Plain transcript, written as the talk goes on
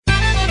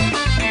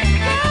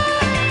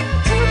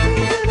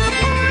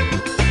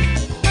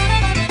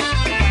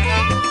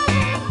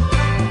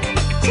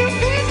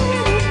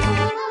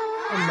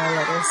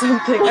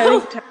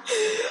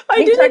I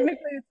think didn't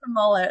technically it's a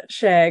mullet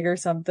shag or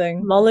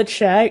something. mullet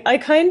shag. I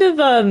kind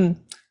of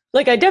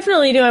like I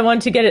definitely knew I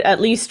wanted to get it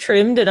at least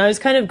trimmed, and I was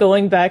kind of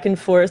going back and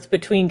forth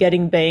between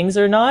getting bangs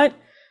or not.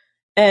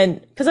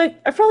 And because I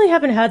probably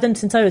haven't had them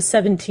since I was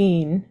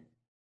 17.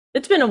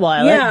 It's been a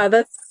while. Yeah,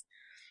 that's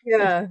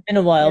It's yeah. been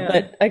a while, Yeah.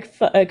 but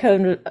I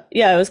kind of,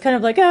 yeah, I was kind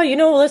of like,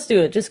 oh, let's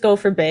do it. Just go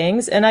for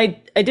bangs. And I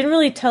didn't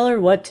really tell her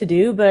what to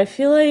do, but I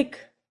feel like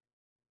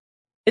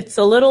it's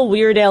a little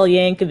Weird Al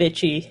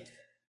Yankovic-y.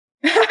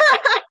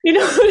 You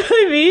know what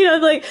I mean?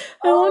 I'm like,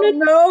 I Oh want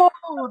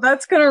no,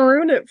 that's gonna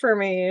ruin it for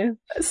me.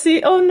 to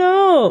see, oh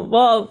no.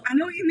 Well, I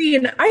know what you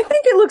mean. I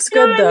think it looks you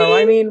know good what I though.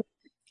 I mean? mean,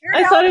 Weird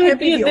I thought Al it would can't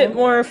be be a the bit only.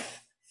 more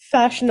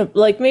fashionable,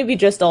 like maybe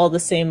just all the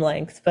same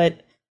length.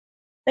 But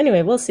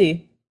anyway, we'll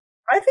see.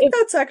 I think If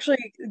that's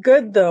actually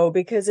good though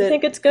because you it,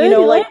 think it's good,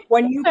 you like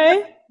like?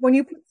 Okay. when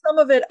you put some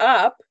of it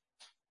up,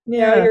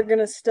 now Yeah, you're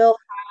gonna still have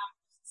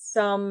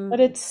but some.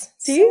 it's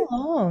See? so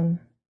long.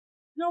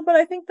 No, but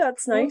I think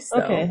that's Oh, nice though.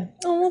 okay.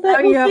 Oh, well,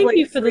 Now well, you have thank like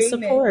you for the framing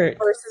support.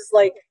 versus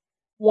like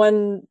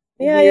one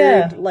Yeah,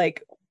 weird yeah,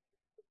 like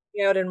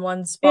out in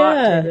one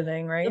spot type yeah. of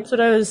thing, right? That's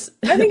what I was.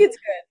 I think it's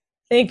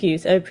Thank you.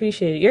 I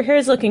appreciate it. Your hair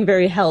is looking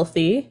very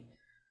healthy,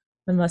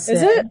 I must good.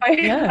 Is say. it? I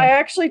Yeah.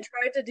 actually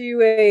tried to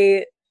do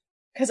a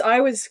because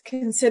I was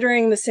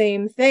considering the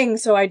same thing,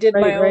 so I did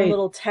Right, my own right.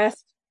 little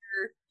test.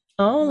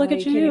 Oh, look Well, at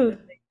you can't even you.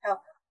 really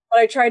tell. But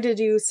I tried to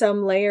do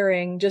some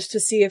layering just to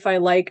see if I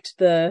liked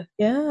the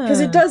because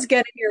it Yeah. does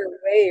get in your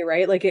way,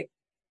 right? Like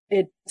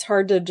it's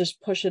hard to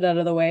just push it out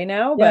of the way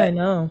now, Yeah, I but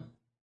know.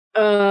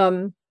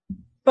 um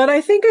but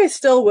I think I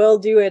still will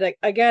do it.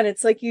 Again,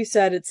 it's like you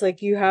said, it's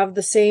like you have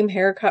the same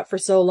haircut for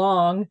so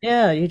long,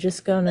 Yeah, you're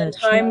just then gonna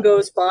time change.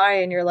 goes by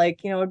and you're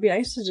like, it'd be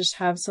nice to just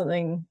have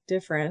something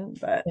different,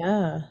 but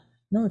Yeah.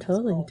 No,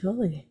 totally, so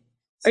totally.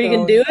 Are you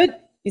gonna so do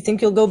it? You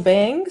think you'll go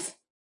bangs?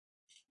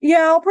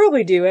 yeah, I'll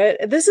probably do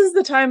it. This is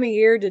the time of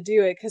year to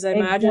do it because I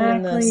imagine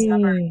in the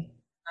summer Exactly.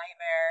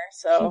 nightmare.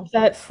 Keep So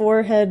that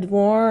forehead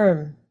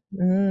warm.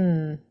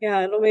 Mm.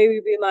 yeah, it'll maybe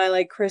be my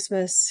like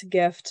Christmas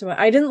gift.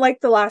 I didn't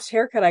like the last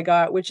haircut I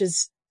got, which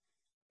is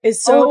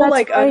Oh, so that's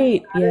like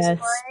right. Yes.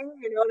 unsatisfying.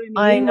 You know what I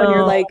I mean? When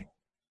you're know. like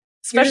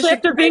you're Especially just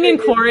after being in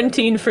excited.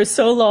 quarantine for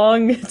so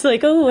long. It's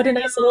like, oh, what I a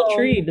nice little know.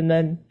 treat. And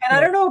then, And I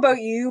yeah. don't know about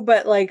you,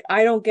 but like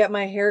I don't get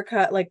my hair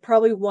cut like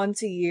probably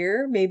once a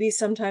year, maybe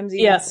sometimes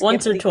even Yeah, skip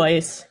once or the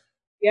twice.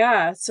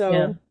 yeah.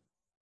 Yeah.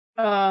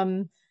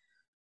 Um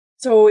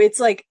so it's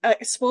like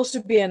it's supposed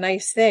to be a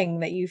nice thing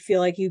that you feel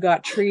like you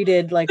got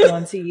treated like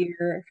once a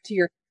year to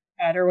your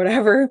head or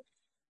whatever.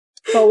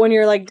 But when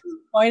you're like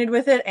disappointed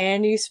with it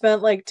and you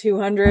spent like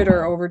 200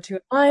 or over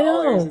I $200,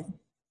 know.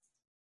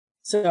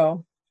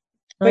 so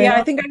but I yeah,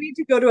 I know. think I need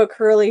to go to a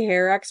curly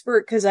hair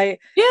expert because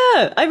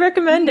Yeah, I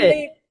recommend it.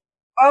 they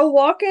I'll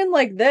walk in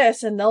like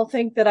this and they'll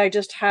think that I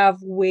just have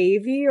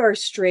wavy or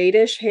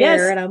straightish hair.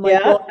 Yes. And I'm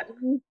like, Yeah. well,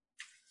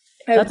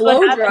 I That's what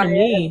blow happened dry to it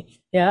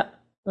me. Yeah.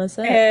 That's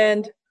it.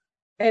 and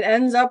it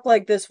ends up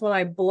like this when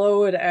I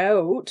blow it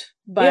out.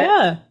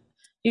 Yeah.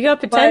 You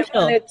got But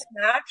when potential. it's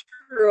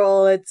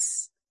natural,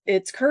 it's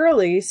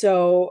curly.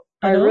 So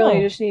I I really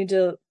know. just need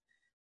to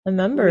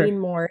Remember. lean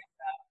more.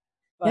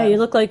 Yeah, you But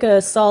look like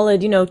a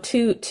solid,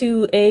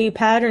 two A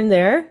pattern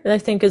there, I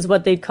think is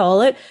what they'd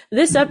call it.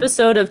 This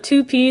episode of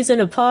Two Peas in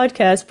a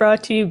Podcast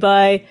brought to you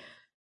by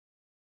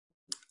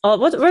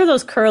what are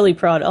those curly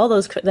prod, all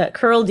those that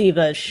curl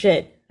diva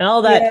shit and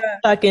all that yeah,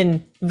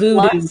 fucking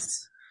voodoo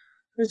Lus.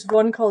 There's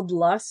one called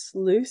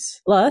Loose.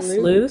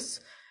 loose.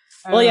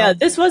 I Well, don't yeah, know.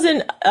 this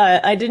wasn't.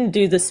 I didn't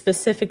do the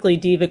specifically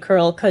Diva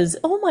Curl because,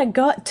 oh my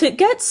God, to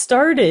get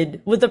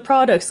started with the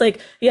products, like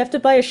you have to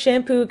buy a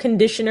shampoo,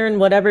 conditioner, and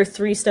whatever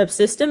three-step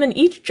system, and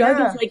each jug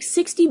is Yeah. like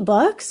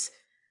 $60,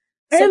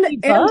 And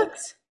and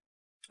 $70.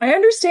 I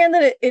understand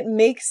that it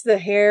makes the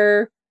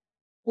hair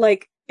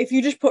like if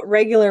you just put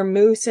regular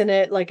mousse in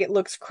it, like it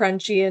looks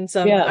crunchy and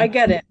some I Yeah,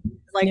 get it.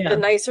 Like the yeah,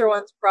 nicer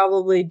ones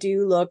probably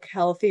do look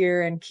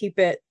healthier and keep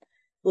it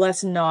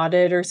less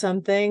knotted or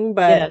something,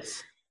 but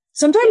yes.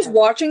 sometimes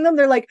watching them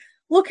they're like,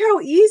 look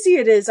how easy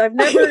it is. I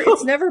It's know.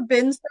 never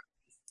been so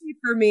easy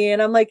for me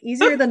and I'm like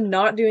easier than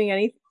not doing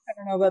anything. I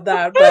don't know about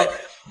that, but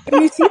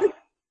when you see them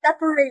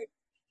separate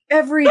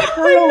every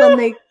curl and I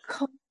they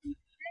comb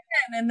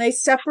in and they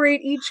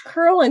separate each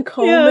curl and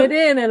comb know. it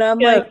in and I'm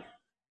Yeah, like, yeah.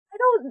 I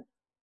don't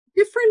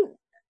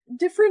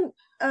different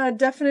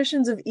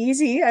definitions of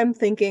easy, I'm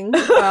thinking.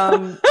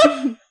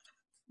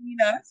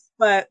 Yes,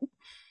 but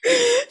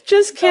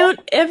Just no, count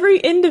every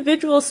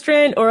individual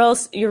strand, or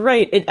else you're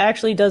right, it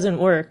actually doesn't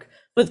work.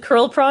 With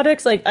curl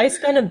products, like I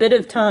spent a bit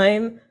of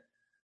time.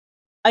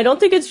 I don't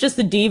think it's just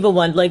the Diva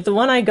one. Like the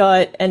one I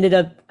got ended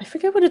up, I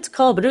forget what it's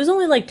called, but it was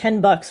only like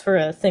 $10 for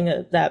a thing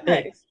of that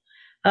big. nice.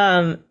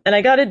 And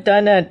I got it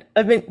done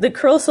I mean, the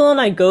curl salon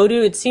I go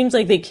to, it seems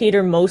like they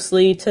cater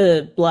mostly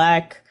to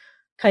black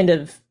kind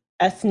of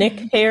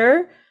ethnic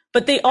hair,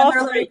 but they And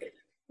they're offer, like,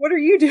 what are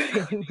you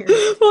doing in here?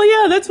 well,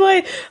 yeah, that's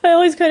why I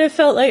always kind of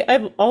felt like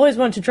I've always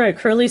wanted to try a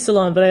curly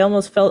salon, but I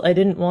almost felt I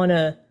didn't want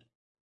to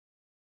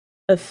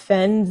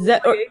offend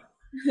that, or Right?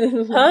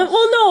 Huh?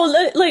 Well,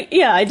 no, like,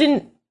 yeah, I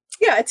didn't.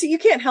 Yeah, it's you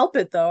can't help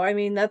it though. I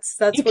mean, that's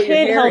You what your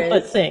can't hair help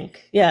but is.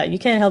 think. Yeah, you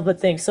can't help but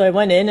think. So I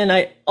went in and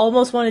I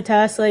almost wanted to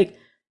ask, like,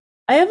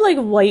 I have like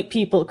white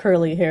people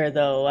curly hair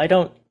though. I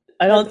don't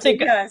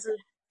think Yeah,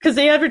 because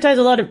they advertise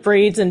a lot of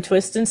braids and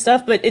twists and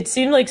stuff, but it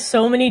seemed like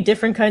so many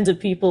different kinds of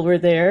people were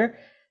there.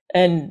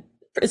 And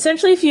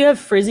essentially, if you have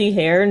frizzy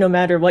hair, no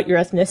matter what your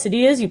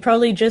ethnicity is, you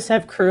probably just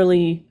have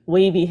curly,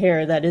 wavy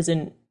hair that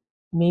isn't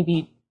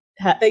maybe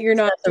that you're is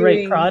not that the right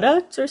doing.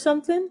 product or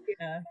something.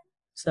 Yeah.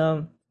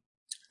 So,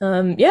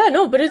 yeah,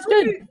 no, but it's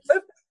good.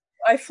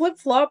 I flip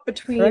flop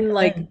between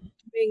like Recommend.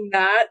 doing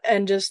that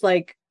and just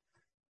like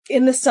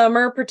in the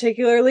summer,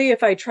 particularly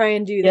if I try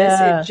and do this,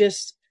 Yeah,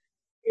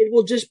 it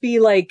will just be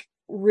like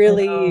I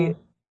really know.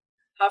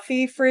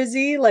 puffy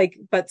frizzy, like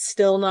but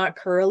still not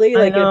curly, I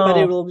like it but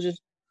it know. will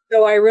just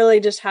so I really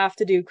just have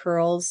to do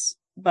curls,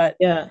 but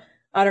Yeah.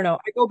 I don't know.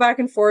 I go back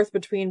and forth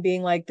between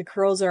being like the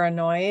curls are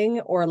annoying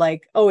or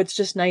like, oh, it's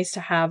just nice to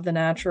have the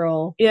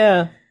natural.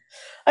 Yeah.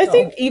 I So,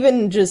 think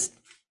even just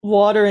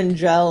water and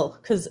gel,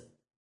 because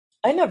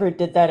I never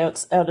did that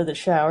out of the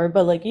shower,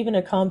 but like even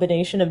a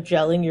combination of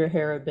gelling your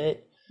hair a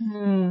bit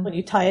hmm. when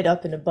you tie it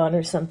up in a bun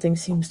or something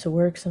seems to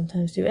work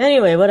sometimes too.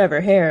 Anyway,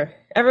 whatever, hair.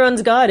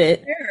 Everyone's got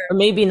it. Or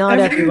maybe not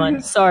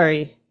everyone.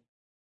 Sorry.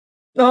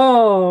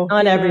 Oh,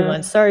 Not yeah.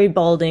 everyone. Sorry,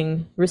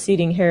 balding,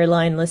 receding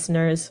hairline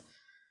listeners.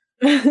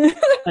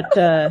 But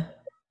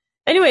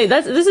anyway,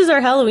 this is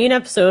our Halloween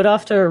episode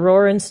off to a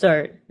roaring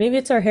start. Maybe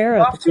it's our hair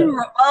Off to, episode.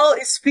 well,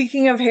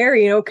 speaking of hair,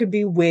 it could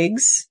be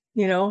wigs,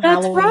 That's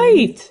Halloween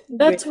right. wig.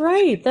 That's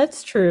right.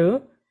 That's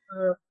true.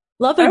 Uh,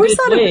 Love I a always good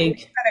thought it would be wig.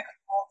 kind of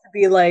cool to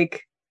be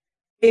like,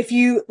 if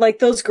you like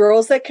those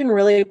girls that can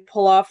really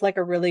pull off like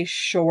a really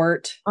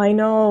short I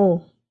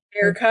know.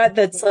 haircut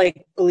that's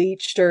like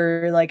bleached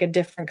or like a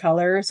different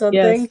color or Yes,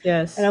 something. And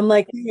yes. I'm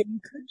like, man, you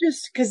could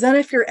just, because then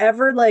if you're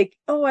ever like,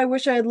 oh, I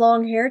wish I had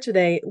long hair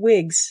today,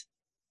 wigs,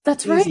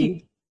 That's right.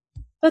 easy.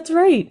 That's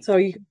right. So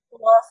you can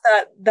pull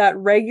off that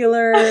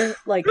regular,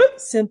 like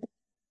simple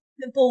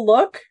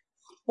look.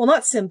 Well,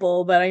 not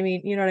simple, but I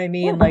mean, you know what I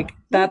mean? Like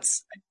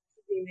that's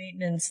a easy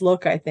maintenance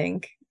look, I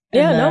think. And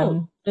Yeah,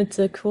 no. then, It's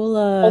a cool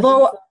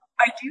although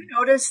I do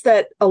notice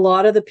that a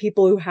lot of the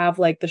people who have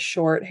like the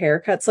short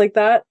haircuts like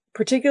that,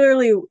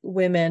 particularly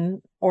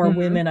women or Mhm.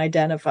 women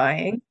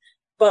identifying,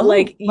 but Oh,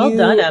 like well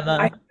done, I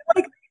Emma. feel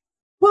like,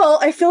 well,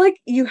 I feel like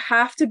you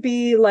have to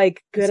be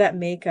like good at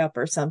makeup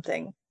or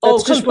something. Oh,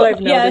 That's just what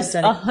I've yes, noticed.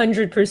 And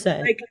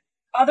 100%. like,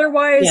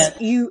 otherwise, Yes.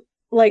 you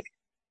like,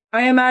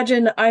 I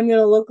imagine I'm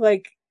gonna look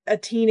like a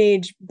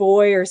teenage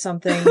boy or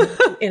something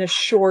in a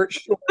short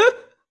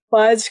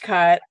buzz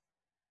cut.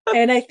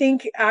 And I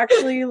think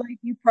actually, like,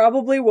 you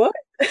probably would.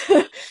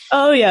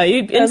 Oh yeah,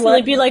 you'd instantly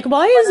Unless, be like,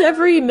 "Why is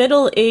every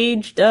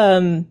middle-aged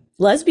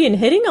lesbian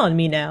hitting on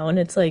me now?" And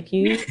it's like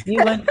yeah. you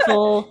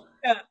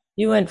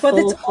went But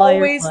it's full flyer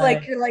always like,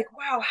 flag. you're like,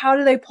 wow, how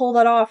do they pull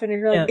that off? And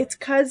you're like, Yeah. it's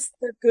because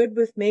they're good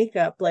with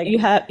makeup. You Like,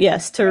 have,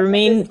 yes, to it's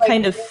remain like,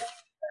 kind of,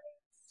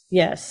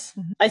 yes.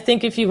 Mhm. I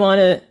think if you want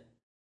to,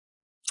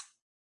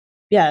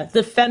 yeah,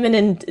 the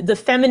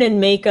feminine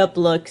makeup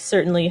look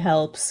certainly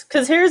helps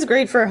because hair is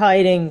great for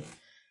hiding.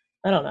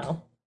 I don't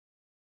know.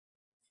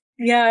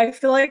 Yeah, I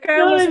feel like I You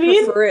know what I almost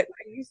mean? prefer it.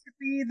 I used to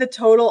be the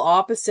total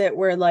opposite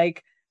where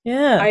like,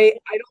 Yeah. I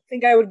don't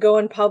think I would go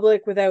in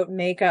public without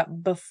makeup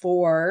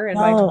before in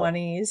my No,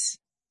 20s.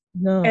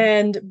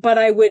 no. But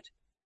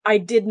I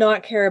did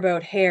not care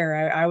about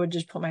hair. I would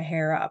just put my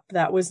hair up.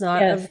 That was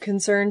not Yes. of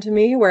concern to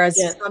me. Whereas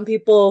Yes. some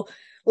people,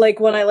 like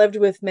when I lived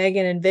with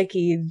Megan and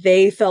Vicky,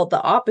 they felt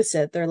the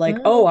opposite. They're like,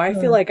 oh, I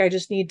feel Ah. like I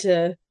just need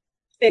to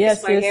fix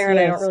Yes, my yes, hair and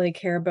I don't yes. really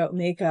care about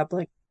makeup.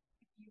 Like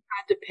you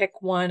had to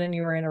pick one and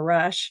you were in a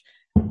rush.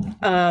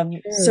 So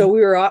True.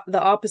 we were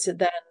the opposite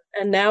then.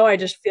 And now I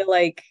just feel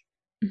like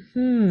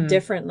Hmm.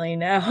 differently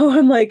now.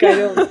 I'm like, I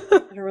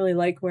don't really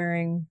like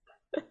wearing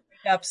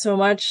up so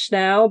much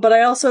now, but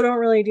I also don't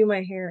really do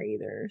my hair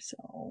either.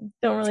 So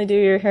Don't really do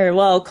your hair.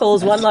 Well,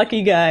 Cole's one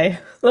lucky guy.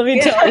 Let me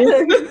tell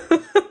you.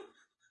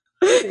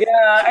 yeah,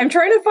 yeah. I'm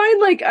trying to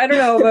find like I don't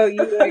know about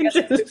you. I I'm guess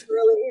with the just,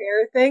 curly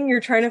hair thing,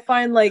 you're trying to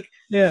find like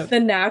yeah. the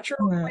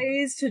natural Yeah.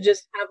 ways to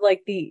just have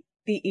like the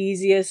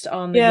easiest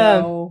on the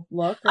Yeah. go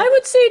look. I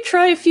would say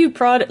try a few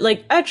product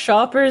like at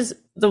Shoppers.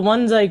 The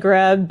ones I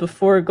grabbed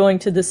before going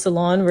to the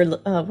salon were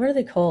what are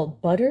they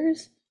called?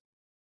 Butters?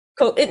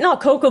 Not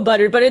cocoa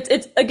butter, but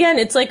it's again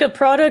it's like a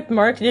product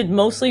marketed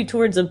mostly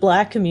towards a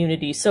black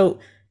community. So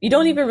you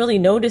don't even really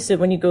notice it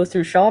when you go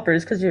through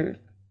Shoppers because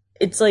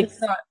it's like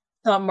It's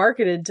not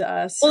marketed to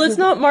us. well, it's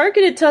not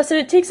marketed to us, and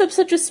it takes up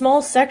such a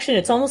small section.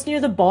 It's almost near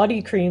the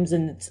body creams,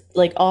 and it's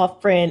like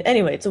off-brand.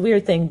 Anyway, it's a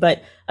weird thing,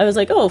 but I was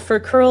like, oh, for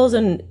curls,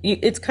 and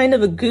it's kind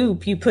of a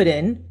goop you put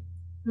in.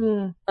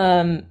 Hmm.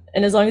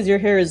 And as long as your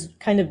hair is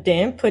kind of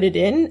damp, put it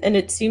in, and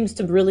it seems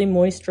to really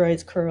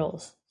moisturize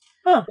curls.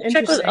 Huh,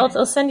 Check what interesting.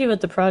 I'll send you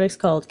what the product's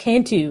called.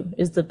 Cantu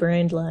is the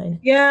brand line.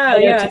 Yeah, Shout out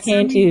to yeah.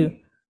 Cantu.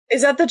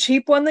 Is that the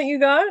cheap one that you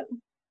got?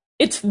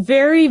 It's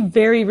very,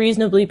 very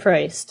reasonably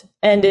priced,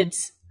 and Hmm.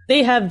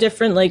 they have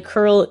different like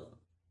curl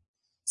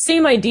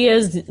same idea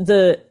as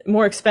the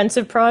more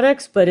expensive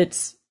products, but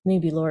it's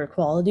maybe lower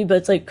quality. But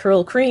it's like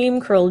curl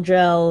cream, curl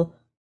gel,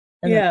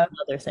 and then Yeah.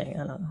 another thing.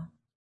 I don't know.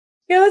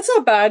 Yeah, that's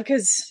not bad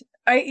because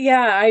I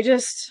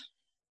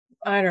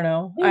don't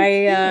know.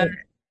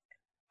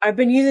 I've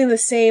been using the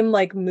same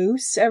like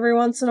mousse every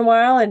once in a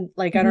while, and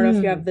like I don't know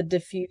if you have the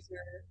diffuser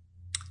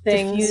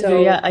thing. Diffuser,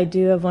 So yeah, I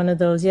do have one of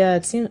those. Yeah,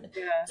 it seems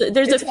yeah,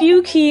 there's a it's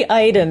few key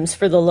items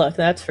for the look,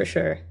 that's for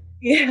sure.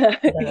 yeah,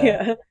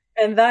 yeah,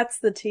 and that's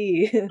the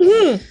tea.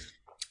 Mhm.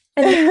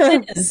 And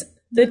that is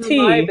the This is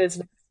my tea.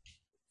 business,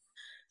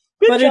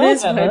 Good but job, it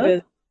is my Emma.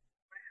 business.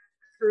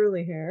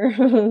 Curly hair.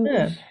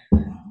 Yeah,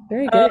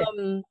 very good.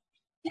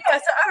 Yeah,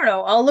 so I don't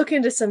know. I'll look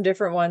into some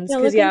different ones Yeah,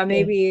 because look into it.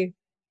 maybe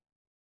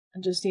I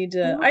just need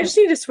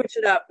to switch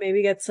it up.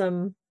 Maybe get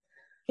some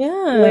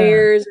Yeah.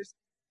 layers or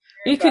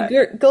You something.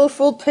 could go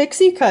full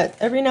pixie cut.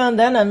 Every now and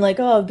then I'm like,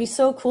 oh, it'd be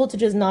so cool to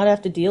just not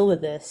have to deal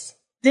with this.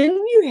 Didn't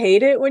you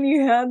hate it when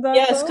you had that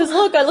Yes, though? because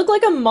look, I look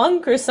like a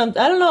monk or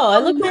something. I don't know. I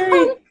look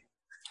very.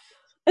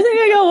 I think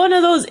I got one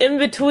of those in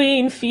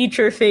between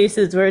feature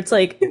faces where it's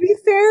like. To be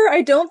fair,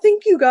 I don't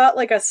think you got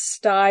like a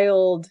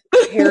styled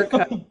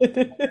haircut.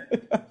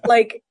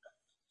 Like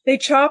they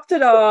chopped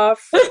it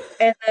off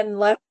and then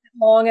left it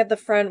long at the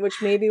front, which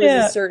maybe was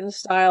Yeah. a certain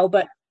style,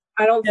 but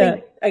I don't Yeah.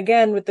 think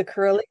again with the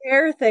curly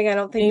hair thing, I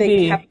don't think they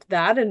Maybe. kept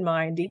that in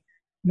mind either.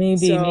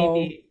 Maybe, So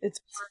maybe. it's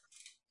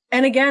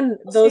and again,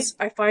 We'll those see.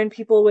 I find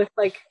people with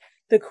like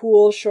the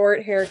cool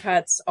short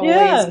haircuts always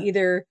Yeah.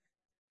 either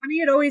I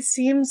mean it always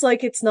seems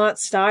like it's not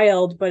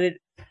styled, but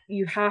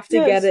you have to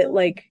Yeah, get it so-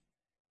 like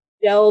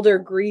gelled or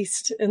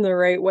greased in the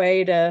right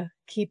way to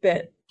keep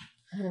it.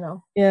 I don't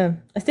know. Yeah.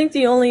 I think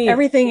the only.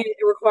 Everything it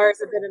requires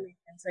a bit of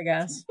maintenance, I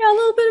guess. Yeah, a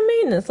little bit of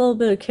maintenance, a little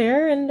bit of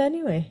care, and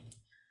anyway.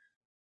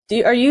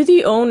 Are you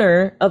the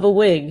owner of a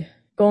wig?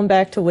 Going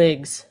back to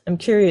wigs, I'm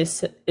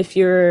curious if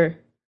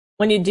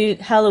when you do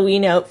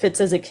Halloween outfits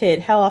as a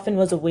kid, how often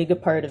was a wig a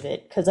part of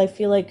it? Because I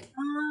feel like,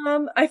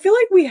 I feel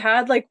like we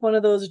had like one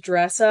of those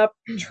dress up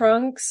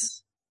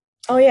trunks.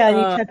 oh yeah, and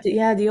you Uh, kept it,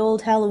 yeah, the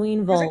old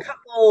Halloween There's a vault.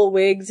 couple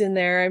wigs in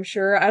there, I'm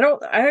sure.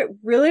 I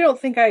really don't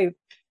think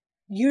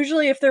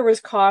usually if there was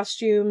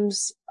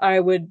costumes, I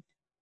would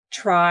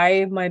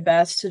try my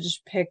best to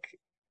just pick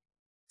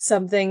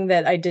something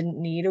that I didn't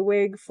need a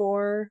wig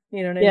for.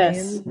 You know what I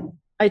Yes, mean?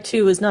 I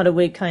too was not a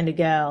wig kind of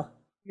gal.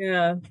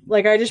 Yeah.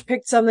 Like I just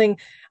picked something.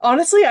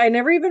 Honestly, I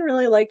never even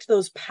really liked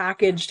those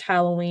packaged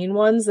Halloween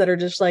ones that are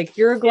just like,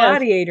 you're a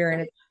gladiator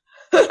and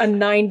it's a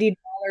 $90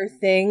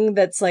 thing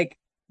that's like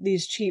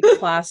these cheap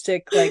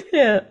plastic, like,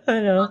 Yeah, I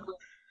know.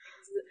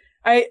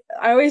 I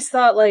always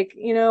thought like,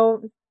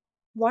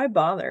 why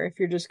bother if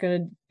you're just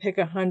gonna pick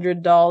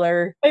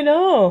 $100 I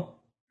know.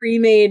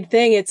 pre-made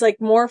thing? It's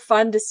like more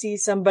fun to see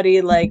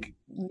somebody like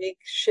make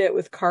shit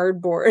with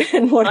cardboard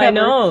and whatever. I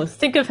know.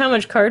 Think of how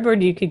much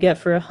cardboard you could get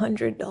for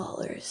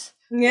 $100.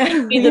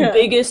 Yeah. Be the Yeah.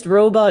 biggest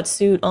robot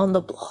suit on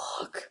the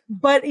block.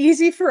 But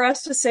easy for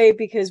us to say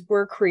because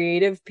we're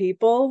creative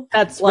people.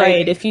 That's Like,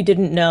 right. If you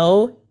didn't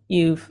know,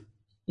 you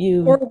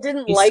or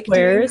didn't you like doing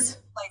squares.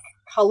 like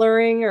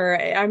coloring, or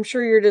I'm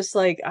sure you're just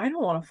like, I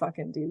don't want to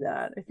fucking do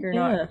that if you're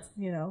Yeah.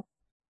 not.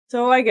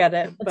 So I get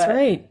it. That's But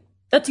right.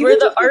 That's You where can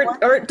the just be art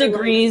wonderful.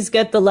 degrees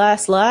get the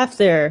last laugh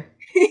there.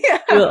 yeah.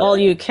 To all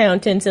you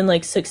accountants and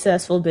like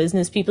successful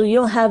business people, you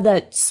don't have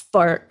that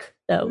spark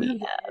that we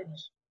have.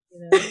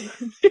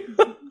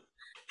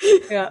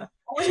 Yeah.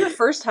 What was your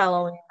first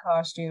Halloween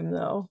costume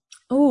though?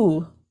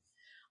 Oh,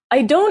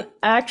 I don't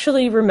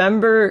actually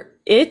remember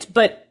it,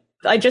 but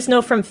I just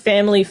know from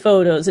family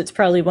photos it's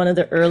probably one of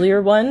the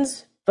earlier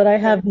ones, but I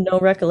have no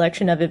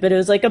recollection of it. But it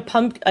was like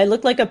I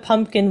looked like a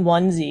pumpkin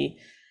onesie.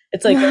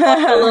 It's like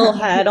a little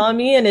hat on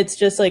me, and it's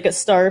just like a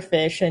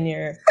starfish and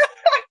your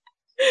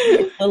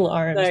little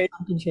arms, Nice.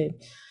 pumpkin shape.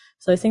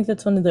 So I think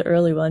that's one of the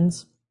early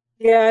ones.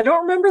 Yeah, I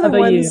don't remember How the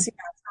about you? ones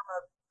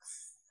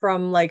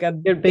from like a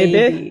Your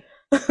baby?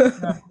 baby.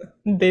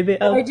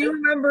 Baby I outfit. do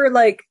remember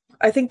like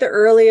I think the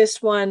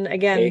earliest one Hey,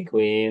 again.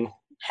 Queen.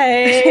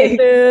 Hey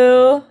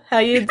Boo, how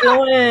you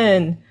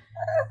doing?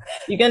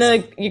 You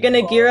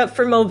gonna gear up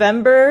for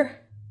Movember?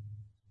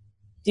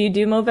 Do you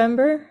do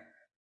Movember?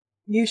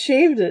 You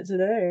shaved it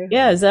today.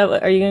 Yeah,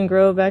 are you gonna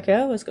grow back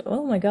out?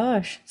 Oh my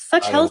gosh,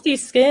 such I don't- healthy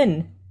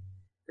skin.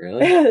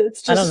 Really?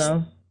 It's I don't just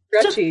know.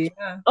 stretchy.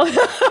 Yeah.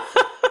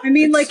 Oh, I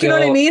mean, like, you know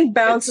what I Still- mean? It's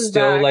Bounces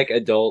still back. like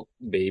adult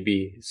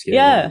baby skin.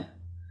 yeah,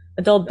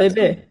 adult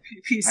baby.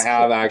 I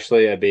have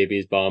actually a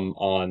baby's bum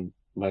on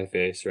my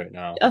face right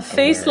now. A I'm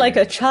face wearing like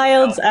a it.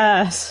 child's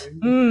ass.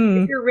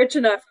 Mm. If you're rich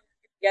enough,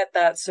 you can get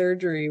that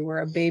surgery where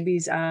a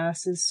baby's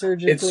ass is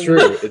surgically. It's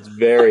true. It's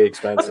very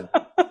expensive.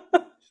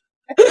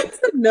 It's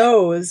the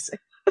nose.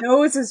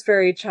 Nose is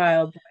very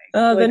childlike.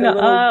 Oh, Like a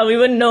little- we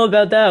wouldn't know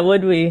about that,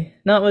 would we?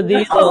 Not with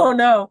these. Oh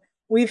no,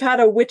 we've had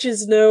a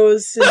witch's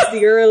nose since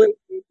the early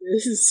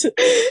ages.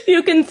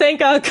 You can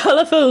thank our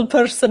colorful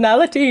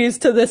personalities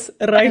to this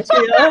right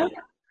here.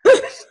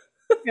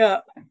 Yeah.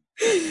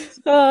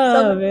 Oh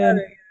Something man.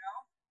 better,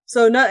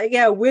 So not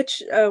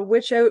which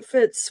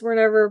outfits were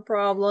never a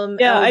problem.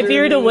 Yeah, I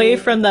veered Elderly, away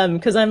from them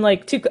because I'm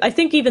like too. I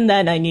think even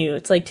then I knew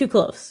it's like too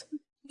close,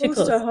 too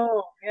close to close.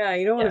 home. Yeah,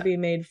 you don't want Yeah. to be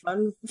made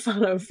fun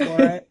of for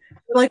it.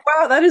 You're like,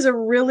 wow, that is a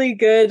really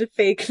good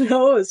fake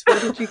nose. Where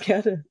did you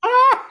get it?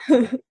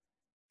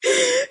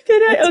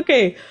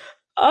 Okay,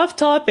 off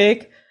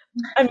topic.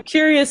 I'm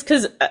curious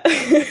because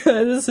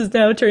this is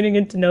now turning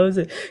into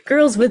noses.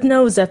 Girls with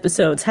nose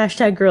episodes.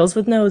 Hashtag girls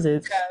with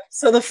noses.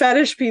 So the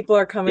fetish people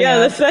are coming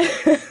Yeah, up.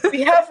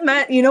 We have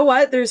met, you know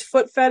what? There's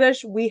foot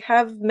fetish. We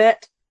have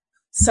met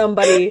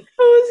somebody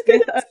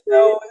with a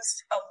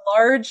nose, a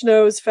large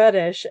nose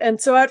fetish.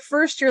 And so at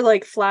first you're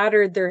like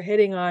flattered they're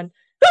hitting on,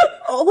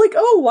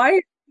 why are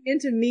you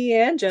into me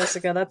and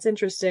Jessica? That's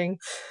interesting.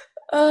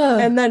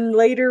 And then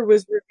later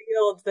was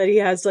revealed that he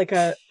has like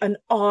an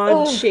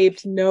odd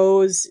shaped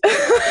nose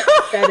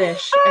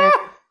fetish. And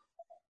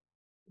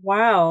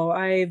wow,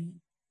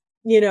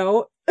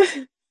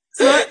 it's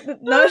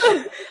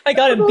not I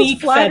got a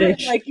beak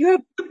fetish. Like you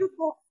have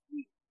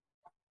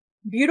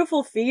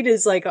beautiful feet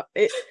is like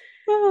it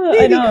I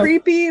maybe know.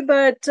 creepy,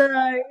 but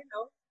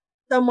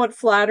somewhat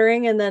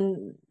flattering. And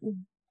then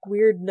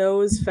weird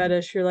nose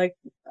fetish. You're like,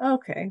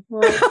 okay,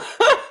 well,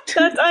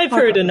 I've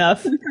heard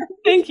enough.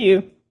 Thank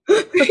you.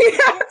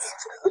 yes,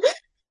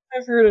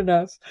 I've heard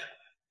enough.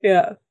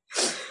 Yeah.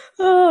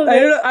 Oh,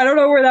 I don't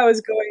know where that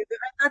was going.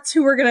 That's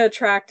who we're gonna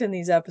attract in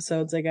these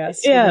episodes, I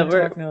guess. Yeah,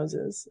 we're talk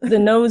noses. The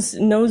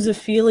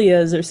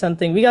nosophilias or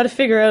something. We got to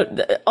figure out.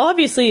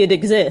 Obviously, it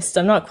exists.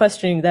 I'm not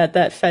questioning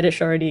that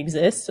fetish already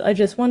exists. I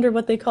just wonder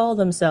what they call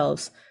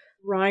themselves.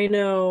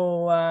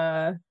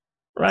 Rhino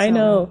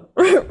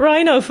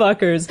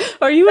fuckers.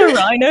 Are you a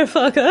rhino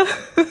fucker?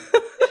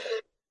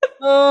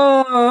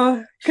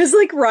 Oh, because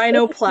like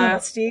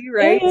rhinoplasty,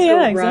 right? Yeah,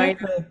 So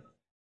exactly.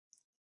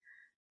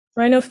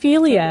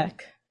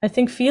 Rhinophiliac. I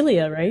think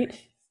philia, right?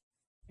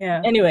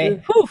 Yeah.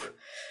 Anyway, whew.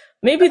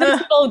 Maybe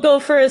that's what I'll go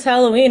for as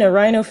Halloween, a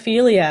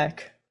rhinophiliac.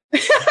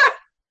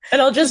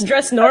 And I'll just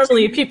dress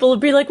normally. People will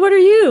be like, what are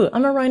you?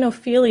 I'm a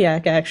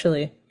rhinophiliac,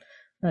 actually.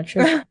 Not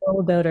sure if you know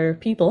about our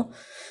people.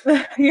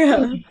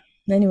 Yeah.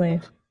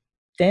 Anyway,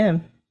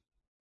 damn.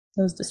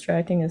 That was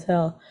distracting as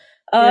hell.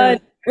 Yeah.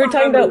 We're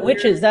talking about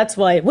witches, that's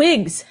why.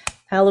 Wigs!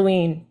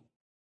 Halloween.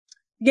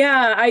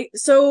 Yeah,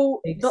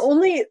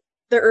 the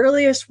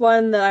earliest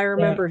one that I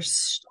remember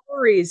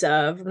stories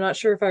of, I'm not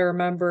sure if I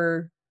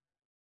remember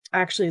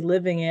actually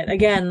living it.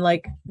 Again,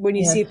 like when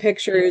you see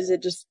pictures,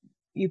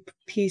 you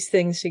piece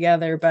things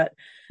together, but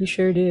you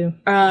sure do.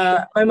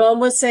 My mom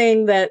was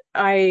saying that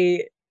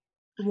I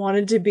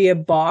wanted to be a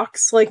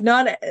box, like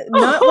not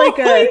like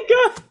a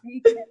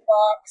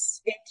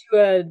box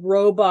into a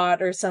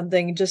robot or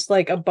something, just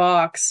like a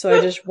box. So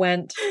I just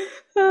went.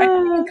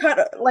 I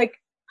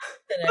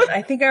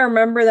think I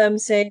remember them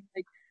saying,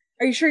 like,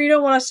 "Are you sure you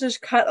don't want us to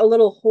just cut a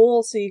little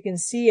hole so you can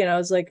see?" And I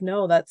was like,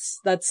 "No, that's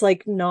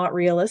like not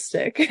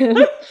realistic."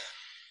 So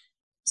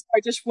I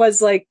just was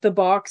like the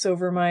box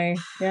over my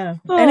and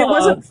it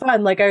wasn't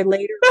fun. Like I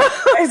later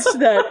realized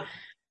that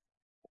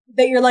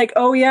you're like,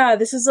 oh yeah,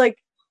 this is like,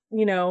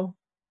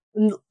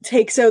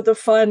 takes out the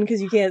fun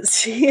because you can't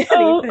see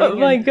anything. Oh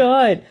my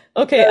god.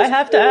 Okay, I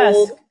have to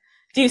ask.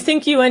 Do you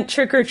think you went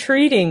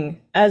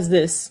trick-or-treating as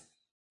this?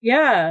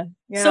 Yeah.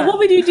 So what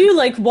would you do?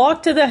 Like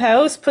walk to the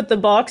house, put the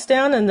box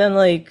down, and then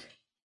like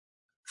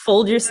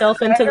fold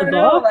yourself into the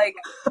box?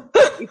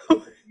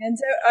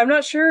 I'm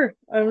not sure.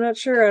 I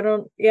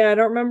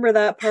don't remember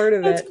that part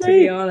of it, to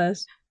be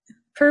honest.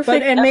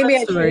 Perfect. And maybe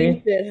I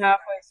changed it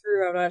halfway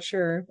through. I'm not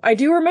sure. I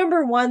do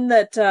remember one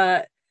that,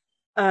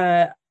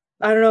 I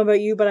don't know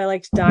about you, but I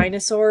liked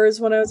dinosaurs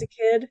when I was a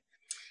kid.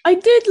 I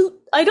did.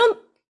 I don't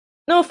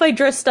know if I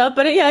dressed up,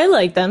 but I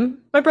liked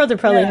them. My brother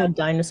probably had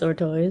dinosaur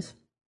toys.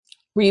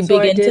 Were you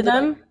big into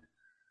them?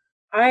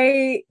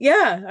 I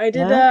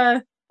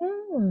did.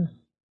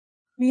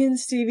 Me and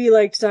Stevie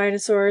liked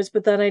dinosaurs,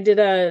 but then I did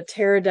a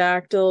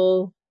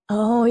pterodactyl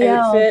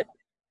outfit.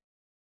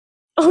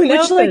 Oh,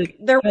 no. Which, like,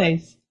 there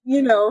was,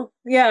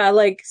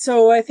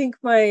 so I think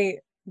my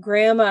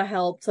grandma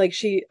helped. Like,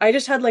 I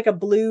just had like a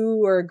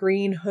blue or a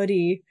green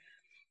hoodie,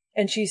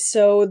 and she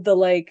sewed the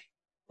like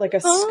a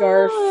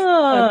scarf.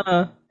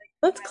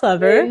 That's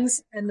clever.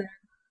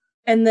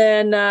 And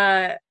then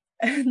I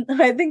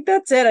think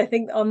that's it. I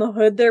think on the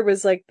hood there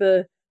was like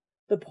the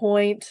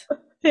point.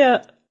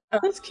 Yeah,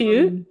 that's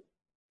cute.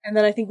 And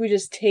then I think we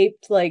just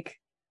taped like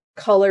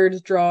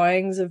colored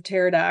drawings of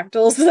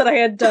pterodactyls that I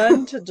had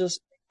done to just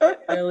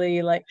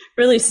really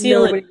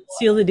seal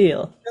the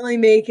deal. Really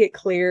make it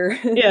clear.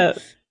 Yeah.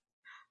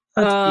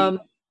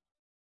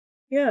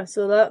 Yeah,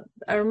 so that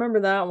I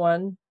remember that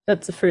one.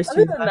 That's the first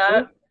one. Other than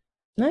that,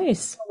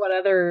 nice. What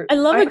other? I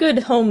love a good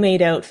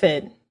homemade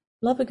outfit.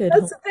 Love a good.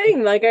 That's the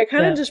thing. Like I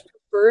kind of just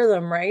prefer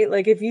them, right?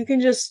 Like if you can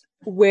just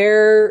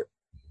wear.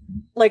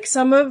 Like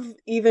some of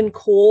even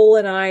Cole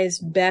and I's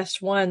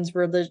best ones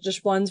were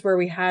just ones where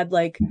we had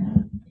like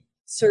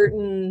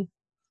certain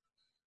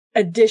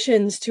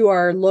additions to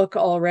our look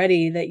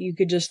already that you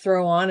could just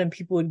throw on and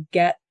people would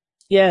get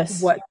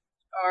what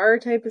are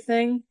type of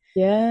thing.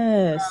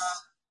 Yes.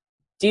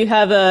 Do you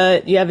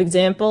have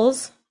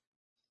examples?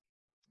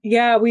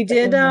 Yeah, we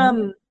did.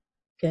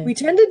 Okay. We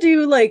tend to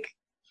do like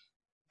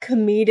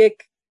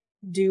comedic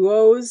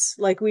duos,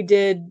 like we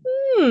did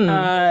Hmm.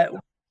 uh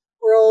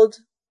World,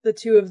 the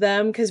two of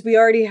them, because we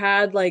already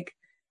had like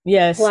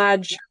Yes.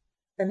 plaid shirts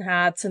and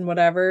hats and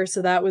whatever,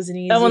 so that was an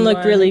That easy one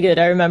looked really one. good.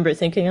 I remember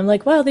thinking, I'm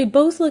like, wow, they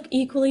both look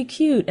equally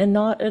cute and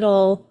not at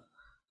all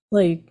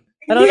like,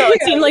 I don't know. It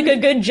Yeah, seemed like a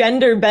good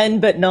gender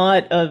bend, but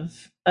not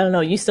of, I don't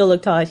know. You still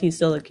looked hot. He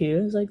still looked cute.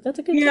 I was like, that's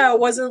a good choice. yeah, it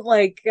wasn't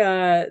like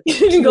You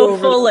didn't too go over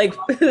the full like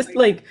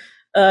like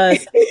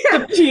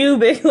yeah.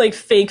 pubic like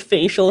fake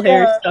facial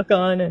hair Yeah. stuck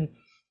on and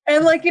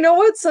And like, you know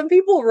what? Some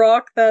people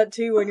rock that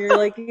too when you're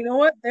like, you know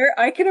what? There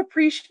I can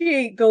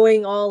appreciate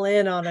going all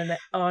in on an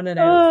outfit.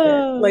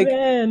 oh Like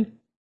man,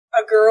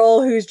 a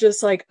girl who's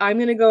just like, I'm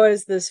gonna go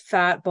as this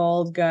fat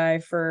bald guy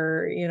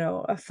for, a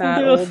we'll fat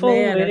do a old full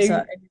man or wig.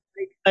 something.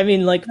 I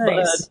mean, like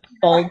Nice.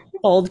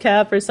 bald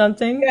cap or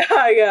something.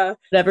 Yeah, yeah.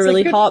 But have a It's like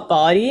really good. hot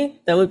body.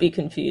 That would be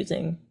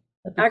confusing.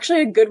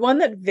 Actually, a good one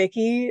that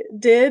Vicky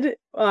did.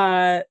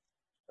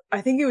 I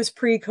think it was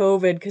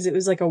pre-COVID because it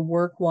was like a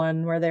work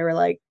one where they were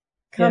like,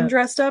 "Come Yeah.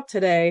 dressed up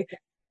today,"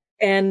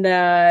 and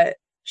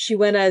she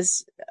went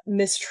as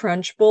Miss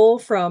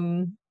Trunchbull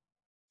from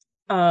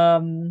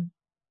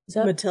Is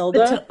that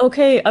Matilda.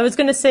 okay? I was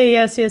gonna say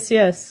yes, yes,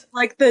 yes.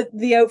 Like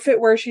the outfit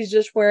where she's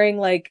just wearing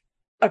like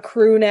a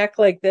crew neck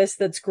like this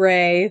that's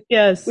gray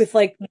Yes. with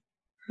like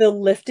the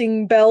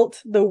lifting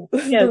belt, the the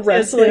Yes, yes, yes.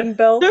 wrestling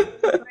belt,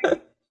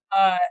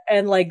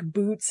 and like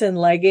boots and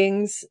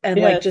leggings and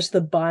like Yes. just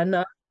the bun.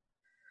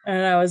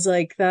 And I was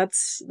like,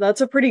 that's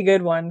a pretty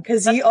good one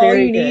because That's all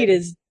very you need good.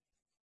 is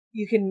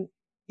you can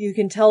you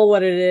can tell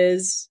what it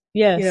is.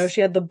 Yes.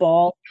 She had the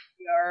ball,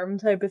 the arm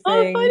type of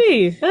Oh, thing.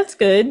 funny. That's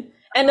good.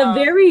 And a Uh,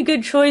 very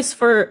good choice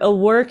for a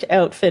work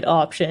outfit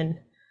option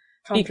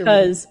Comfortable.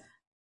 because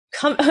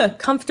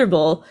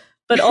comfortable,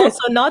 but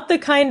also not the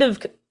kind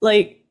of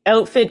like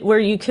outfit where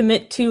you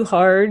commit too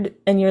hard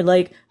and you're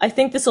like, I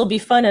think this will be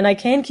fun and I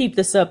can keep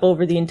this up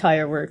over the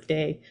entire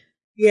workday.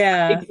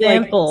 Yeah, like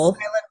Example.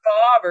 Silent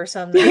Bob or Yeah,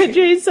 something.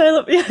 Jay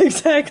Silent. Yeah,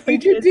 exactly.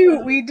 Jay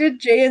Silent. We did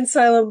Jay and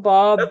Silent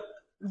Bob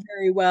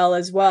very well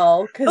as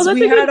well Oh, because that's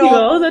we a good had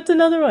duo. That's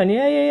another one.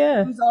 Yeah, yeah, it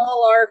yeah. was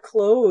all our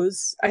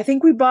clothes. I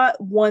think we bought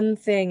one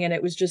thing and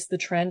it was just the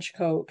trench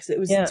coat because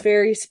it's Yeah,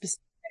 very specific,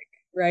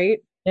 right?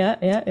 yeah,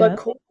 yeah, But yeah.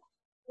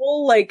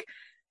 Cole like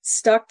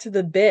stuck to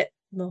the bit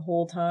the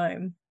whole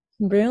time.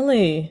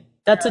 Really?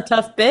 That's a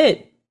tough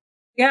bit.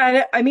 Yeah,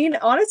 and I mean,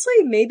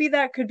 honestly, maybe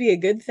that could be a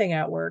good thing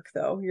at work,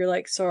 though. You're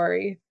like,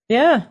 sorry,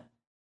 Yeah,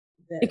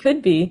 bit it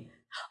could be.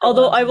 for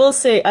Although I one. will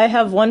say I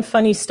have one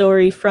funny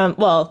story from,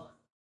 well,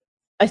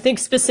 I think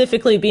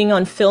specifically being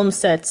on film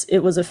sets, it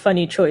was a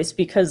funny choice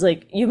because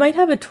like you might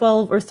have a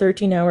 12 or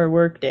 13-hour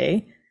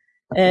workday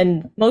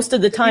and most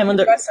of the time People on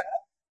the dress up.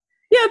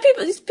 yeah,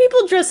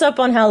 people dress up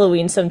on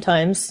Halloween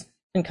sometimes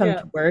and come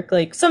Yeah. to work.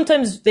 Like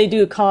sometimes they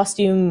do a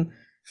costume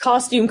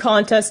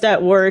contest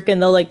at work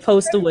and they'll like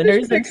post the I'm just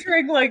winners.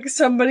 picturing like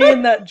somebody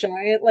in that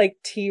giant like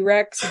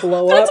T-Rex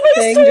blow That's up my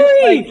thing, just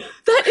like story.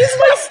 That is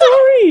my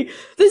story.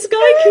 This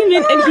guy came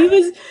in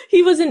and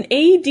he was an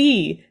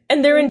AD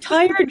and their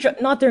entire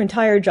not their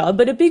entire job,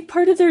 but a big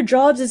part of their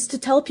jobs is to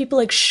tell people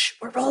like, "Shh,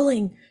 we're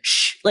rolling."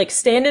 Shh, like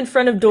stand in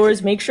front of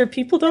doors, make sure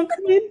people don't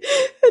come in.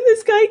 And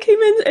this guy came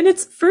in and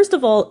it's first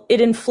of all, it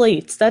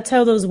inflates. That's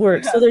how those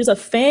work. So yeah, there's a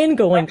fan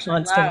going extra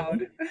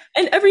constantly. loud.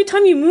 And every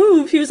time you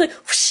move, he was like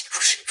whoosh,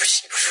 whoosh,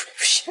 whoosh,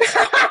 whoosh,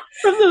 whoosh,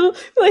 from the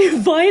like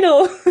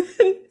vinyl.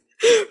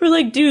 We're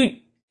like, dude,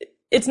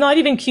 it's not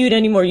even cute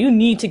anymore. You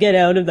need to get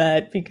out of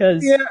that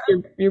because Yeah,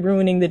 you're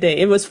ruining the day.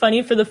 It was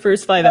funny for the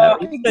first 5 hours,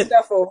 knocking but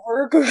stuff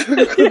over.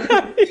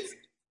 yeah,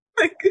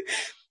 Like,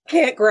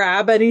 can't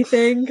grab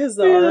anything because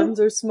the yeah. arms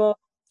are small.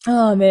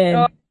 Oh Oh,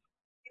 man,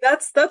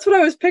 that's what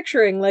I was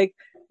picturing. Like,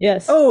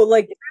 yes, oh,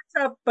 like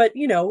dress up, but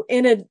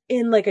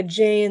in like a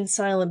Jay and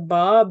Silent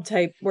Bob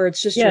type where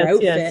it's just your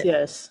yes, yes, outfit,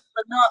 yes.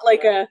 but not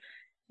like a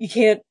you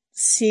can't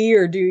see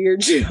or do your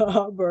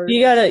job or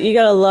You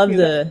gotta love you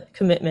know. the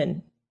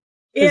commitment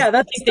because Yeah,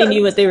 I think they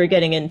knew what they were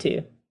getting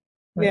into.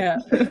 Like, yeah.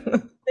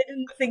 They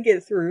didn't think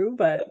it through,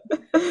 but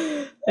what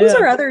was yeah.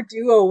 our other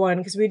duo one?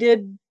 Because we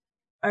did.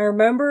 I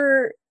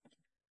remember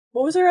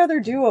what was our other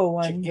duo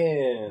one?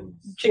 Chickens.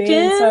 Jay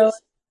and Silent.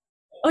 Chickens.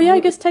 Oh yeah, I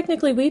guess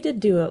technically we did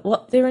do it.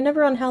 Well, they were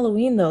never on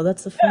Halloween though.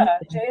 That's the funny Yeah,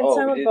 thing. Jay and Oh, we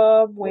Silent did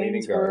Bob, Wayne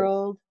Wayne's and Garth.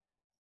 World.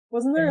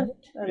 Wasn't Yeah.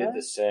 there? We did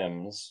The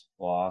Sims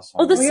last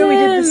Oh, The Oh yeah, we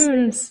did this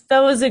Sims. That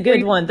was a where good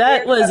you one. wear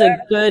That was a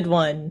good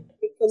one.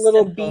 the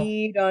little Simple.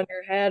 bead on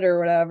your head or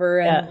whatever,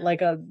 and Yeah,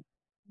 like a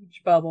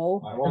beach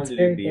bubble. I that's wanted to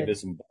very do good.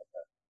 Beavis and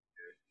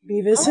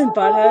Beavis and Oh,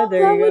 Butthead.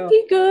 There that you would go.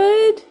 be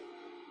good.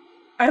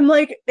 I'm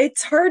like,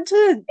 it's hard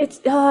to It's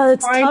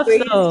find tough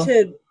ways though.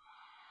 to,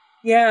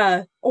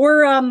 yeah.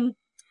 Or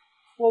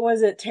what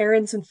was it?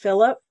 Terrence and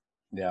Phillip.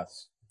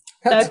 Yes.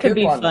 That's That a could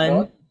good be one, fun.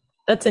 Philip.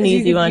 That's an 'Cause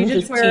easy you one. just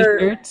Just wear,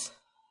 t-shirts.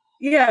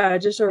 yeah,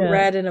 just a Yeah.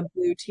 red and a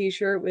blue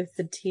T-shirt with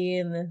the T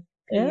and the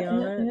P Yeah,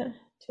 on yeah, it. yeah.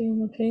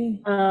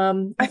 TMP.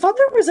 I thought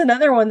there was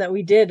another one that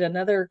we did,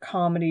 another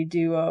comedy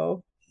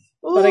duo.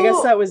 But I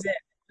guess that was it.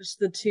 Just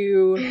the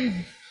two.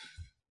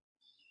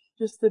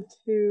 Just the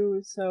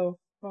two so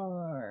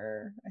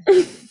far.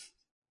 I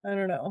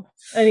don't know.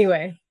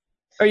 Anyway,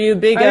 Are you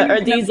big? I don't Are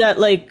even these at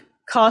like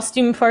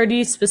costume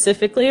parties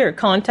specifically or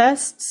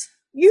contests?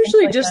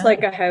 usually like just that.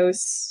 like a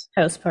house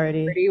House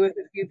party. party with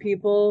a few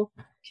people.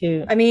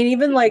 Cute. I mean,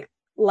 even like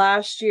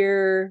last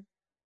year,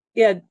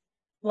 yeah,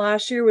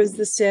 last year was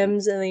The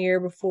Sims, and the year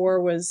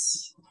before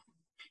was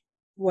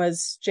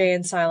Jay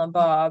and Silent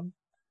Bob.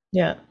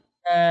 Yeah.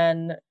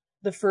 And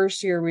the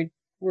first year we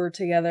were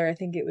together, I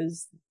think it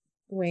was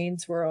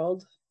Wayne's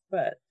World.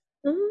 But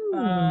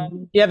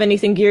Do you have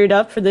anything geared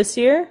up for this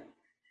year?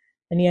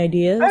 Any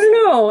ideas? I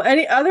don't know,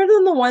 any other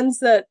than the ones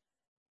that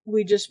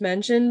we just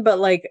mentioned, but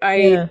like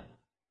Yeah.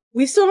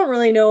 we still don't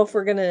really know if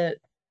we're gonna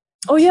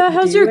Oh yeah,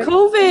 how's do your it.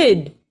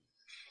 COVID?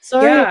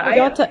 Sorry, Yeah, I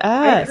forgot to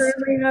I ask.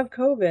 currently have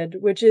COVID,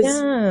 which is,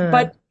 Yeah.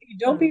 but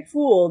don't be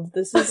fooled.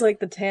 This is like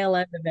the tail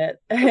end of it.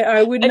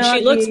 I would And not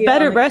she looks be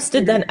better on the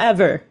rested than computer.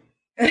 ever.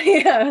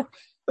 Yeah,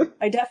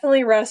 I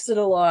definitely rested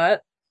a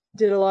lot.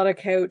 Did a lot of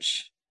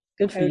couch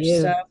Good for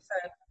you. stuff.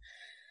 And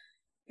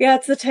yeah,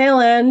 it's the tail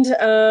end.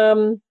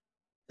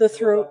 The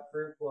throat.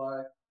 Fruit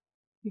fly.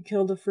 You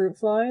killed a fruit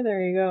fly.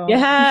 There you go.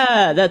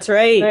 Yeah, that's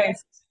right.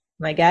 Nice.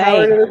 My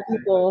Power to guy. the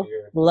people.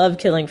 Love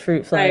killing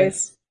fruit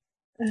flies.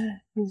 Nice.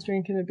 He's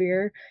drinking a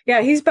beer.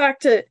 Yeah, he's back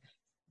to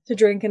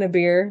drinking a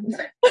beer.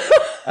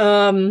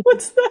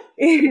 What's that?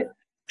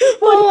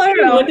 Well, I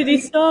don't know. When did he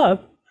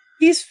stop?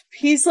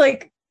 He's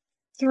like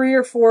 3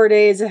 or 4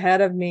 days ahead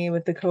of me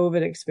with the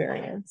COVID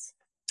experience.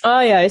 Oh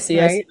yeah, I see.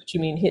 I see Right? what you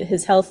mean.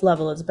 His health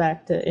level is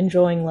back to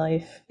enjoying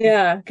life.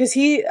 Yeah, because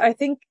I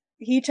think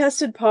he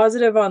tested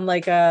positive on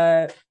like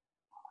a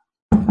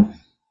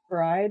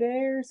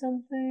Friday or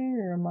something,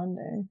 or a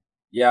Monday.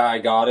 Yeah, I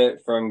got it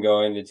from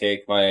going to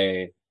take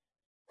my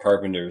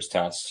carpenter's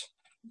test.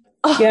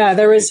 Yeah,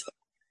 there was.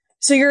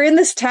 So you're in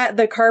this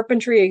the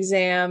carpentry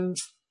exam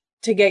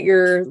to get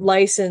your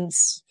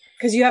license,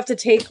 because you have to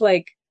take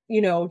like,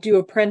 do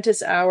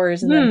apprentice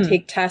hours and then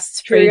take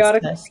tests Trades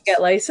periodically tests. to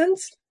get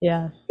licensed.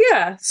 Yeah.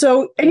 Yeah.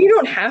 So, and you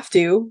don't have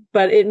to,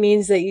 but it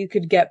means that you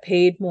could get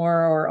paid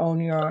more or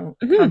own your own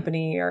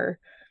company, or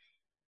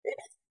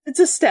it's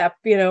a step,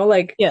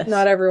 like Yes.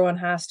 not everyone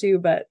has to,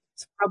 but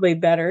it's probably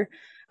better.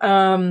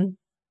 And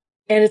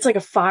it's like a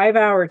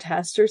 5-hour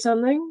test or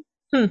something.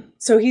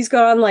 So he's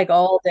gone like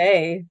all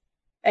day,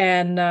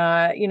 and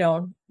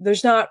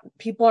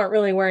people aren't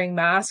really wearing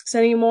masks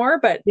anymore,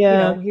 but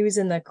Yeah. he was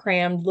in the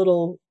crammed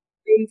little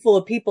room full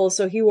of people,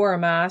 so he wore a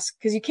mask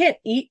because you can't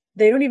eat.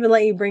 They don't even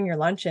let you bring your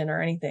lunch in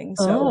or anything,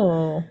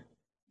 so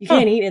you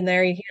can't eat in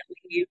there. You can't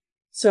leave.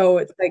 So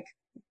it's like,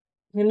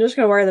 I'm just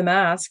gonna wear the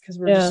mask because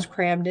we're just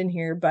crammed in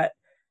here. But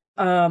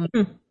and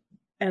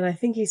I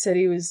think he said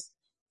he was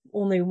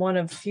only one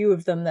of few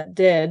of them that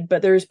did,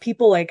 but there's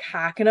people like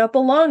hacking up a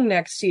lung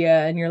next to you,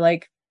 and you're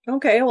like,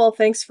 okay, well,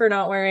 thanks for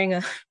not wearing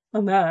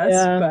a mask.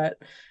 Yeah. But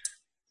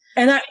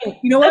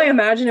what I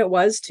imagine it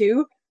was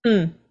too?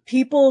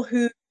 People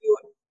who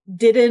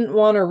didn't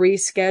want to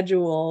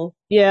reschedule.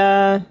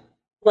 Yeah.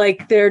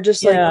 Like they're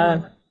just like,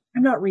 Yeah.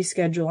 I'm not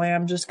rescheduling,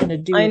 I'm just gonna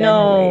do it I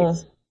know.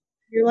 anyways.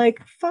 You're like,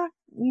 fuck,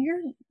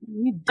 you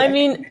I dick.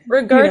 mean,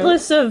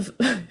 regardless of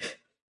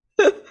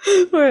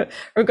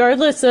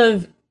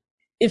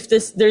if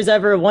there's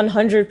ever a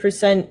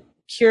 100%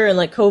 cure, and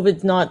like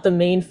COVID's not the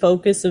main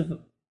focus of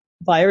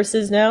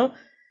viruses now,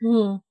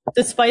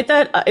 despite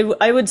that,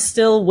 I would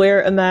still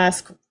wear a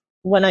mask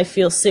when I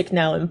feel sick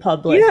now in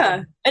public.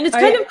 Yeah. And it's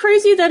kind of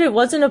crazy that it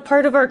wasn't a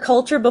part of our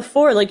culture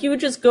before. Like, you would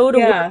just go to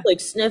work, like,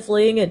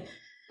 sniffling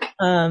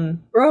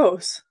and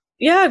gross.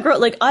 Yeah,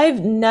 like,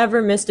 I've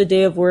never missed a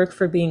day of work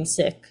for being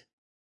sick.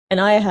 And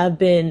I have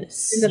been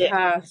sick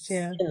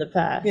in the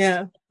past.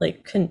 Yeah.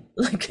 Like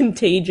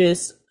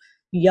contagious,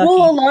 yucky.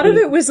 Well, a lot of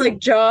it was like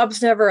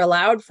jobs never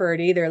allowed for it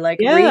either. Like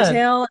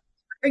retail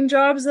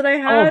jobs that I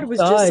had was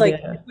just like,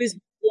 it was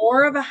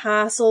more of a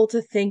hassle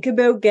to think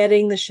about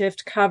getting the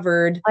shift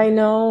covered. I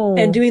know.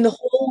 And doing the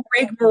whole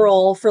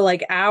rigmarole for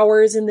like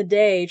hours in the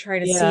day,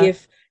 trying to see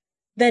if,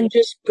 then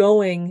just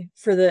going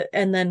for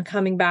and then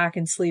coming back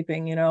and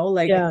sleeping,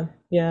 like,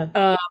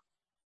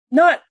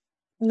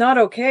 not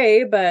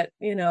okay, but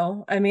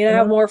I mean, I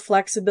have more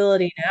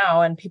flexibility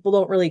now, and people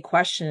don't really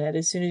question it.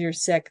 As soon as you're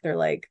sick, they're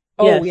like,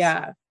 oh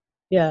yikes,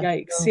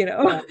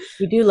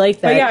 We do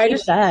like that. But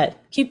yeah,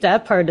 keep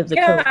that part of the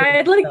COVID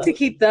I'd like stuff. to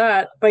keep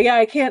that, but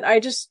I can't. I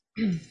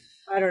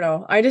don't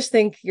know. I just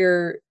think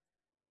you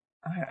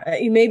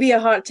may be a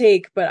hot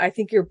take, but I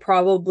think you're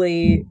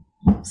probably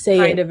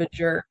kind of a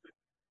jerk.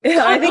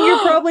 I think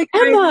you're probably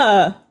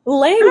Emma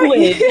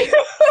language.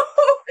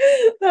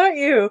 Not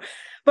you.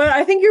 But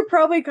I think you're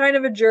probably kind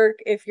of a jerk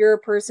if you're a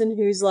person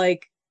who's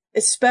like,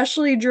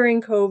 especially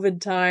during COVID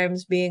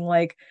times, being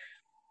like,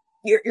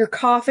 you're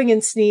coughing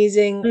and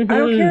sneezing. I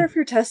don't care if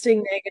you're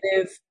testing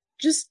negative.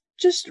 Just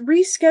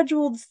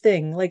reschedule the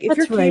thing. Like, if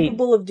you're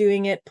capable of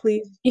doing it,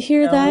 please. You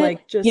hear that?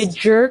 Like, you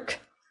jerk.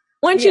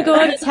 Why don't you go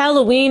out as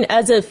Halloween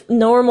as a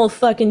normal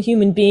fucking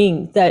human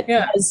being that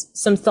has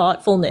some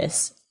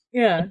thoughtfulness?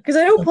 Yeah, because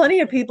I know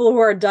plenty of people who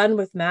are done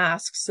with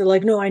masks. They're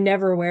like, no, I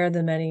never wear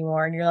them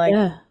anymore. And you're like,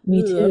 Yeah, me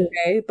 "Ooh, too.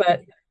 okay,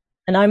 but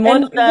And I'm one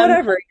and of them.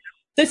 whatever.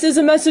 This is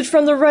a message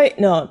from the right.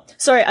 No,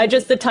 sorry,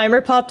 the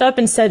timer popped up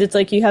and said it's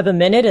like you have a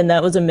minute, and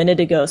that was a minute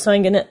ago. So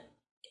I'm gonna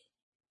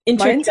Mine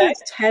says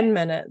interject. 10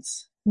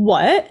 minutes.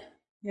 What?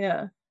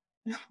 Yeah,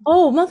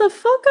 Oh,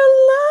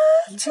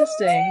 motherfucker left.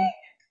 interesting.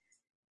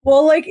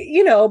 Well, like,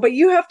 but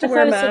you have to I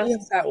wear thought it said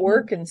masks at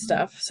work and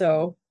stuff.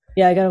 So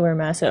Yeah, I gotta wear a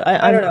mask. I'm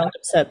don't know. not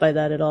upset by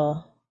that at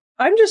all.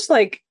 I'm just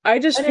like, I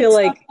just I feel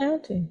didn't like stop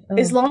counting. Oh.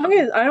 as long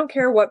as I don't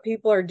care what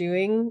people are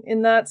doing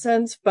in that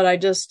sense, but I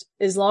just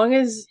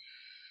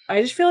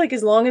feel like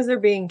as long as they're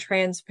being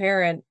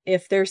transparent,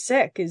 if they're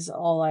sick is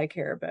all I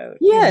care about.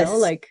 Yes.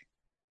 Like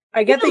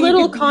I get Be that a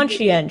little you could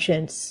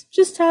conscientious.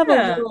 Just have a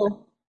Yeah.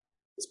 little.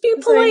 Just be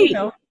It's like,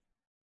 polite.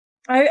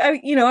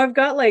 I've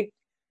got like,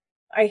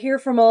 I hear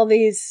from all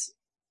these,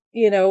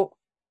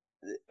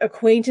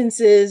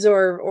 acquaintances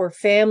or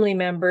family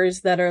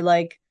members that are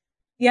like,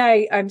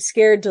 yeah, I'm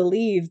scared to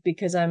leave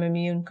because I'm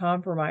immune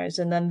compromised.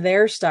 And then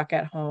they're stuck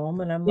at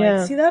home. And I'm Yeah.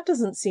 like, see, that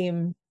doesn't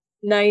seem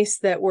nice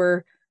that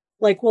we're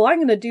like, well, I'm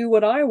going to do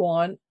what I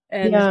want.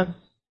 And Yeah,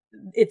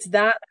 it's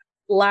that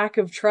lack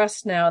of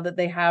trust now that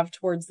they have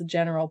towards the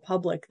general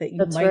public that you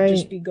That's might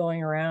just right. be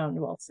going around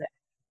while sick.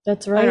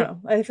 that's I right.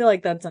 don't know. I feel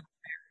like that's unfair.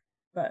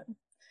 But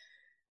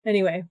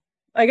anyway,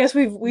 I guess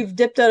we've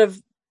dipped out of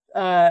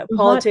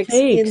politics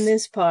takes. in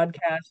this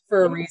podcast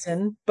for a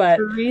reason, but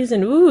For a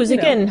reason. Ooh, is you it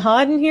know, getting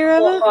hot in here,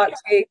 couple Emma? of hot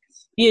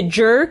takes. You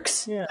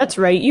jerks. Yeah. That's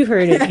right. You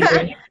heard it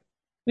here.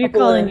 We're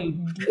Couple calling of-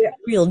 you yeah.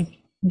 real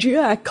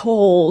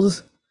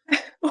jackholes.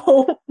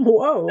 Oh,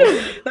 whoa!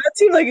 That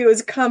seemed like it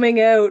was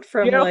coming out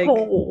from like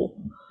Jackhole.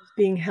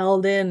 being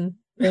held in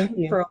Thank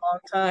you. for a long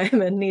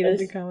time and needed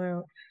to Yes. come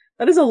out.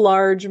 That is a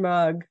large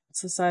mug.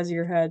 It's the size of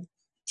your head.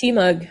 Tea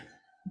mug.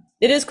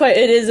 It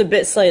is a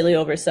bit slightly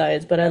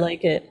oversized, but I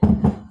like it.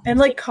 And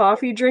like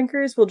coffee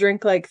drinkers will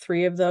drink like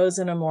 3 of those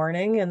in a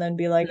morning and then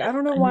be like, I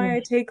don't know why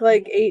I take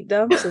like 8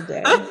 dumps a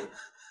day.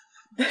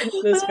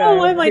 This I guy. don't know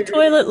why over my here.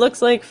 toilet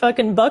looks like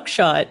fucking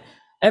buckshot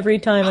every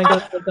time I go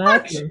to the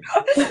bathroom.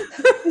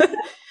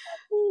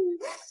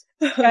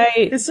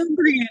 Right. Is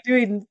somebody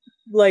doing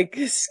like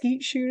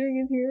skeet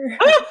shooting in here?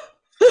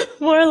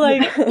 More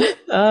like,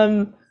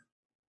 well,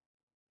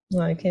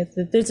 I can't.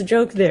 There's a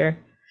joke there.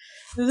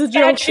 There's a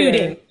Scat joke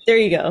shooting. there. There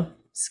you go.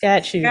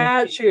 Scat shooting.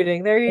 Scat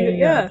shooting. There you There go. you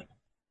Yeah.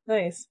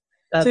 Nice.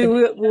 Got So the-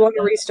 we want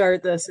to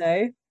restart this,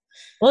 eh?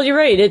 Well, you're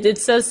right. It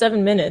says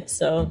 7 minutes,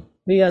 so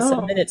we got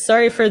 7 Oh. minutes.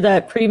 Sorry for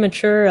that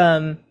premature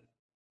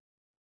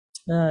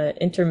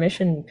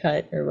intermission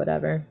cut or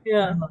whatever.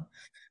 Yeah.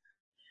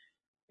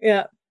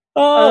 Yeah.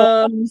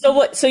 Oh, Um, so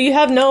what? So you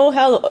have no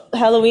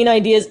Halloween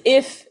ideas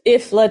if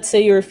let's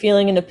say you were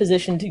feeling in a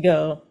position to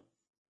go.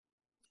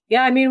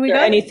 yeah, I mean, we Is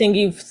there got anything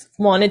you've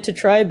wanted to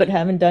try but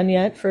haven't done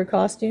yet for a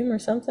costume or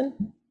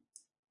something?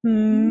 I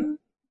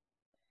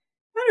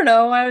don't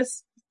know. I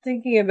was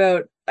thinking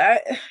about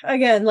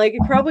again, like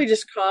probably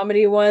just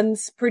comedy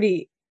ones,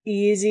 pretty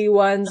easy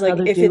ones. Like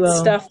Another if duo. it's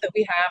stuff that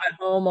we have at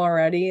home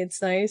already,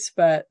 it's nice,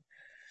 but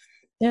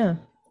Yeah.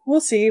 we'll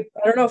see.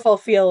 I don't know if I'll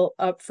feel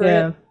up for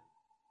Yeah. it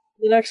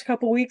the next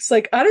couple weeks.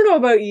 Like I don't know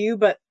about you,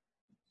 but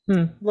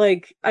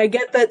like I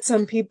get that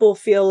some people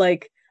feel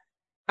like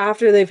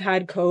after they've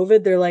had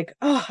COVID, they're like,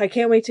 oh, I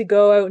can't wait to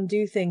go out and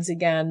do things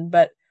again.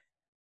 But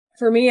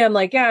for me, I'm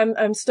like, yeah,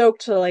 I'm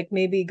stoked to like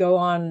maybe go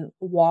on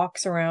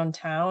walks around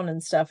town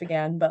and stuff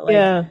again. But like,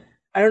 Yeah.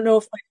 I don't know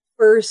if my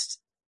first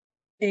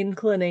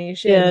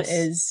inclination Yes.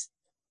 is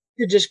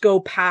to just go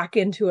pack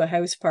into a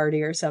house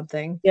party or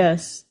something.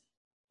 Yes.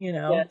 A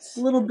Yes.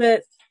 little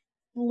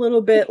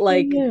bit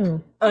like Yeah.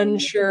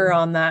 unsure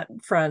on that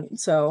front.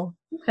 So,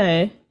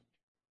 Okay.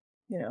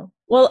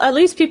 well, at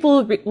least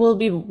people will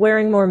be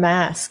wearing more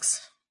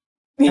masks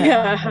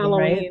yeah, Halloween,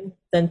 Halloween.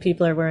 than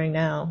people are wearing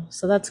now.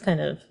 So that's kind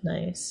of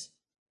nice.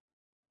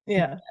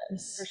 Yeah,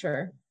 Yes. for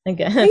sure.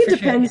 Again, I think for it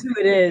depends sure.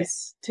 who it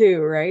is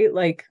too, right?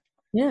 Like,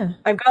 Yeah.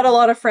 I've got a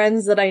lot of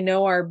friends that I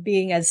know are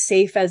being as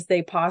safe as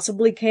they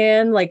possibly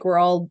can. Like we're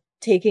all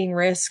taking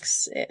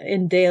risks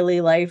in daily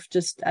life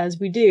just as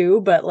we do,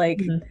 but like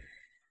Mhm.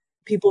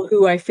 people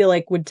who I feel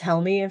like would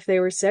tell me if they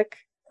were sick,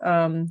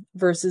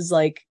 versus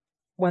like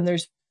when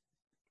there's,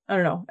 I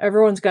don't know,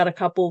 everyone's got a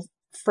couple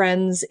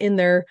friends in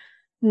their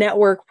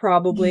network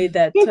probably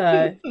that,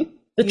 The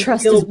you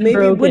trust feel has been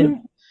broken.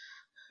 wouldn't,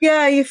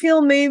 yeah, you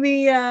feel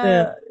maybe,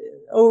 Yeah.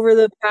 over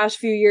the past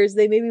few years,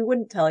 they maybe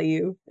wouldn't tell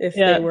you if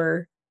Yeah. they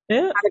were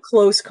Yeah. had a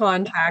close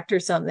contact or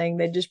something.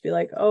 They'd just be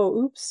like, oh,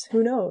 oops,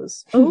 who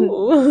knows?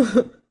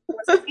 Ooh.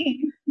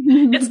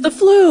 It's the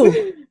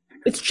flu.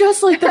 It's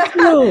just like the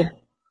flu.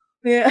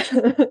 Yeah.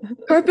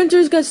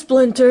 Carpenters get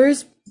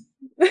splinters.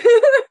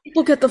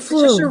 People get the It's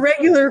just a flu.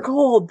 regular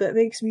cold that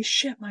makes me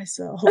shit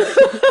myself.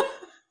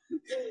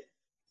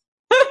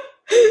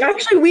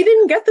 Actually, we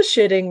didn't get the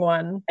shitting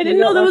one. I didn't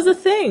know that was a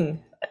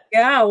thing.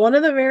 Yeah, one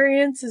of the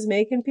variants is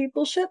making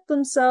people shit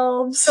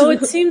themselves. So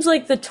it seems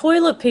like the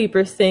toilet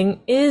paper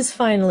thing is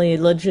finally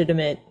a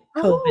legitimate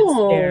COVID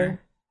Oh.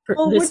 scare for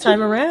Well, this what'd time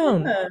you-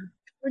 around. Yeah.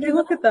 Would you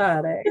look at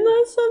that, eh? Isn't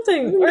that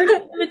something? Or it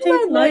Isn't tastes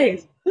that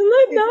nice. Isn't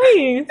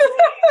that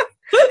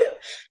nice?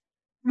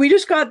 We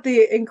just got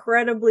the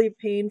incredibly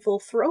painful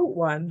throat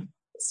one.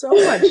 So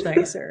much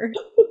nicer.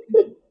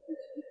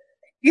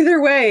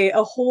 Either way,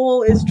 a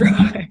hole is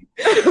dry.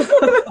 These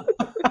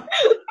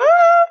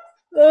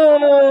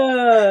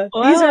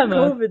are Emma.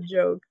 COVID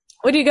jokes.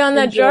 What do you got in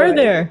that jar Enjoy.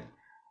 there?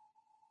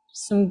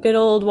 Some good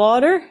old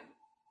water?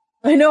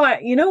 I know.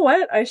 You know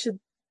what? I should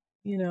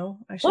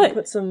What?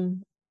 put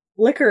some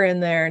liquor in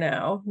there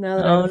now. Now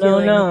that Oh, I'm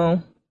feeling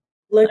no.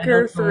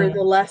 liquor I for don't know.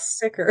 the less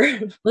sicker.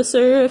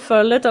 Listen for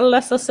a little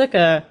less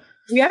sicker.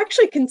 We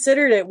actually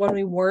considered it when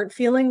we weren't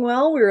feeling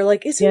well. We were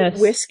like, "Isn't Yes.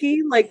 whiskey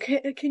like?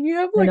 Can you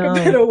have like I a know.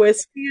 bit of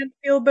whiskey and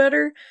feel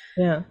better?"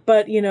 Yeah.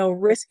 But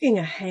risking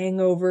a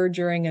hangover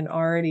during an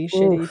already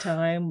shitty Oof,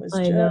 time was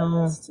I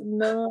know. just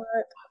not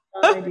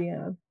an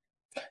idea.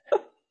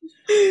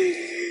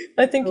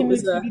 I think It you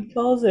was made some good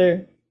calls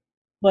there.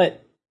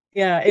 What?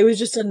 Yeah, it was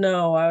just a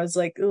no. I was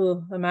like,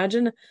 "Ugh,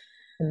 imagine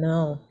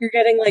No. you're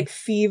getting like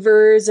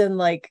fevers and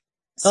like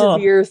Oh.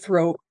 severe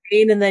throat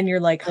pain, and then you're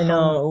like I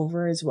know.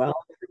 hungover as well,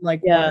 from,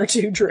 like Yeah. one or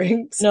two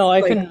drinks." No, I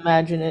Like, couldn't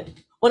imagine it.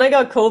 When I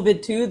got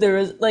COVID too, there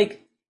was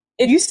like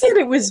You said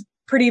it was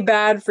pretty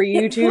bad for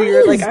you It too.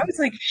 You're like, was. I was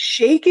like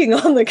shaking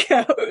on the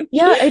couch.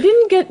 Yeah, I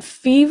didn't get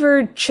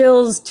fever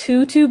chills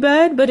too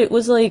bad, but it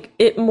was like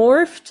it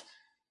morphed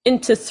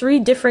into 3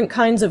 different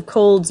kinds of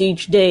colds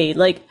each day.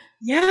 Like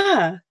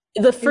Yeah.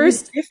 the It was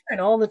first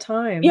different all the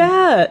time.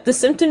 Yeah, the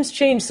symptoms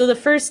changed. So the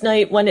first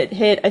night when it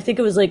hit, I think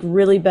it was like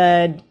really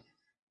bad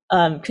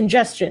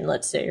congestion,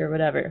 let's say, or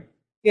whatever.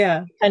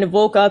 Yeah. Kind of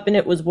woke up and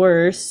it was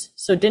worse,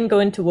 so didn't go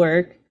into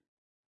work.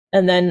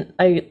 And then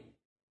I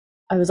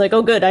was like,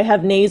 oh good, I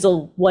have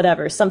nasal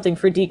whatever, something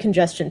for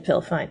decongestion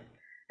pill, fine.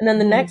 And then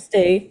the next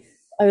day,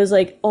 I was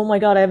like, oh my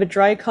God, I have a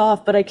dry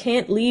cough, but I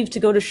can't leave to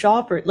go to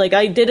Shopper. Like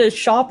I did a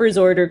Shopper's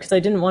order because I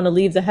didn't want to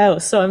leave the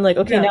house. So I'm like,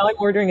 okay, Yeah. now I'm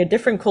ordering a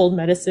different cold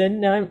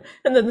medicine. And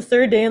then the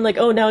third day, I'm like,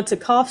 oh, now it's a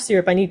cough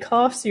syrup. I need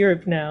cough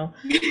syrup now.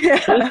 It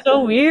Yeah. was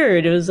so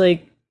weird. It was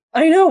like,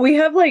 I know. We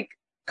have like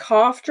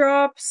cough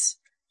drops,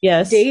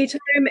 yes, daytime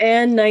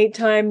and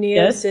nighttime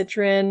Yes.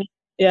 neocitrin,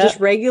 yeah, just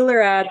regular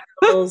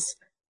Advils.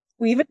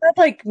 We even had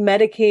like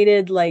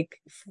medicated like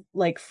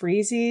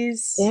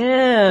freezies.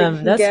 damn,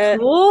 can that's get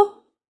cool.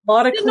 A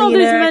lot I of didn't know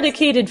there's Kleenex.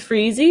 medicated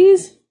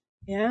freezies.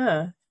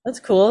 Yeah. That's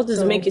cool. Does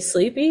it So- make you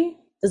sleepy?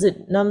 Does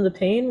it numb the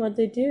pain? What'd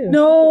they do?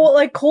 No,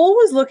 like Cole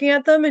was looking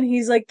at them and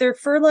he's like, they're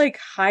for like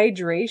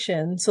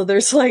hydration. So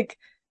there's like,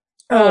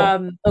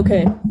 Oh,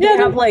 okay. they Yeah,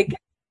 have like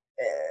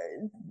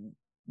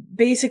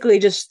basically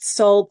just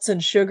salts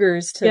and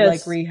sugars to like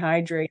Yes.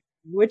 rehydrate,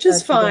 which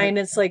is Gotcha, fine.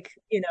 gotcha. It's like,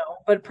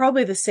 but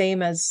probably the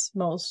same as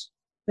most,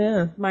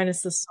 yeah,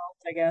 minus the salt,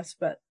 I guess.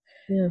 But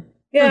yeah.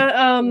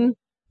 yeah,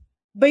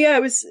 but yeah,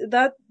 it was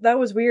that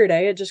was weird,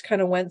 eh? It just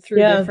kind of went through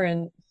Yeah.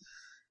 different.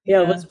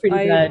 Yeah, it was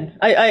pretty bad.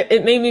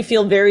 It made me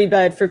feel very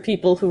bad for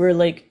people who were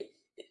like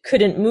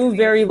couldn't move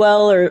very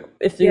well, or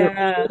if they were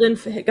Yeah. old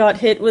and got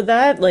hit with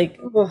that. Like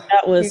Ugh,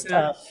 that was yeah.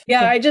 tough.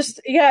 Yeah,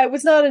 it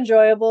was not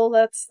enjoyable.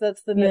 That's Yeah.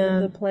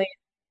 the point.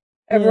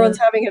 Everyone's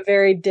having a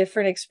very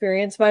different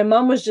experience. My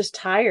mom was just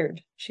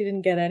tired. She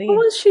didn't get any. How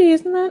was she?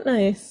 Isn't that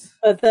nice?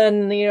 But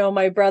then,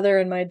 my brother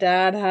and my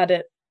dad had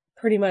it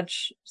pretty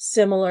much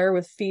similar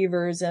with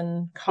fevers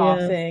and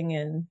coughing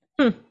and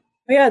Hmm.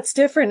 But yeah, it's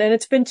different. And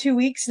it's been 2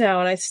 weeks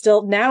now and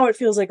now it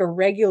feels like a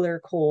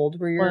regular cold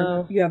where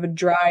Wow. you have a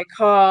dry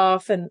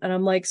cough and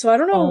I'm like, so I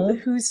don't know Oh.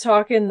 who's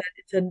talking that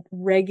it's a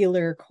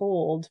regular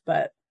cold,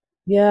 but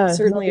Yeah,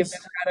 certainly I've nice.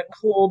 never had a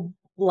cold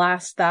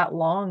last that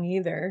long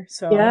either.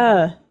 So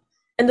Yeah.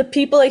 And the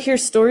people I hear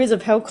stories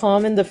of how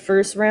common the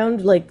first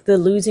round, like the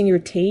losing your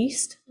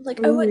taste.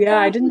 Like, Ooh, went yeah,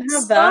 I down didn't with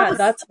have that. stuff.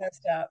 That's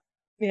messed up.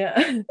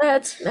 Yeah.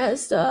 That's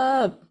messed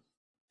up.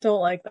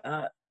 Don't like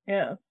that.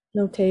 Yeah.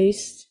 No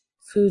taste.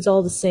 Food's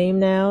all the same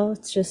now.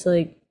 It's just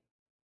like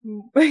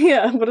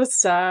Yeah, what a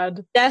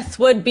sad. death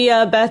would be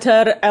a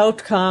better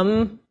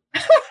outcome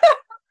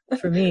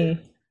for me.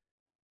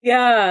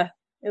 Yeah.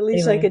 At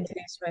least I Anyway. could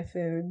taste my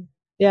food.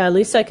 Yeah, at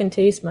least I can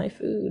taste my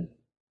food.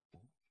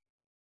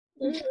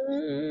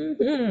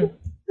 Mhm.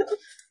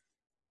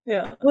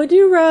 Yeah. Would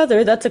you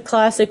rather, that's a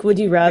classic would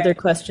you rather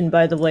question,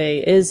 by the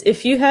way, is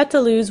if you had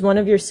to lose one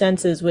of your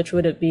senses, which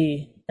would it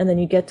be? And then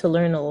you get to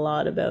learn a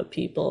lot about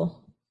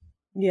people.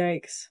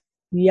 Yikes.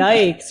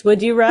 Yikes.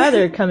 Would you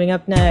rather coming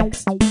up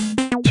next?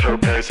 Two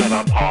peas in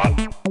a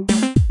pod.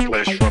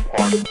 Please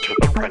report to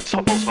the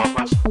principal's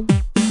office.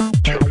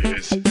 Two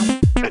peas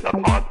in a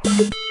pod.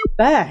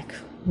 Back.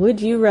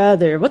 Would you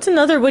rather? What's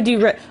another would you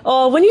rather?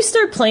 Oh, when you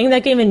start playing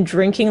that game and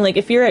drinking, like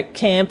if you're at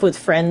camp with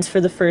friends for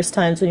the first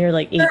times when you're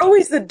like 8. They're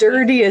always the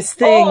dirtiest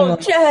thing. Oh,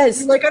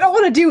 Jess! Like, I don't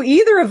want to do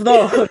either of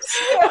those.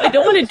 I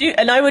don't want to do,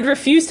 and I would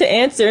refuse to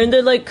answer, and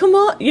they're like, come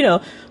on,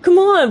 come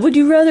on, would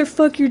you rather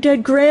fuck your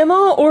dead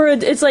grandma? Or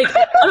it's like,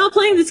 I'm not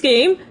playing this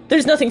game.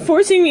 There's nothing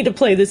forcing me to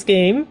play this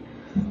game.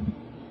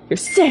 You're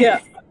sick. Yeah.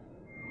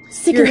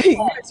 Sick You're, of you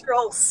guys are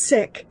all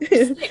sick.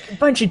 a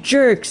bunch of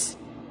jerks.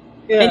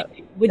 Yeah.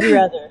 Anyway, would you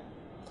rather?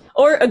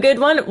 Or a good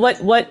one. What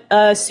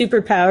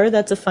superpower?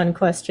 That's a fun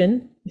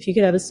question. If you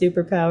could have a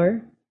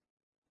superpower.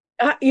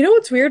 You know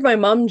what's weird? My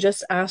mom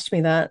just asked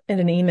me that in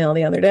an email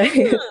the other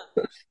day.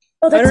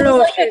 Oh, I that's don't know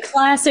like if a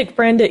classic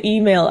Brenda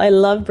email. I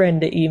love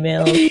Brenda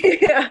emails.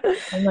 yeah.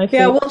 They're my Yeah,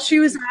 favorite. well, she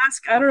was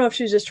asked, I don't know if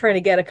she's just trying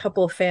to get a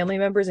couple of family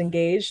members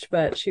engaged,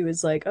 but she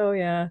was like, "Oh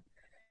yeah.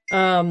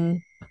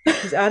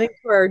 She's adding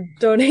to our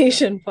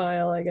donation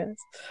pile, I guess."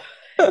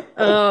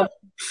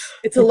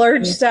 It's a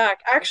large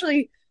stack.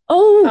 Actually,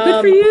 Oh,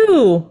 good for um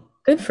you.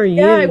 Good for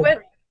you. yeah, I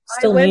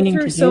Still went meaning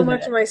through to so do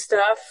much that. of my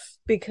stuff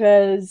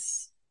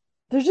because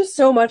there's just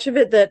so much of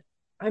it that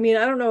I mean,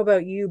 I don't know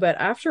about you, but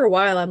after a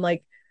while I'm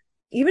like,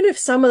 even if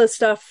some of the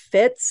stuff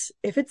fits,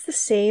 if it's the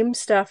same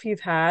stuff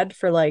you've had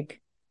for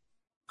like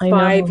I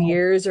 5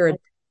 years or a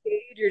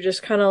decade, you're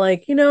just kind of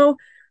like,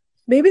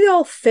 maybe they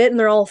all fit and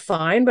they're all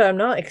fine, but I'm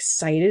not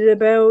excited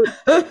about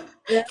know.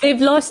 them, They've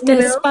lost you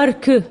their know?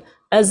 spark,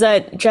 as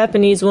that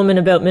Japanese woman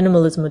about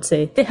minimalism would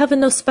say. They have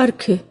no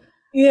spark.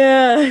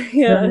 Yeah,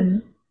 yeah,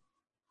 Um,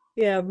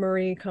 yeah,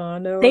 Marie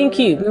Kondo or Thank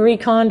you, whatever. Marie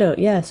Kondo.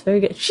 Yes, very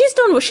good. She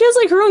has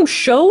like her own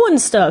show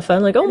and stuff.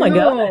 I'm like, oh my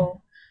God.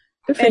 No.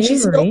 Good for And you, she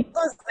still Marie.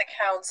 does the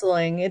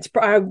counseling.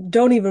 I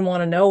don't even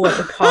want to know what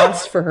the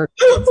cost for her.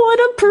 What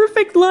a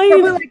perfect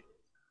Probably life.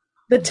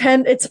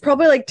 like it's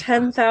probably like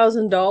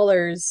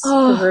 $10,000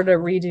 for her Oh, to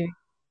redo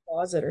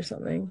closet or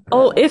something.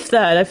 oh, But if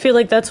that. I feel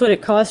like that's what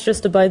it costs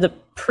just to buy the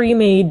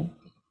pre-made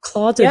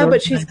closet yeah,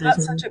 but she's got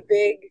organizers. such a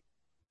big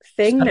She's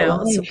thing got a now,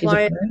 line. She's a supply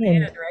and brand.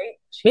 demand, right?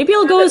 She Maybe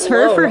I'll can go have as it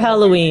her for low.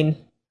 Halloween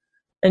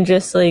and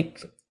just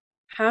like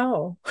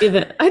How? give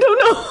it. I don't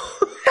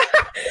know.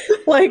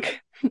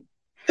 Like,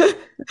 no,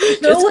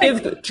 Just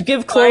like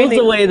give clothes finding,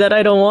 away that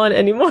I don't want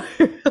anymore.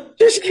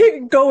 just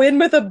go in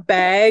with a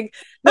bag.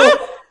 No,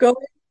 go in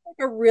with like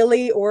a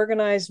really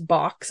organized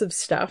box of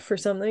stuff or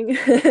something.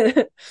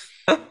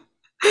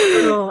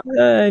 Oh,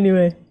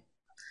 Anyway,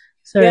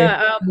 sorry,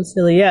 yeah, I'm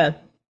silly. Yeah.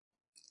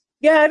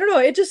 yeah, I don't know.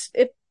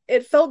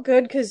 It felt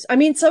good because I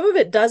mean some of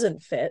it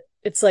doesn't fit.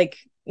 It's like,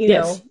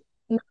 Yes.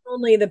 not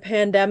only the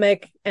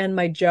pandemic and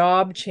my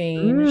job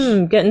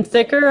changed, Getting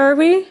thicker, are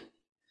we?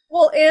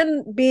 well,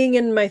 and being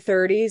in my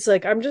 30s,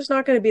 like I'm just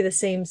not going to be the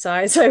same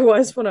size I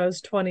was when I was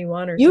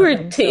 21 or You were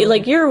something. So,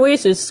 like your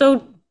waist is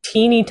so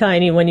teeny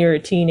tiny when you were a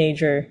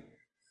teenager.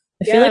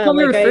 I feel like yeah, when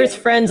we were like first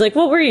friends, like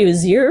what were you,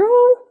 0?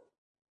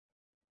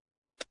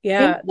 Maybe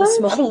yeah,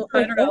 something I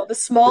like don't know, that. the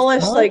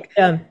smallest, Small? like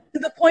Yeah. to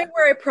the point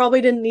where I probably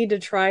didn't need to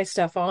try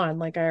stuff on.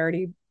 Like I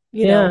already,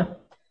 Yeah.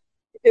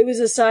 if it was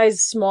a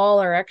size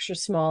small or extra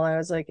small, I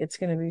was like, it's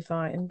going to be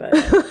fine. But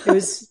it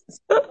was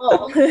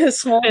small,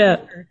 small. Yeah.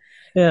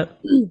 Yeah.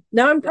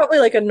 Now I'm probably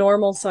like a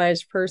normal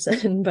sized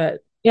person,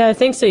 but Yeah, I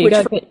think so. You which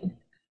got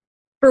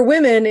for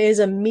women is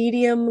a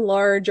medium,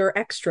 large, or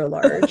extra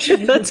large.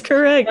 That's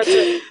correct.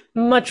 That's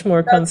what Much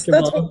more that's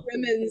what comfortable.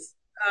 women's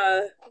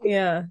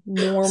yeah,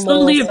 normal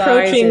Slowly size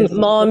approaching is.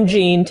 mom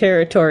jean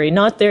territory.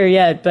 Not there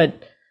yet,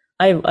 but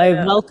I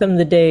Yeah. welcome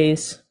the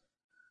days.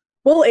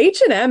 Well,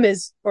 H&M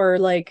is, or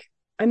like,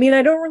 I mean,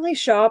 I don't really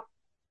shop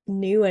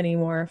new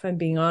anymore, if I'm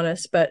being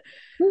honest, but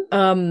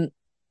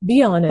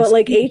Be honest.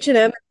 like H&M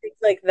and things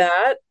like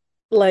that,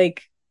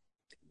 like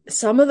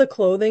some of the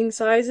clothing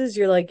sizes,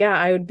 you're like, yeah,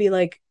 I would be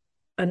like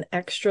an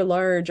extra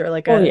large or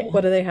like Oh a, yeah.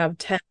 what do they have?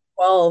 10,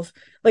 12,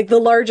 like the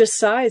largest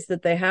size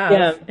that they have.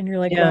 Yeah. And you're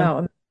like, Yeah.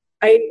 wow.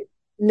 I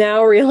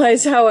now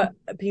realize how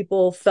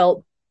people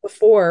felt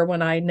before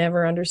when I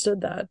never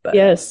understood that. But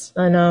Yes,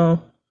 I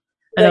know.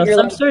 I that know you're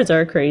some like, stores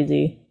are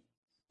crazy.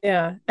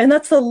 yeah. And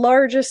that's the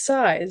largest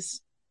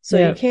size. So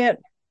Yeah. you can't,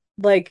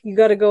 like, you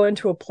got to go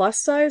into a plus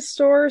size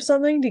store or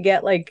something to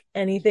get like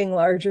anything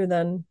larger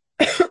than,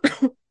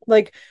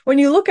 like, when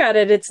you look at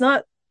it, it's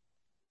not,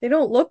 they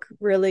don't look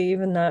really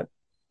even that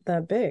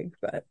big,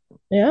 but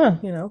Yeah.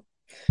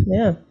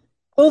 Yeah.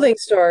 clothing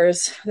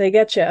stores, they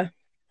get you.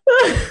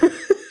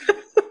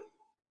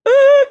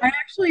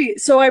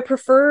 So I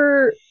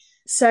prefer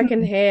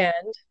secondhand.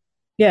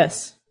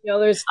 Yes.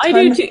 There's I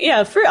do tons. too.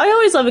 Yeah, I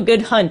always love a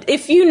good hunt.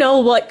 If you know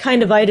what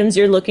kind of items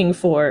you're looking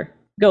for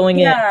going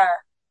in. Yeah.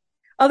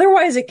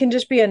 Otherwise, it can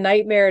just be a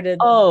nightmare to,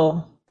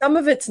 Oh, some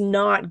of it's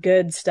not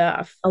good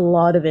stuff. a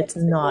lot of it's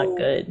And not so,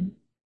 good.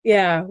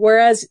 yeah.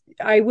 Whereas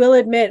I will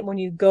admit, when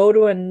you go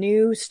to a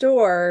new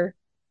store,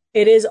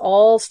 it is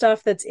all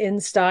stuff that's in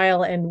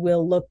style and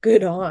will look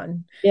good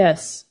on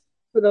Yes.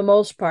 for the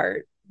most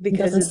part It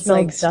because doesn't it's smell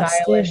like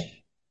stylish. dusty.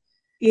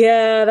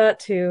 Yeah, that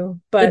too.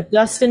 The But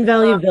dust in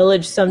Valley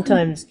Village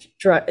sometimes,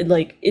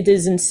 like, it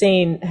is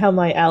insane how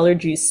my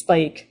allergies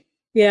spike.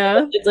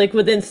 yeah. It's like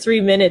within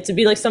 3 minutes, it'd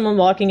be like someone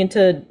walking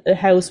into a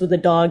house with a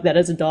dog that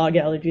has a dog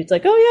allergy. It's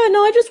like, oh yeah,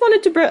 no, I just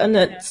wanted to, and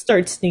that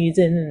starts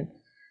sneezing. And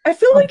I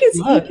feel like it's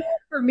look. equal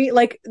for me.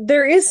 Like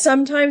there is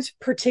sometimes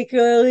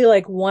particularly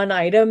like one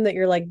item that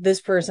you're like, this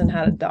person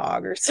had a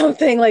dog or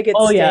something, like it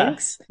Oh yeah,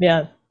 stinks.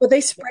 yeah, But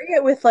they spray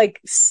it with like,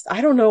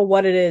 I don't know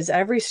what it is.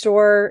 Every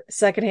store,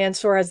 secondhand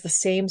store has the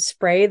same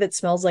spray that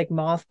smells like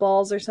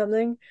mothballs or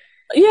something.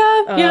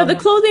 yeah. The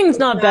clothing's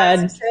not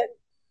bad. Masks it.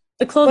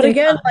 The But clothing's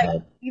again, not like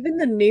bad. even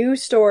the new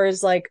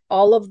stores, like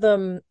all of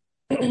them,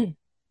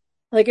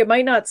 like it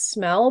might not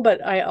smell,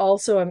 but I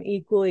also am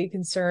equally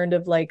concerned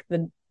of like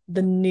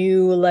the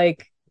new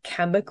like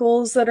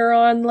chemicals that are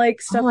on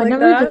like stuff Oh, I like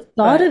never even that.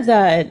 thought But of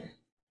that.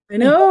 I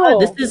God,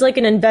 this know. is like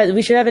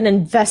we should have an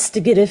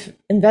investigative Well,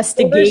 there's now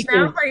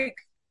investigative like 3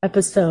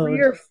 episode.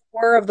 or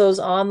 4 of those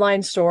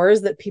online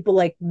stores that people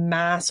like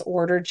mass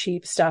order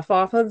cheap stuff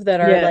off of that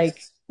are like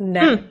Yes.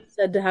 now Hmm.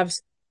 said to have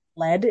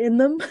lead in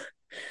them.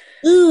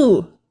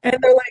 Ooh. And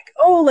they're like,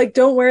 oh, like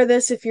don't wear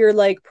this if you're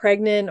like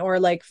pregnant or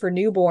like for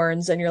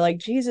newborns. And you're like,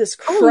 Jesus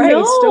Oh Christ,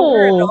 don't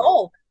wear it at no.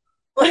 all.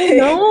 Oh Like,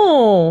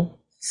 no.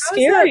 how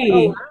is that allowed?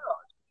 Scary.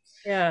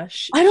 Yeah,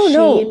 I don't Sheen,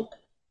 know.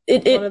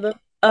 It one of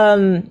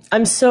them.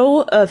 I'm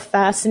so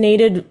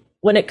fascinated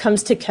when it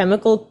comes to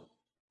chemical,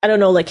 I don't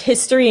know, like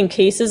history and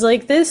cases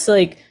like this.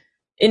 Like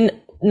in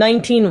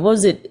 19, what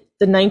was it,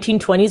 the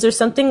 1920s or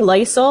something?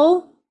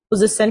 Lysol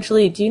was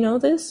essentially, do you know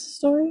this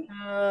story?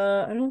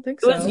 I don't think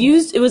It was so.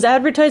 used, it was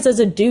advertised as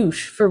a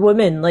douche for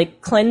women, like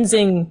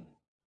cleansing,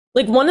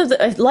 like one of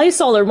the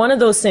Lysol or one of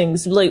those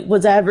things, like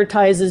was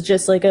advertised as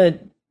just like a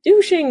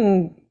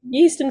douching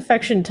yeast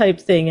infection type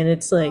thing, and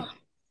it's like,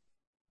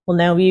 well,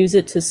 now we use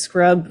it to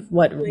scrub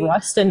what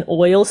rust and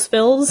oil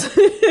spills.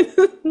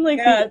 Like,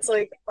 Yeah, it's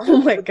like, oh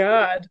my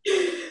God.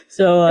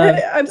 so,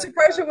 I'm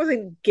surprised it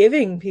wasn't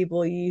giving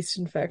people yeast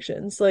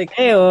infections. Like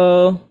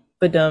heyo,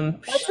 but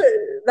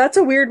that's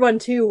a weird one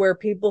too, where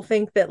people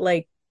think that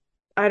like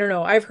I don't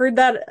know. I've heard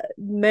that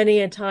many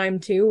a time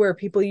too, where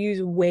people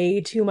use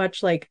way too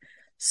much like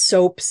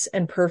soaps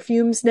and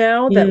perfumes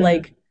now that yeah.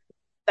 like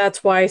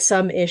that's why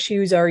some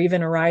issues are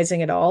even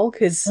arising at all.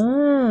 Because See, a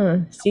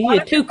you're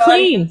lot of your too body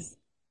clean.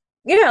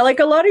 yeah, like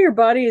a lot of your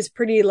body is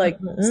pretty like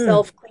Mm.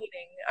 self-cleaning.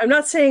 I'm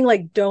not saying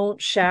like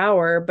don't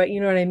shower, but you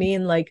know what I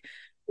mean? Like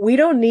we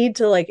don't need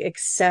to like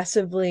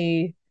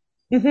excessively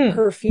Hmm.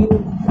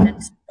 perfume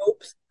and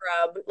soap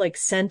scrub, like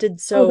scented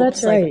Oh,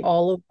 that's soaps, like right.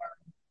 all of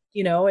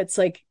it's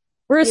like,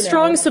 We're a you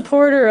strong know,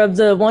 supporter of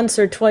the once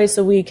or twice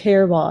a week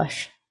hair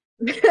wash.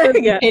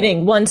 yeah,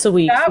 Kidding, once a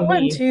week that for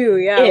one me. too.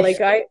 Yeah, If.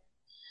 like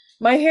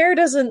my hair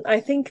doesn't, I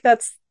think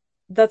that's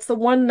the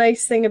one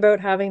nice thing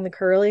about having the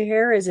curly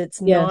hair is it's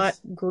not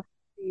Yes,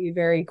 greasy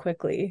very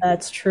quickly.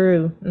 that's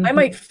true. I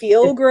might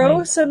feel Good point.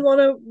 gross and want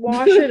to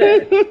wash it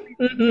every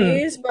Mhm.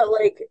 days, but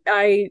like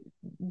I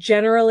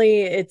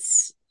generally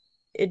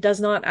it does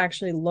not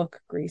actually look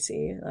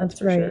greasy. That's That's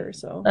for right. sure.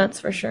 So That's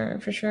for sure.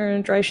 For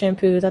sure. Dry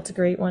shampoo, that's a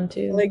great one I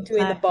too. like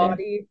doing the Factor.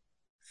 body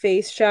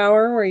face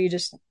shower where you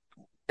just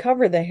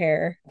cover the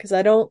hair because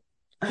I don't.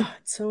 Oh,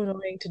 it's so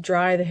annoying to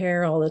dry the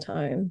hair all the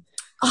time.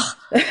 Ah,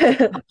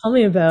 Dry tell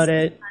me about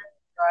it. it,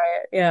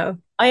 yeah.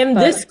 I am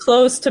But this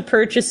close to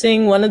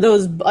purchasing one of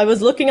those. I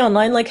was looking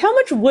online, like, how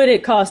much would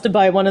it cost to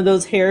buy one of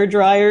those hair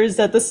dryers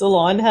that the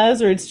salon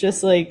has, or it's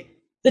just like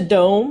the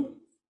dome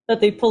that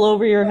they pull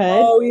over your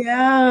head? oh You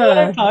know what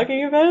I'm yeah,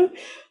 talking about?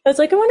 I was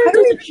like, I wonder I if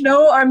don't there's even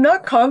know. I'm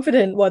not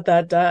confident what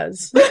that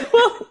does.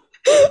 well,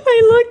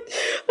 I looked,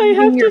 I In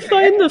have your to head,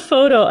 find the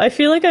photo. I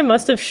feel like I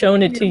must have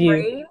shown in it to your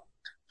you.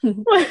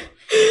 brain.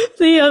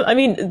 I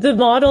mean, the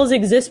models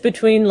exist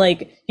between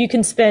like you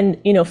can spend,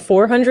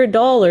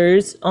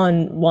 $400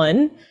 on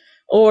one,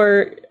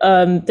 or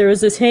there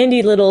was this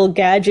handy little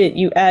gadget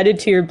you added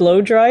to your blow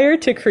dryer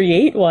to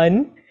create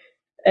one,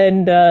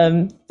 and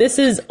this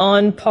is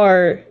on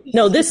par.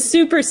 No, this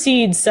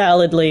supersedes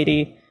Salad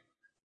Lady.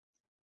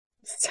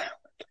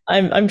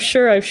 I'm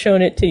sure I've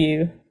shown it to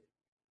you.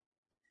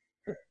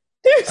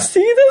 Do you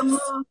see this?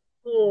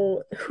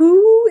 Oh,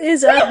 who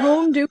is at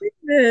home doing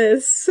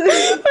this? I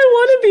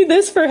want to be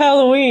this for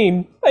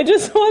Halloween. I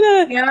just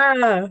want to.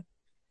 Yeah.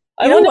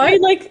 I You know want to be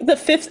what? like the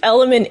Fifth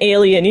Element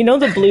alien. You know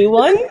the blue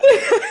one?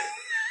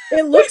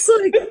 It looks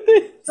like,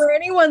 for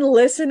anyone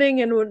listening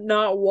and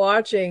not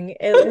watching,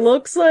 it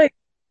looks like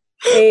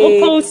We'll a,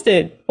 post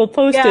it. We'll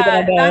post it yeah,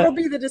 on that'll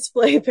be the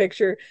display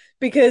picture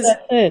because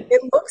that's it.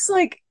 it looks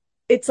like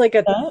it's like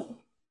That?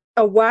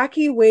 a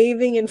wacky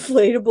waving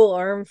inflatable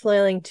arm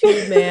flailing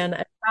tube man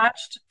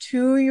attached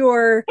to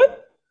your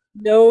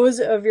nose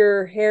of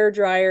your hair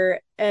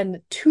dryer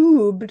and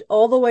tubed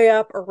all the way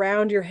up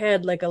around your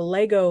head like a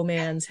Lego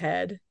man's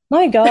head.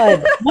 My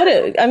God.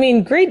 I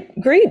mean, great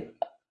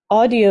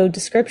audio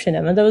description,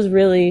 Emma. That was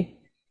really,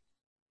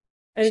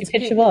 And she it's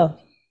pitched it well.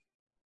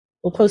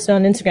 We'll post it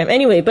on Instagram.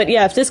 Anyway, but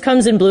yeah, if this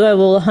comes in blue, I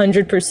will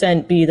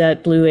 100% be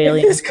that blue if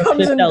alien. this comes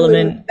Fifth in blue,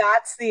 Element.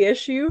 that's the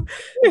issue.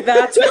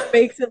 That's what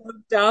makes it look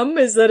dumb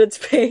is that it's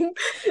pink.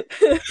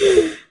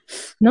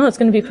 No, it's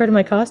going to be part of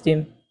my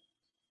costume.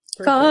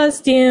 Perfect.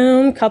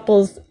 Costume,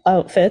 couples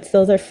outfits.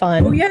 Those are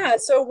fun. Oh yeah,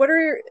 so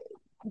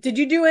did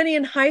you do any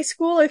in high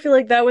school? I feel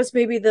like that was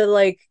maybe the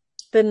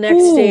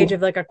next stage Ooh.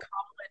 of like a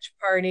college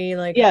party,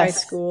 like high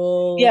Yes.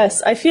 school.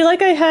 Yes, I feel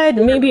like I had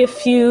maybe a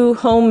few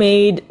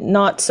homemade,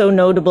 not so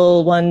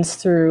notable ones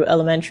through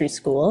elementary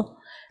school.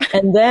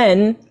 And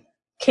then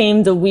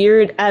came the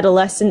weird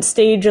adolescent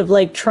stage of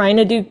like trying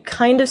to do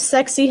kind of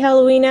sexy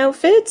Halloween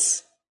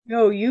outfits.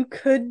 No, you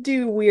could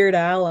do Weird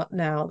Al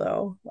now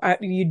though.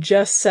 You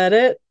just said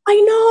it. I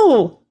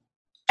know.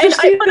 Just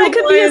But I so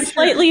could be a I'm sure.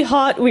 slightly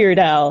hot Weird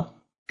Al.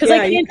 Because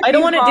Yeah, I you can't. could I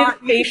don't be want to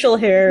hot. do facial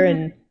hair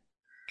and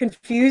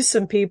Confuse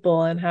some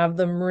people and have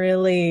them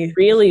really.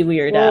 really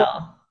Weird Whoa,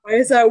 Al. why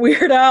is that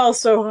Weird Al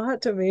so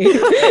hot to me?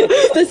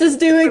 This is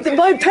doing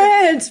my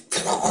pants.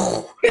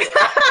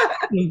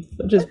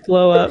 Just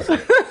blow up.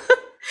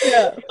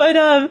 Yeah.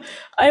 But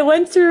I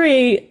went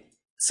through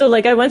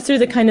I went through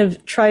the kind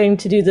of trying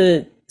to do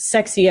the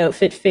sexy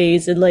outfit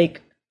phase at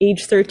like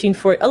age 13,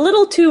 14, a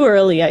little too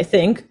early, I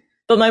think.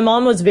 But my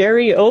mom was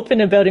very open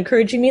about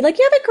encouraging me, like,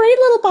 you have a great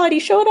little body,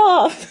 show it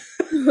off.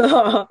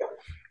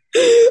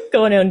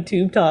 Going out in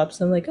tube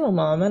tops. I'm like, oh,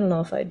 Mom, I don't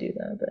know if I do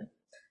that, but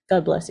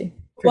God bless you.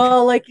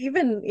 Well, like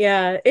even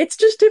it's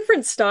just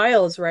different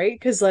styles, right?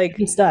 Because like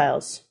Different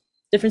styles.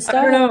 Different I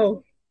styles. don't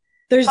know.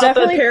 There's Pop a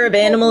definitely pair of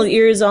animal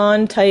ears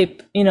on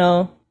type,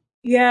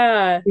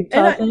 Yeah, tube and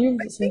top I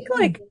ears. think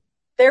like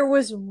there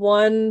was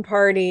one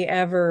party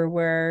ever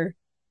where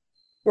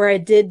I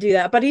did do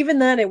that, but even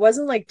then it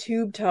wasn't like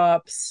tube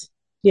tops.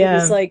 It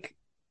was Yeah. like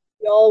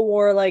we all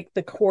wore like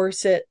the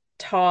corset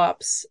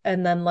tops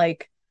and then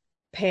like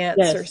pants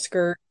or Yes.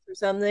 skirts or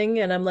something.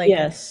 And I'm like,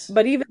 Yes.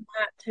 but even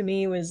that to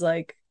me was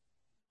like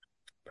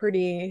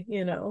pretty,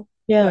 Yeah.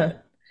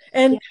 but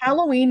and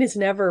Halloween is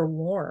never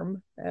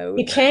warm out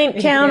You can't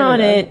in count on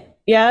Canada. it.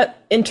 Yeah,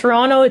 in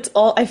Toronto,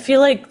 I feel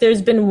like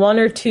there's been one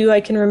or two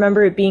I can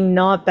remember it being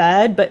not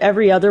bad, but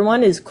every other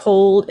one is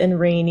cold and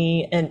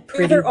rainy and Yeah,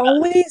 pretty they're rough.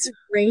 always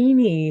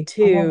rainy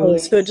too,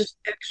 Always. so just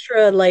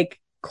extra like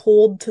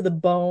cold to the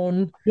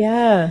bone.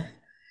 Yeah.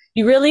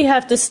 You really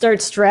have to start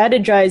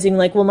strategizing,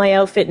 like, will my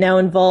outfit now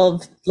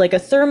involve like a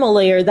thermal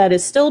layer that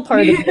is still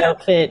part of the Yeah.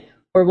 outfit,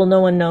 or will no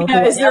one know who Yeah,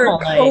 I is there am a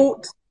all night?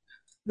 coat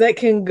that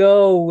can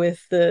go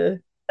with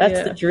the That's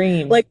yeah. the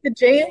dream. Like the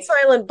Jay and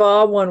Silent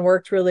Bob one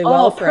worked really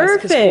well Oh, for us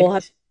because Cole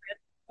had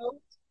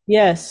perfect.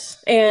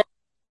 Yes. and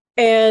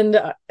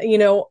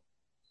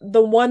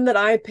the one that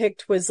I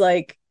picked was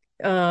like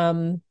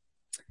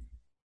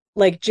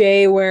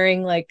Jay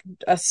wearing like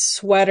a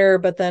sweater,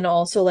 but then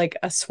also like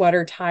a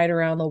sweater tied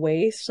around the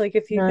waist, like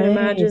if you can Nice.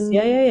 imagine.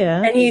 Yeah, yeah,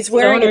 yeah. And he's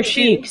wearing Stoner a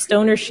chic. toque.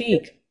 Stoner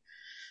chic.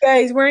 Yeah,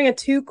 he's wearing a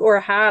toque or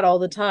a hat all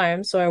the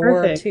time, so I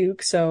wore a Perfect.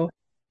 toque. So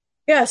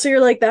yeah, so you're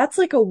like, that's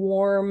like a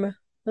warm,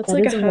 that's That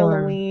like is a a warm.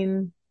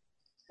 Halloween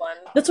one.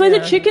 That's why the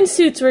Yeah. chicken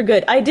suits were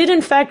good. I did,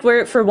 in fact, wear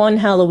it for one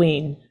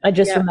Halloween. I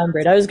just Yeah.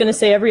 remembered. I was going to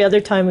say every other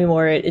time we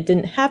wore it, it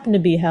didn't happen to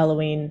be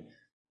Halloween.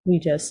 We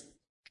just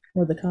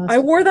wore the costume. I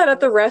wore that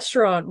at the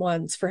restaurant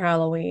once for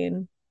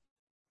Halloween.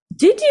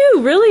 Did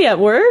you really at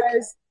work?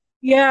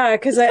 Yeah,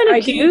 because That's kind I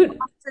of cute.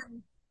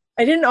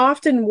 didn't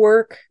often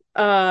work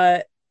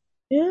Yeah.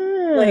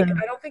 like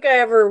I don't think I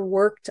ever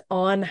worked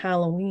on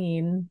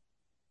Halloween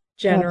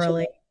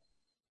generally.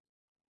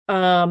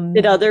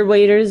 Did other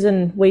waiters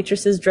and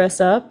waitresses dress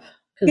up?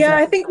 'Cause Yeah,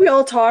 I think we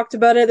all talked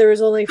about it. There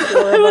was only 4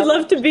 I of would us.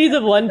 love to be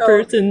the one So-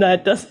 person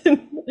that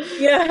doesn't.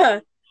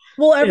 Yeah.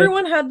 Well,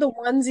 everyone had the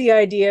onesie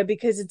idea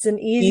because it's an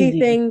easy Easy.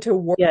 thing to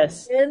work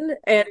Yes. in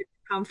and it's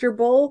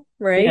comfortable,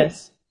 right?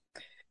 Yes.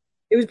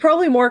 It was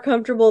probably more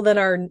comfortable than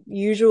our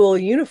usual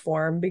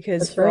uniform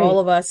because That's for right. all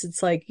of us,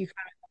 it's like you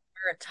kind of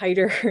wear a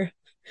tighter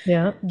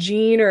Yeah.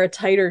 jean or a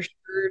tighter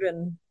shirt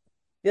and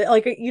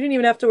like you didn't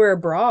even have to wear a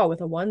bra with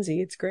a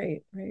onesie. It's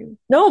great, right?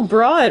 No,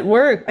 bra at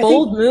work. I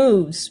Bold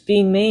moves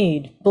being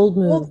made. Bold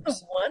Well, moves. it's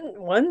the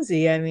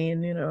onesie, I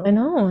mean, I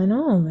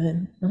know,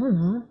 but I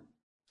don't know.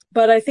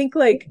 But I think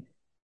like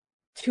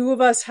 2 of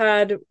us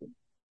had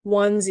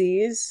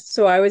onesies.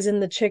 So I was in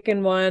the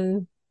chicken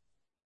one,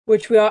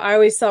 which I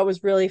always thought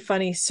was really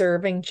funny,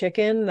 serving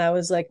chicken. That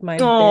was like my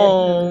bit.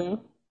 Oh,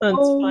 that's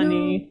Oh,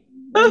 funny.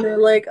 no. And they're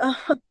like,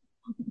 oh.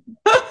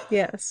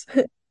 Yes,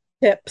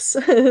 tips.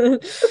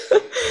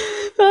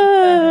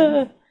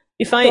 Ah.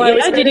 You find, So I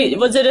was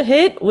was it a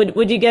hit?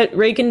 Would you get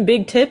raking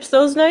big tips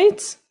those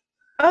nights?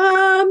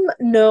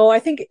 No, I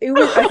think it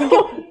was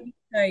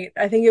weeknight.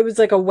 I think it was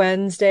like a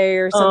Wednesday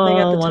or something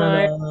at the one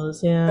time. of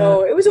those, yeah.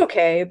 So it was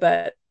okay,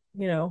 but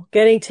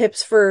getting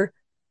tips for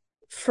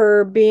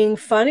being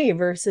funny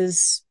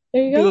versus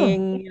There you go.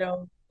 being,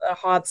 a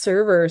hot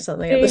server or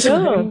something There at the you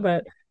go. time.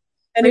 But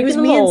and it was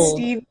Breaking the me and mold.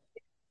 Steve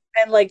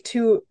and like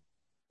 2.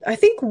 I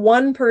think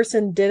one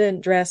person didn't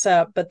dress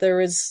up, but there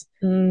was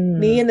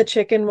me in the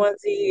chicken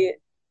onesie.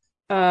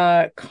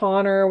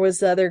 Connor was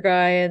the other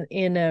guy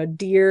in a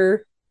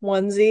deer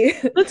onesie,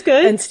 That's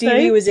good. and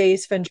Stevie Right? was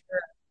Ace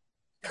Ventura.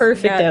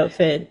 Perfect Yeah.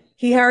 outfit.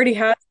 He already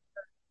had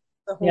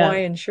the Yeah.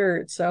 Hawaiian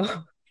shirt, so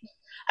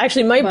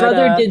Actually, my But,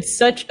 brother did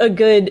such a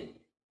good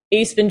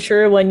Ace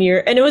Ventura one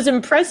year, and it was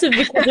impressive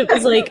because it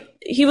was like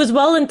he was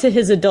well into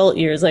his adult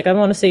years. Like I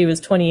want to say he was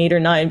 28 or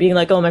 9, being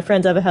like, "Oh, my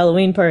friends have a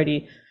Halloween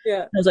party."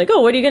 yeah. I was like,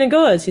 "Oh, what are you gonna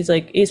go as?" He's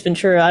like, "Ace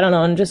Ventura." I don't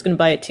know. I'm just gonna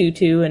buy a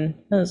tutu, and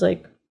I was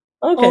like,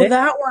 "Okay." Oh,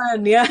 that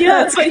one, yeah.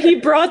 Yeah, but he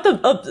brought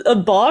a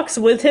box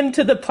with him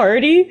to the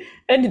party,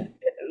 and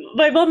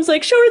my mom's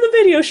like, show her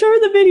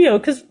the video,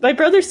 because my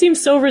brother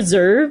seems so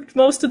reserved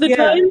most of the Yeah.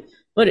 time.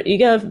 But you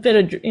got a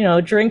bit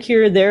of, drink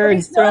here or there But and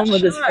he's throw not him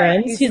with his shy.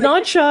 friends. He's He's like-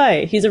 not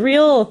shy. He's a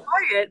real,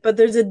 Quiet, but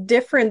there's a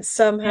difference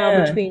somehow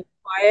Yeah. between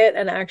quiet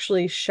and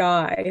actually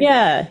shy.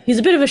 Yeah, he's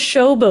a bit of a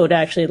showboat,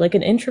 actually, like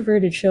an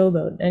introverted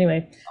showboat.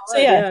 Anyway, so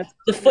yeah.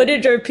 the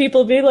footage are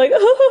people being like,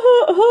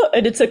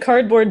 and it's a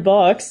cardboard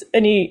box,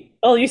 and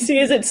all you see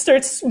is it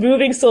starts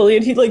moving slowly,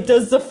 and he like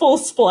does the full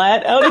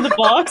splat out of the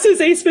box as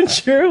Ace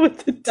Ventura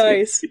with the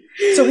Nice.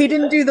 So he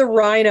didn't do the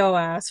rhino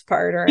ass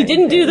part, or He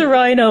didn't do the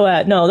rhino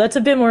at. No, that's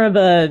a bit more of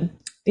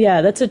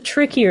that's a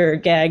trickier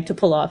gag to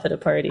pull off at a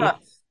party.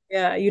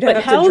 Yeah, you'd But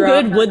have how to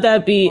drop good would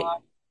that be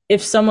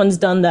if someone's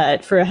done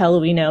that for a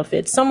Halloween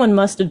outfit? Someone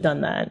must have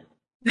done that.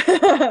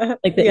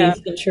 Like the Ace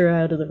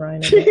Ventura out of the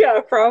rhino.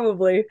 Yeah,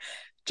 probably.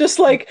 Just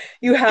like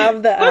you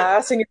have the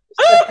ass and you're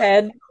just the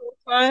head the whole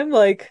time.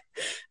 Like,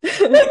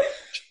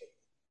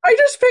 I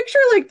just picture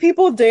like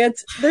people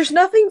dance. There's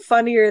nothing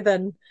funnier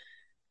than,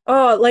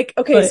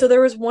 okay, so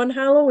there was one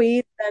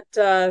Halloween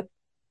that,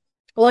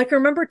 I can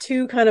remember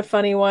two kind of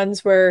funny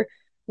ones where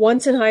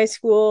once in high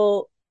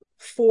school,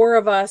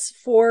 four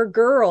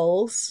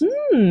girls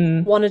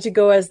wanted to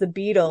go as the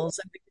Beatles.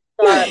 And we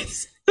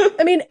thought,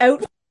 I mean,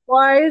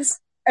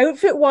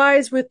 outfit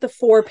wise with the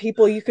four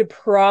people, you could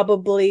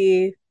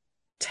probably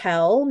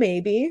tell,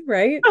 maybe,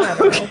 right? I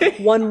don't know.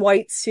 One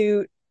white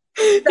suit,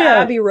 the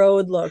Abbey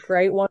Road look,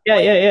 right? One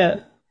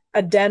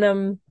a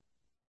denim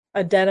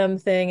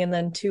thing, and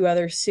then two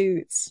other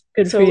suits.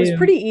 So it was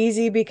pretty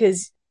easy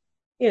because,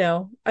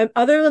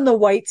 other than the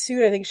white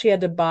suit, I think she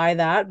had to buy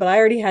that, but I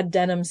already had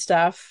denim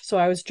stuff, so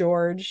I was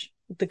George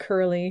with the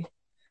curly.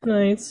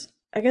 Nice.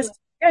 I guess,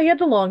 he had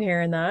the long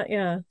hair in that,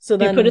 yeah. So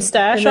then you put a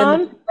stash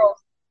on?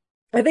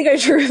 I think I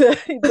drew the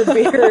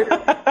beard.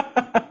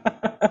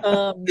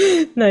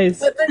 Nice.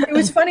 But then it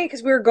was funny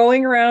because we were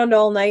going around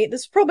all night.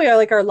 This is probably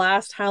like our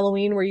last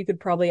Halloween where you could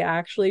probably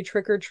actually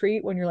trick or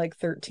treat when you're like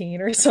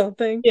 13 or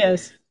something.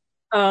 Yes.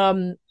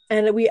 And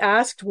we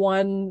asked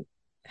one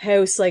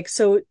house, like,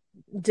 so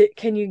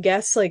can you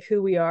guess like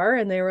who we are?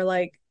 And they were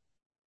like,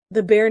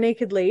 the Bare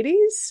Naked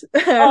Ladies.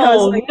 No. I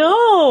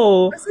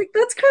was like,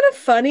 that's kind of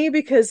funny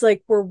because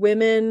like we're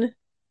women.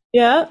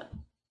 Yeah.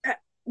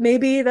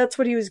 Maybe that's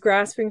what he was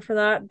grasping for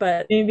that,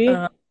 but maybe.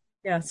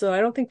 So I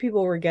don't think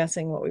people were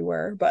guessing what we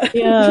were, but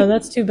yeah,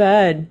 that's too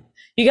bad.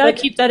 You got to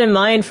keep that in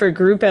mind for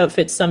group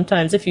outfits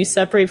sometimes if you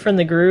separate from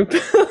the group,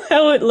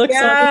 how it looks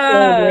on the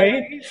film,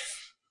 right?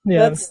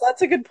 Yeah.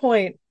 That's a good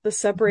point. The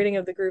separating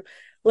of the group.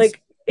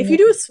 Like if you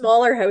do a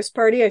smaller house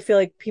party, I feel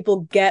like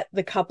people get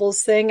the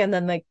couples thing and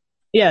then like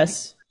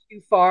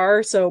too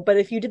far. So, but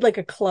if you did like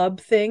a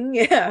club thing,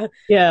 yeah.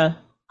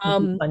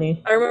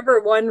 Funny. I remember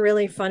one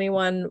really funny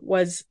one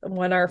was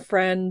when our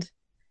friend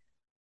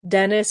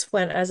Dennis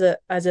went as a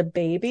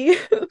baby.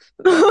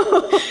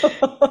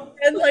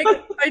 And like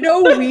I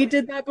know we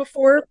did that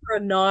before for a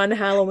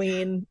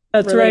non-Halloween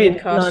costume.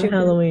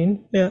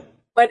 Non-Halloween. Yeah.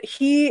 But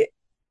he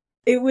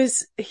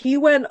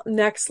went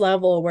next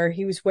level where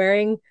he was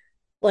wearing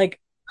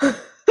like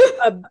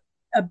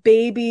a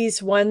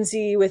baby's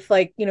onesie with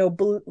like,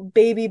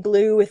 baby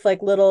blue with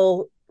like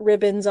little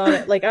ribbons on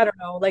it, like I don't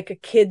know, like a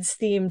kids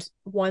themed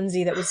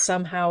onesie that was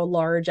somehow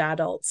large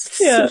adults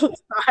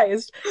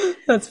sized.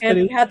 That's funny. And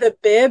he had the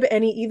bib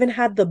and he even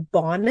had the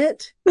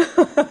bonnet.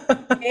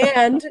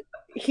 And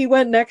he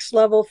went next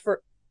level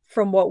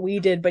from what we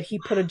did, but he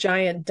put a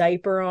giant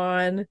diaper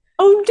on.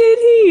 Oh, did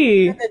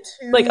he?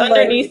 Like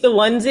underneath the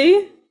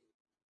onesie?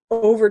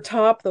 Over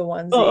top the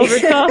onesie. Oh, over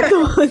top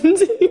the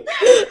onesie.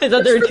 I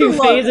thought there were two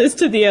phases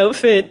to the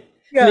outfit.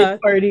 Yeah.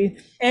 Party.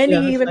 And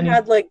he even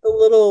had like the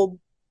little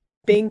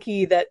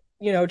binky that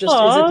just is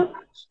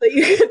attached that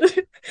you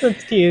could.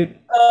 That's cute.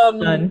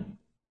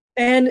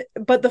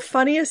 But the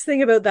funniest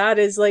thing about that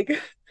is like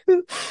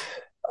you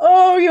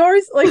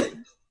always like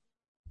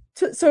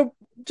so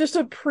just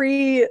a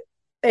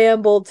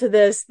preamble to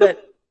this, that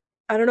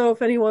I don't know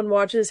if anyone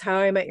watches How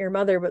I Met Your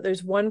Mother, but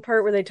there's one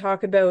part where they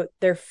talk about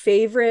their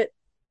favorite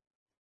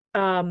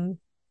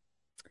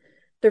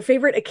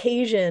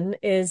occasion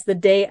is the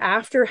day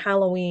after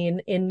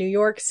Halloween in New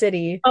York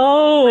City.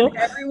 Oh, when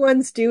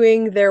everyone's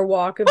doing their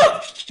walk of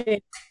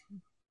shame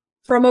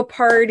from a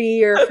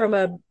party or from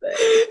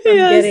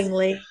getting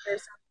late or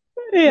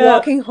something.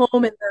 Walking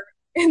home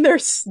in their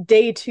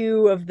day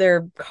 2 of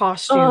their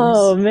costumes.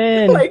 Oh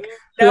man, like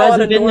who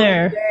hasn't been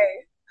there?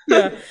 Day.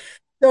 Yeah,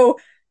 so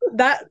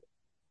that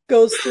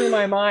goes through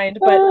my mind.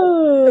 But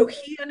so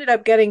he ended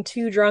up getting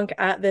too drunk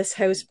at this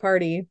house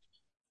party.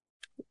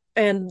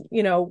 And,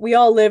 we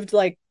all lived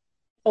like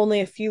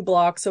only a few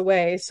blocks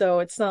away, so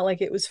it's not like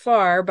it was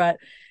far,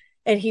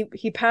 and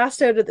he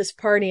passed out at this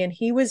party, and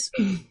he was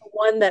the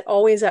one that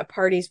always at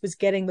parties was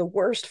getting the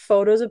worst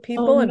photos of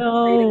people and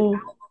creating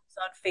albums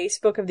on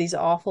Facebook of these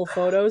awful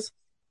photos.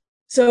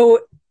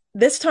 So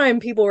this time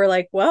people were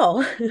like,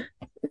 well,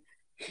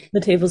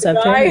 the tables have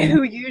turned. The guy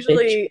who bitch.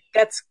 usually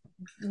gets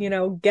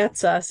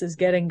us is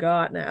getting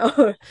got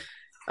now.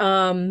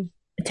 A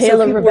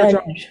tale of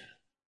revenge.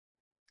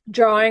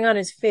 Drawing on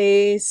his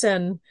face,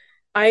 and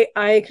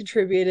I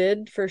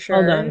contributed for sure.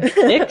 Hold on.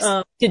 Dicks?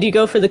 Did you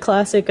go for the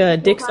classic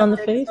dicks on the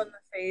face? On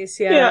the face,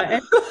 yeah.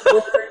 And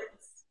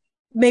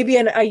maybe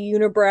a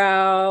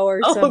unibrow or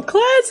something. Oh,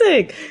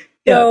 classic!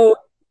 So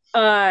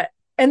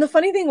And the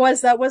funny thing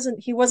was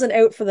he wasn't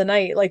out for the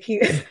night. Like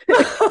he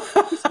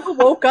still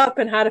woke up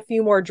and had a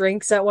few more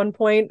drinks at one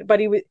point, but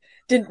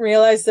didn't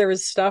realize there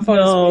was stuff on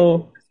his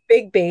No.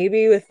 big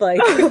baby with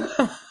like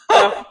stuff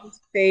on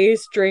his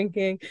face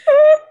drinking.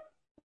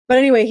 But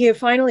anyway, he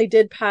finally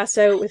did pass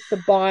out with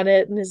the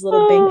bonnet and his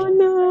little Oh binky,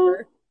 no.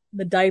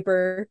 the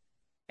diaper,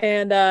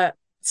 and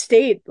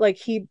stayed like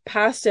he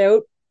passed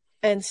out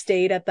and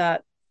stayed at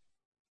that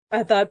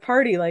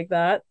party like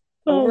that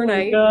Oh my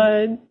overnight.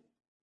 God.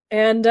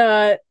 And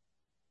the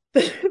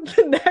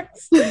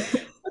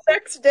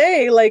next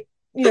day, like,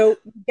 you know,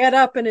 get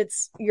up and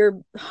you're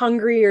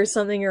hungry or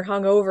something, you're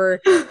hungover.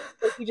 Like,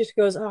 he just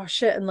goes, oh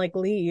shit, and like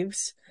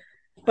leaves.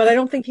 But I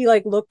don't think he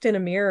like looked in a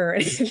mirror or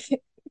anything.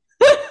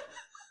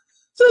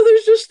 So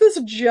there's just this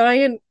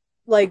giant,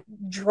 like,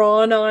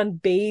 drawn on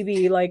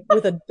baby, like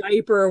with a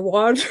diaper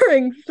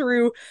wandering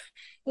through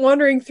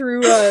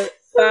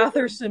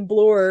Bathurst and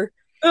Bloor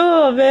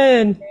Oh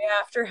man. day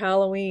after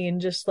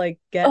Halloween, just like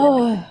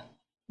Oh.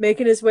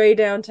 making his way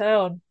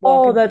downtown. Oh,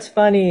 walking. that's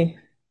funny.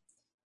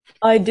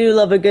 I do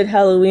love a good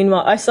Halloween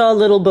walk. I saw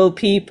Little Bo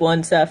Peep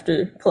once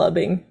after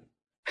clubbing.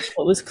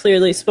 What was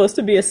clearly supposed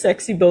to be a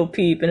sexy Bo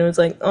Peep, and it was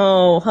like,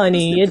 oh,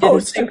 honey, you didn't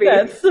Supposed to think be.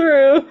 that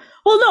through.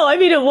 Well, no, I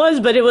mean it was,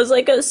 but it was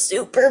like a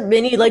super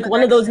mini, like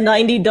one of those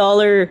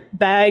 $90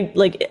 bag,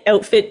 like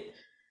outfit.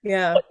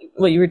 Yeah.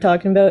 What you were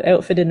talking about,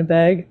 outfit in a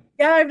bag.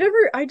 Yeah, I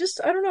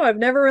don't know. I've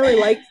never really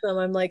liked them.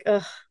 I'm like,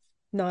 ugh,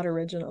 not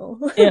original.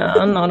 Yeah,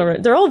 I'm not a.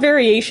 They're all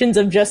variations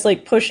of just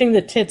like pushing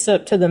the tits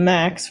up to the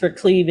max for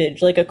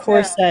cleavage, like a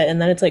corset,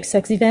 and then it's like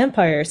sexy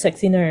vampire,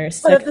 sexy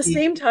nurse. But at the sexy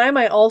same time,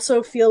 I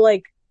also feel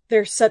like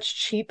they're such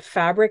cheap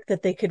fabric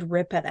that they could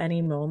rip at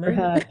any moment.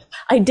 perhaps.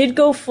 I did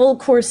go full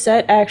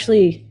corset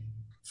actually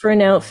for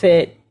an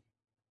outfit.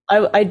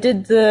 I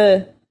did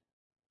the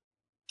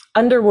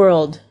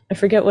Underworld. I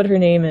forget what her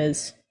name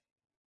is.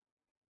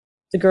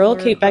 The girl,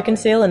 Kate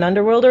Beckinsale in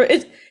Underworld, or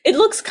it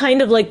looks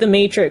kind of like The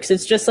Matrix.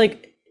 It's just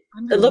like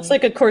it looks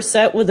like a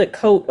corset with a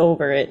coat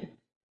over it.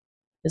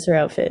 Is her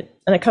outfit,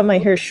 and I cut my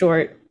hair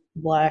short,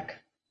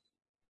 black,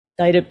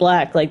 dyed it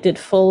black, like did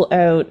full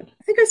out.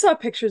 I think I saw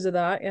pictures of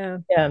that. Yeah.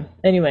 Yeah.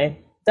 Anyway,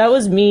 that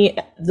was me.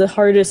 The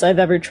hardest I've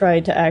ever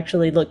tried to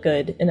actually look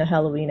good in a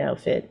Halloween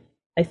outfit.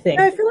 I think.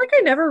 I feel like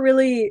I never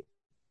really,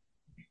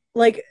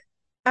 like,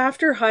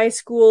 after high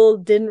school,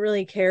 didn't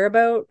really care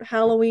about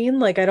Halloween.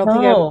 Like, I don't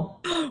think No.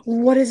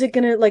 what is it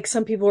gonna, like,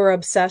 some people are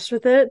obsessed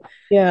with it.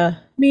 Yeah.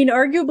 I mean,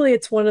 arguably,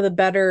 it's one of the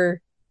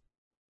better,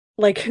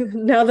 like,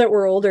 now that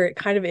we're older, it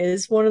kind of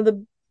is one of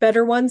the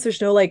better ones.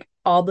 There's no, like,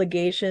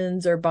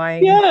 obligations or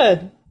buying, Yeah.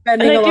 And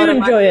spending a I lot do of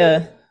enjoy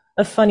money.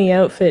 a funny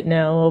outfit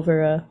now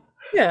over a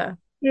Yeah.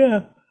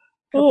 yeah.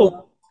 Couple Oh,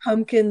 of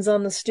pumpkins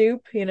on the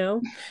stoop, you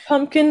know?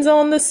 pumpkins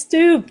on the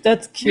stoop.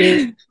 That's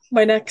cute.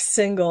 My next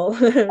single.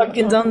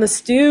 Pumpkins on the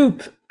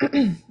stoop.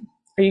 Do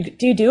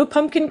you do a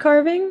pumpkin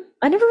carving?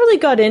 I never really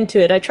got into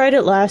it. I tried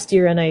it last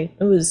year and it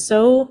was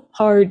so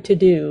hard to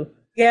do.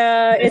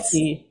 Yeah,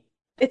 Messy.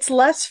 it's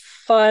less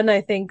fun,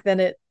 I think, than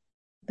it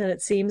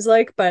seems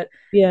like, but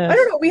Yeah. I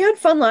don't know. We had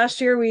fun last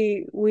year.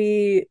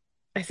 We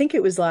I think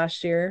it was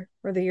last year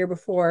or the year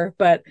before,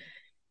 but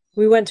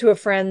we went to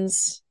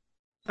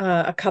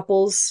a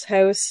couple's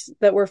house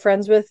that we're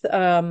friends with,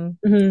 Mhm.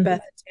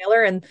 Beth and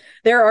Taylor, and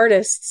they're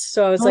artists.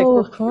 So I was like, Oh,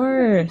 we're of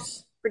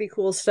course. pretty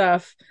cool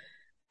stuff.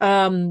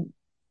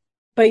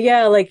 But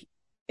yeah, like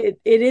it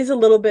is a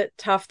little bit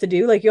tough to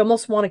do. Like you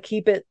almost want to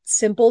keep it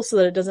simple so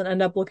that it doesn't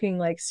end up looking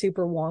like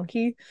super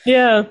wonky.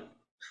 Yeah.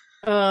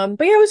 But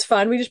yeah, it was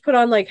fun. We just put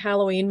on like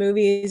Halloween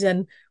movies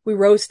and we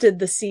roasted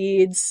the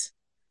seeds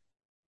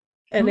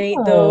and ate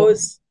Oh,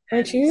 those.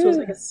 aren't So it was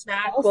like you a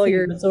snack healthy,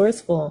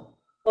 resourceful?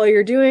 while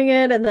you're doing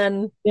it, and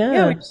then yeah, we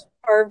Yeah. just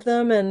carved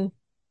them and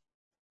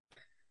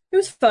it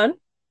was fun.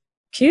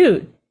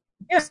 Cute.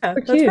 Yeah, Super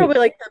that's cute. probably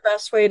like the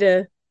best way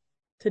to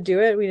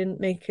do it. We didn't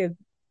make a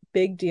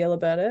big deal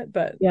about it,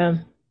 Yeah.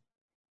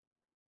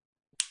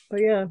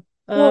 but yeah.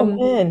 Oh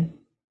man.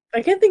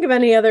 I can't think of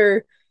any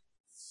other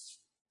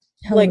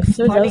like That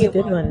was funny a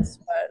good one. ones,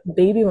 but The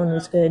baby one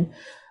was good.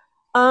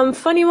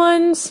 Funny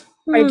ones.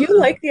 I do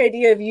like the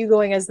idea of you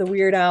going as the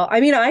Weird Al. I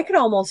mean, I could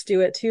almost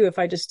do it too if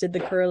I just did the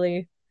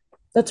curly,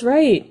 That's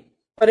right.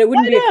 but it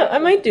wouldn't be Yeah, I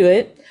might do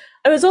it.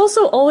 I was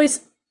also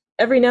always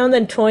every now and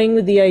then toying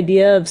with the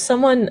idea of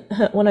someone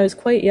when I was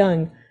quite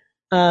young,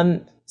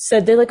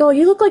 said they're like, "Oh,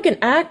 you look like an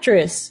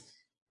actress,"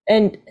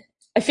 and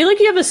I feel like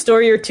you have a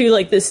story or two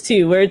like this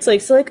too, where it's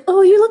like,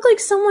 "Oh, you look like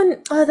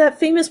someone, that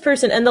famous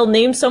person," and they'll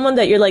name someone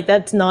that you're like,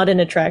 "That's not an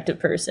attractive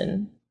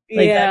person."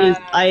 Like that is,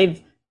 yeah.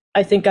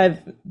 I think I've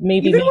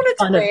maybe Even made when it's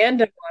fun of.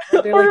 random,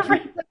 one, they're like,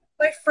 "You're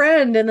my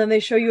friend," and then they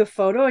show you a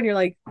photo, and you're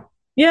like,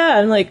 Yeah,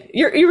 and like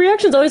your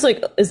reaction's always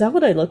like, "Is that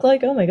what I look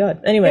like?" Oh my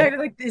God. Anyway. "Yeah, you're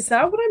like, is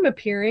that what I'm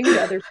appearing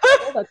to other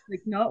people? That's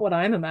like not what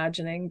I'm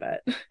imagining."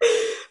 But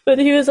But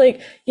he was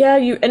like, "Yeah,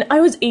 you," and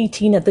I was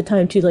 18 at the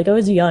time too, like I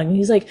was young.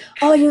 He's like,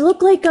 "Oh, you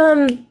look like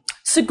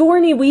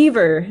Sigourney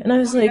Weaver," and I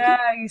was like,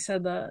 yeah, you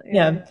said that.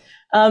 "Yeah."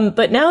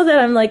 But now that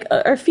I'm like,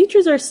 our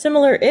features are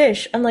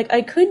similar-ish, I'm like,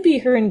 I could be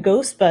her in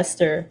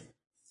Ghostbuster,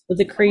 with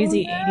the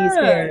crazy Oh, 80s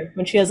yeah. hair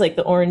when she has like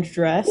the orange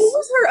dress. What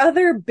was her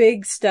other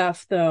big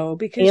stuff though?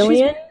 Because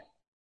Alien?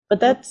 But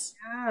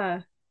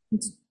yeah.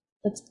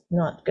 that's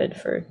not good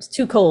for. It's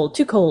too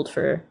cold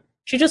for her.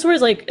 She just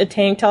wears like a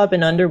tank top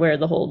and underwear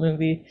the whole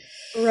movie.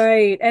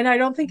 Right. And I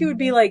don't think it would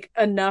be like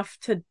enough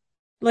to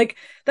like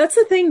that's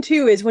the thing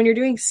too, is when you're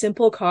doing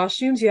simple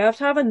costumes, you have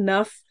to have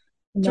enough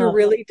to No.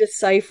 really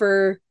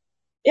decipher.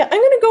 Yeah,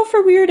 I'm gonna go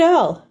for Weird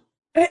Al.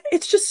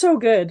 It's just so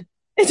good.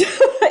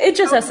 It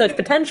just has such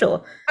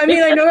potential. I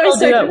mean, I know I I'll do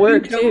said at you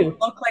work don't too.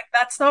 look like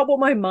that's not what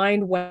my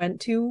mind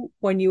went to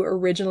when you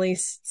originally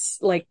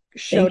like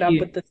showed Thank up you.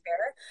 with the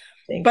hair.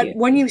 Thank But you.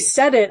 when you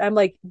said it, I'm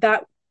like,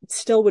 that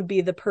still would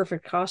be the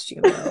perfect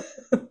costume though.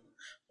 We'll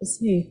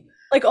see.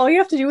 Like all you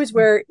have to do is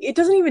wear, it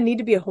doesn't even need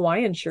to be a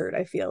Hawaiian shirt,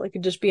 I feel. It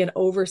could just be an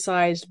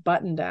oversized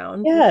button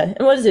down. Yeah,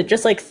 and what is it?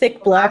 Just like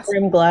thick black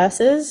rim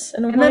glasses,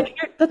 and I'm And then, like,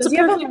 that's does a he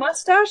have a perfect.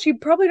 mustache? You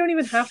probably don't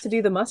even have to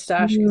do the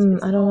mustache. 'Cause he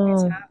I don't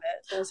always know. have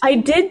it, does I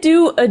he? did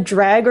do a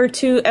drag or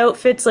two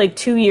outfits like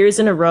 2 years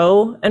in a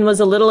row, and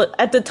was a little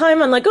at the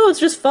time. I'm like, oh, it's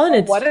just fun.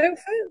 It's What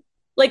outfit?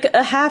 like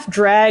a half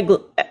drag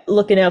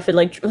looking outfit,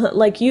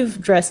 like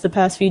you've dressed the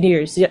past few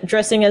years,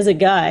 dressing as a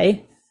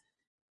guy,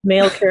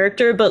 male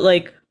character, but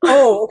like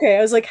Oh, okay.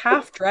 I was like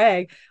half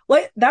drag.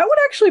 Like that would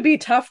actually be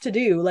tough to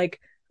do. Like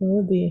it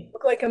would be.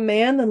 look like a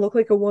man, then look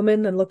like a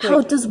woman, then look How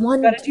like does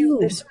one gotta do. do?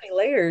 There's so many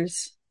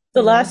layers.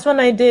 The last one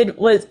I did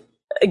was,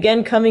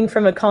 again, coming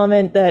from a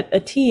comment that a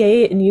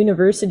TA in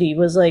university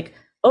was like,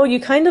 oh, you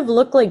kind of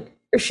look like,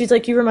 or she's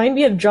like, you remind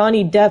me of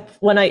Johnny Depp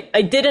when I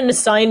did an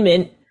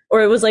assignment,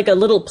 or it was like a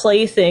little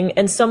play thing,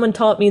 and someone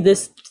taught me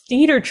this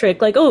theater trick,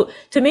 like, oh,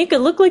 to make it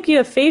look like you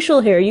have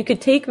facial hair, you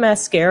could take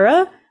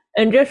mascara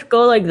and just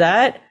go like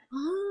that,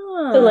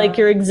 Ah. so like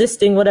your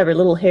existing whatever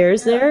little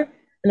hairs there,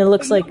 and it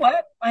looks You know like,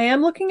 what? I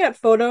am looking at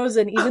photos,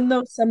 and even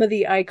though some of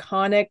the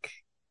iconic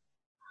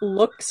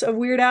looks of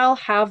Weird Al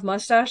have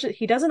mustaches,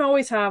 he doesn't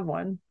always have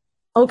one.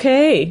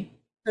 okay.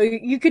 So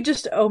you could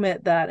just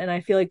omit that, and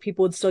I feel like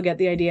people would still get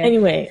the idea.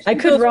 Anyway, I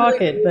could Those rock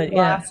really it, cool but yeah.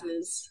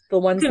 glasses, the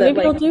ones Okay, that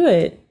maybe I'll like do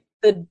it.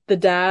 the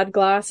dad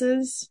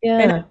glasses. Yeah.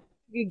 And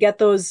you get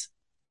those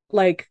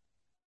like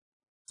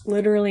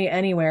literally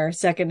anywhere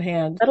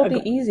secondhand. That'll A be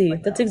glass easy.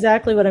 like That's that.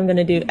 exactly what I'm going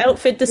to do.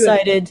 Outfit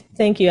decided.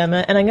 Thank you,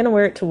 Emma. And I'm going to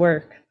wear it to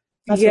work.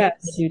 That's Yes.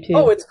 what I'm going to do too.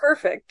 Oh, it's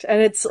perfect, and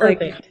it's like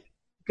perfect.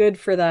 good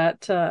for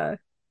that.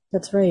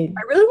 That's right.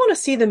 I really want to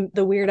see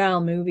the Weird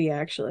Al movie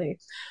actually.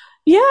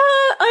 Yeah,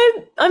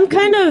 I'm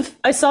kind of.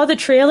 I saw the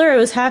trailer. I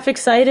was half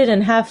excited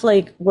and half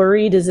like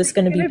worried. Is this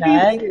going to be It's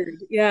bad? weird.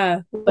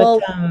 Yeah. But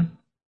Well,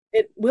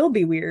 it will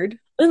be weird.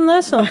 isn't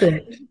that something?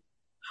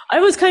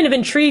 I was kind of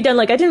intrigued, and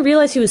like I didn't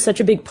realize he was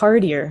such a big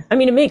partier. I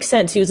mean, it makes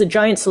sense. He was a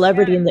giant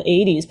celebrity in the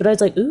 '80s, but I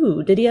was like,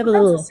 ooh, did he have a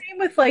That's little? the same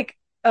with like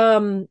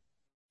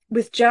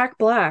with Jack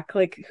Black.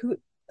 Like who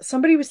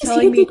somebody was Is he a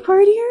telling me big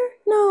partier?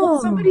 No.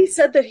 well, somebody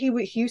said that he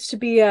used to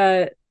be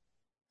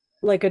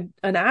like an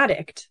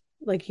addict.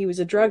 Like he was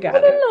a drug I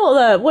didn't addict know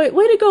that. Way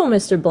to go,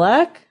 Mr.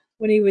 Black.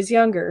 when he was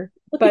younger.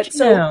 Look But at you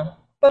now.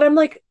 but I'm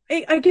like,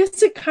 I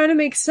guess it kind of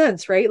makes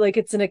sense, right? Like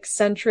it's an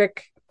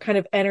eccentric, kind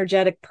of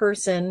energetic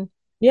person.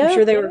 Yeah. I'm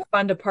sure they were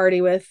fun to party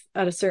with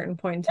at a certain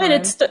point in time.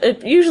 And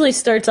it usually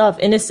starts off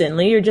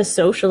innocently. You're just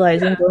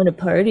socializing, going to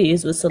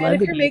parties with And if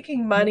celebrities. you're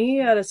making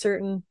money at a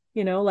certain,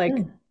 like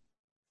Yeah.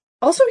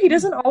 also he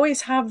doesn't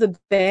always have the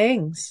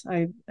bangs,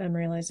 I am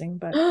realizing,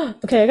 but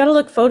Okay, I gotta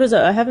look photos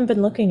up. I haven't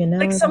been looking, and now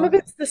like I some of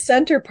don't. it's the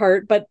center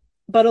part, but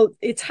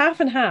it's half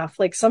and half.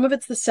 Like some of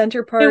it's the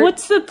center part. Hey,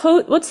 what's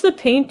the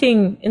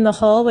painting in the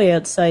hallway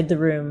outside the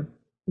room?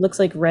 Looks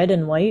like red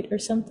and white or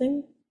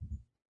something.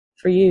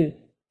 For you.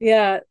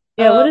 Yeah.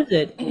 Yeah, what is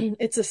it?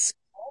 It's a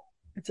skull.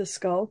 It's a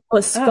skull. Oh,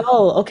 a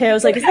skull. Okay, I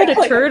was like, is that a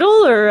Like-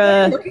 turtle or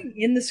You're looking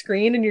in the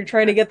screen and you're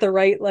trying to get the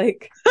right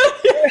like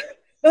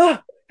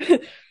Ah,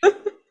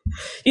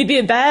 You'd be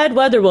a bad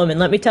weather woman,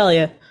 let me tell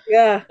you.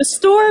 yeah. The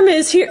storm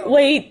is here.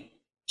 Wait.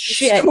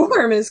 Shit.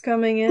 Storm is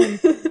coming in.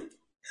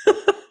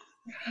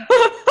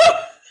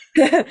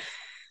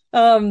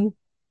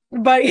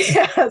 But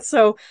yeah,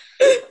 so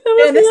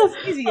That man, this was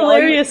is easy. a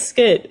hilarious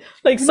skit.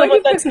 Like But someone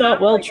you could that's not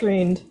have, well like-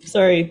 trained.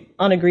 Sorry,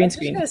 on a green I was just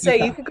screen. gonna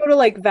say you could go to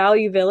like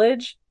Value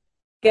Village,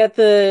 get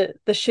the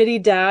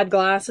shitty dad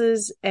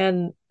glasses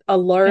and a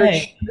large Hey.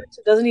 shirt.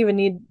 It doesn't even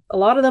need a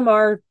lot of them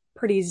are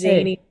pretty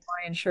zany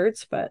Hawaiian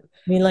shirts, but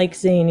Me like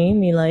zany,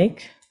 me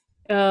like.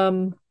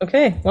 um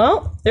Okay,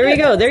 well, there you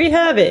go. There you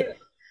have it.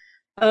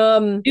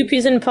 Two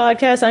Peas in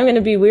Podcast. I'm going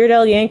to be Weird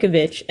Al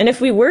Yankovic. And if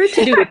we were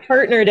to do a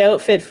partnered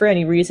outfit for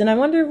any reason, I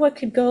wonder what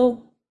could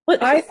go.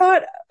 What? I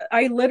thought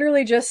I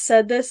literally just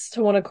said this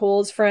to one of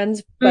Cole's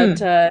friends, but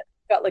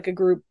got like a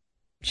group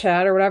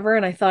chat or whatever,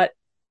 and I thought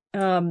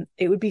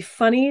it would be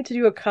funny to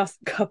do a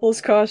couple's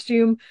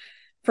costume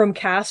from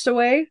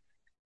Castaway.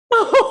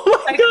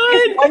 Oh my Like,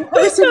 if god! one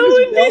person That was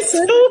would be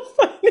Wilson, so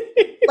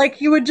funny.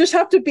 like you would just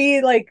have to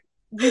be like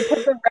you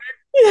put the red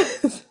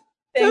Yes,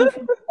 thing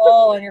from the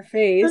ball on your that's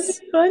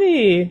face,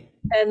 funny.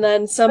 and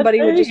then somebody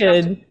would very just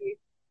have to good. be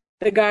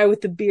the guy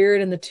with the beard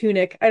and the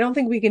tunic. I don't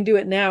think we can do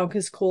it now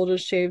because Cole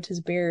just shaved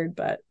his beard,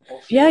 but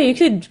Yeah, you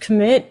could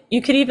commit.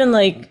 You could even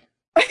like.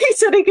 he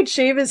said he could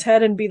shave his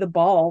head and be the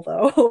ball,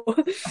 though.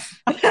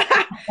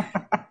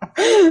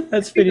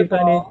 That's Be pretty the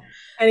funny. ball.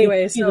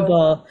 Anyway, See the so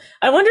ball.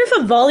 I wonder if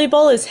a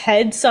volleyball is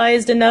head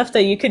sized enough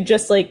that you could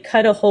just like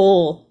cut a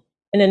hole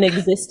in an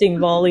existing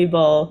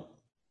volleyball.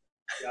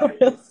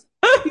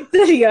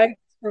 yeah,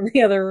 from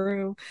the other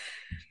room.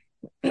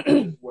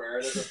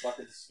 Where does a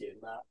fucking skin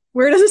mask?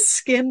 Where does a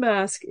skin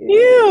mask?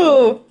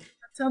 Ew!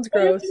 That sounds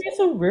Why do you have gross. to be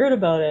so weird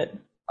about it?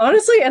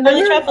 Honestly, and then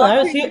Charlie they're Chaplin, I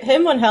was offering-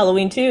 him on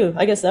Halloween too.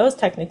 I guess that was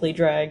technically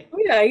drag. Oh,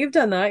 yeah, you've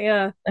done that,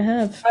 yeah. I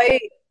have.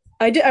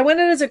 I did. I went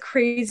in as a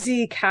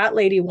crazy cat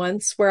lady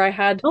once, where I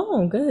had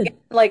Oh, good.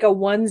 like a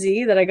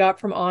onesie that I got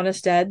from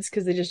Honest Ed's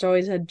because they just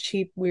always had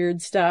cheap,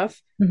 weird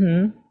stuff,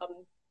 Mm-hmm.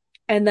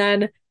 and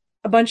then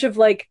a bunch of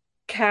like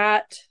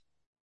cat,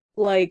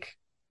 like,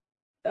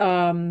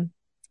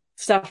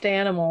 stuffed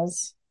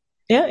animals.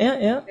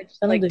 Yeah. I just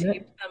That'll like do it.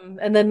 taped them,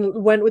 and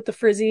then went with the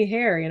frizzy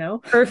hair,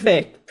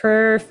 Perfect.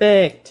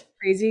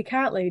 crazy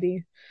cat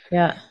lady.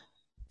 Yeah,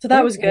 So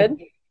that was good.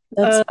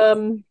 that's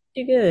Um,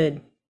 pretty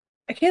good.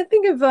 I can't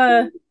think of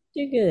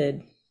Pretty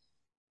good.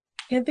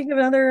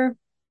 another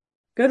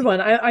good one.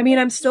 I mean,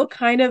 I'm still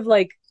kind of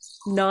like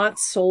not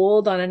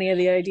sold on any of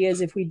the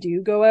ideas if we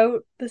do go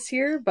out this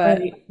year,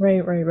 but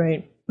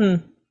Right. Hmm.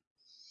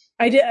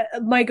 I did.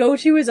 My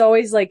go-to is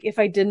always like if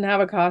I didn't have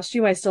a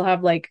costume, I still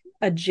have like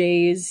a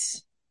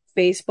Jays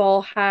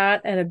baseball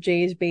hat and a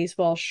Jays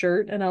baseball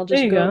shirt, and I'll There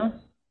just you go.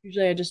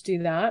 Usually, I just do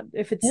that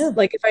if it's Yeah.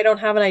 like if I don't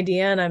have an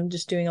idea and I'm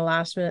just doing a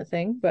last minute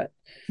thing.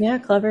 Yeah,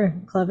 clever.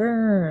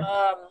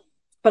 Um,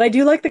 but I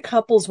do like the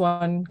couples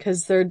one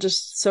because they're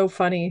just so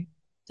funny.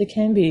 They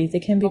can be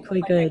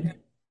quite good.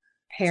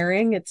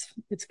 Pairing,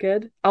 it's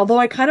good. Although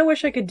I kind of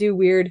wish I could do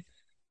Weird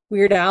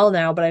Al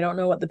now, but I don't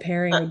know what the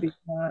pairing would be for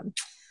that.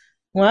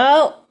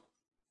 Well,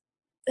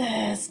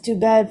 it's too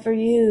bad for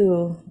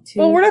you.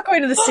 Well, we're not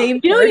going to the same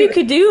You know what party. you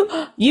could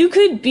do? You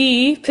could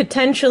be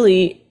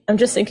potentially, I'm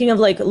just thinking of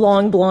like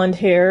long blonde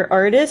hair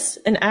artists,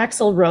 an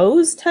Axl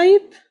Rose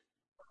type,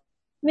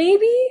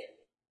 maybe?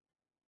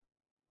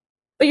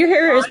 But your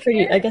hair is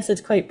pretty, I guess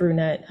it's quite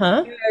brunette,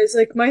 huh? Guys,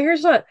 like my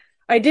hair's not.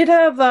 I did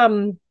have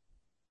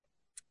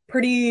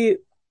pretty.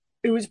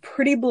 It was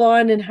pretty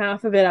blonde in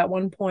half of it at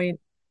one point.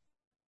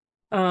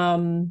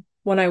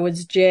 When I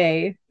was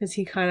Jay, because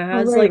he kind of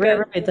has like a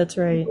right, that's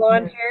right.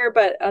 blonde hair,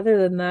 but other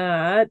than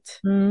that,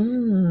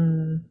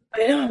 Mm.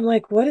 I know I'm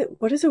like,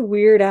 what is a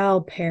Weird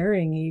Al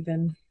pairing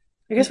even?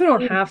 I guess we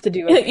don't have to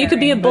do Yeah, a you could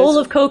be a pairing, bowl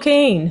of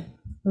cocaine.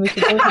 And we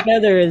could go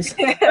together as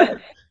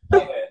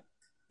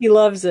He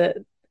loves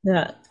it.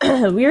 yeah.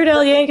 Weird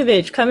Al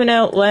Yankovic coming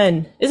out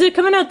when? Is it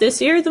coming out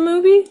this year, the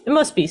movie? It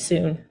must be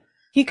soon.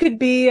 He could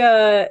be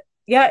yeah,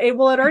 it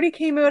already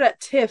came out at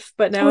TIFF,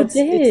 but now Oh, it's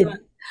it did.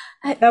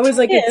 that was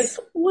like Yes.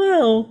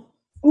 Wow.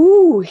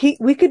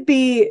 we could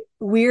be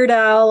Weird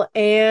Al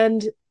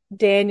and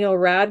Daniel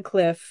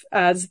Radcliffe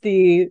as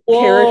the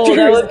Whoa, characters.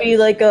 that would be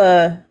like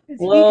a We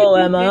whoa, could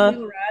be Emma.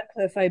 Daniel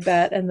Radcliffe, I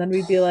bet, and then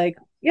we'd be like,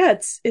 yeah,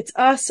 it's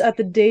us at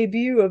the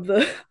debut of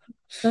the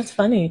That's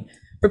funny.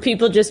 Where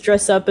people just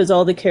dress up as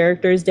all the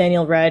characters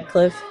Daniel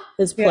Radcliffe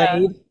has Yeah.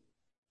 played.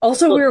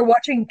 Also, we were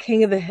watching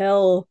King of the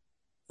Hill.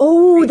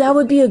 Oh, that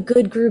would be a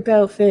good group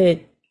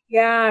outfit.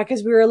 Yeah,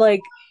 because we were like,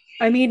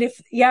 I mean,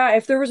 if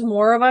there was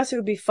more of us, it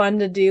would be fun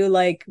to do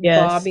like Yes.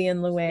 Bobby and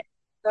Luann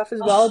stuff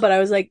as well. But I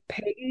was like,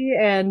 Peggy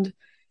and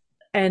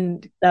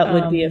That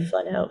would be a um,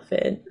 fun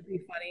outfit. would be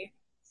funny.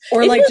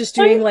 Or Isn't like it just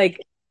doing funny? like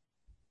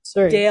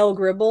Sorry. Dale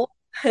Gribble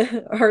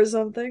or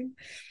something.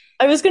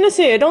 I was gonna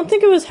say, I don't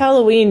think it was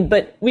Halloween,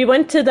 but we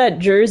went to that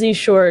Jersey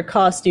Shore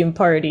costume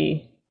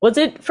party. Was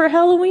it for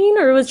Halloween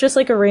or it was just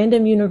like a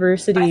random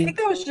university? I think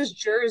that was just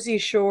Jersey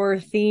Shore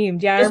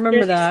themed. Yeah, I Just remember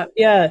Jersey- that.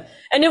 Yeah.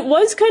 And it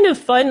was kind of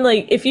fun.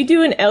 Like, if you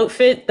do an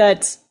outfit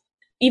that's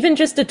even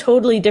just a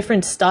totally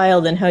different style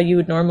than how you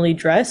would normally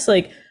dress,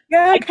 like,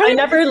 Yeah, I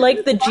never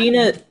liked the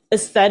Gina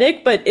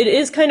aesthetic, but it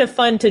is kind of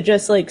fun to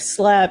just like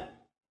slap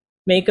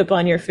makeup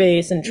on your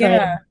face and try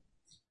Yeah.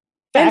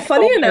 and And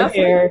funny backcomb your enough,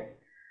 hair.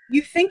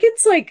 you think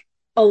it's like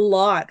a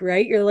lot,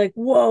 right? You're like,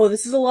 whoa,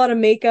 this is a lot of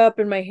makeup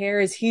and my hair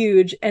is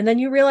huge. And then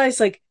you realize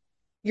like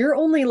you're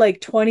only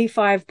like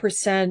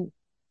 25%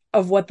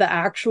 of what the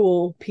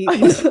actual people,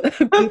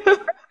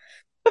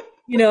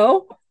 you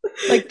know?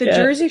 Like the Yeah.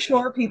 Jersey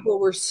Shore people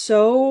were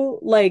so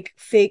like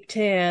fake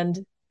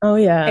tanned Oh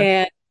yeah.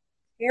 and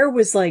hair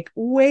was like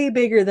way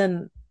bigger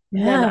than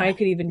Yeah. I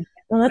could even.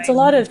 Well, that's a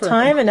lot of for-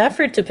 time and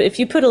effort to put. If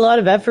you put a lot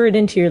of effort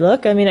into your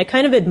look, I mean, I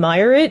kind of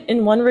admire it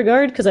in one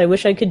regard because I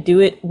wish I could do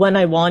it when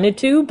I wanted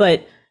to,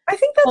 but I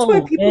think that's why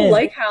Oh, people man.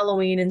 like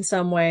Halloween in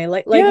some way.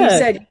 Like you Yeah.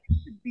 said, you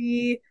could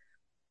be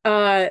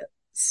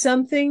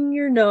something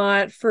you're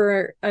not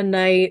for a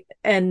night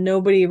and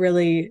nobody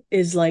really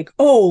is like,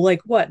 oh,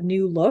 like what,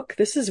 new look?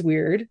 This is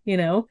weird, you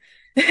know?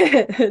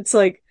 It's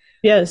like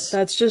yes.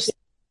 that's just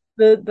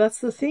that's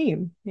the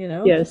theme, you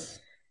know? Yes.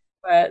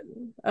 But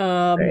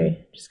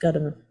Sorry. Just got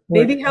a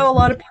maybe how a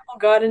lot of people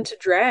got into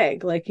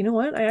drag. Like, you know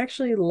what? I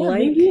actually like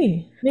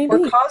maybe. or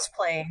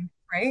cosplaying,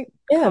 right?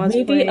 Yeah,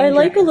 maybe Cosplaying I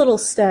like a drag. little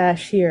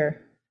stash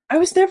here. I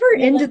was never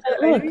into like that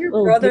the. I know look. your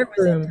Oh, brother big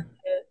was room. into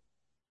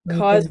the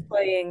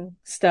cosplaying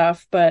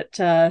stuff, but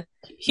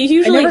He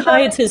usually never got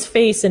hides his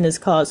face in his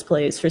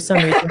cosplays for some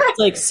reason. It's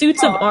like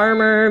suits of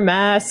armor,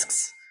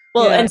 masks.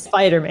 Well, Yeah. and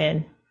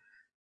Spider-Man.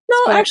 No,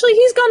 Spider- actually,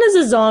 he's gone as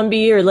a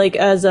zombie or like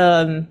as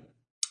well,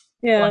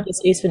 yeah. I guess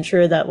Ace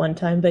Ventura that one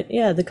time. But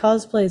yeah, the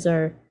cosplays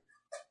are.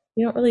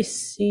 You don't really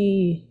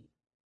see.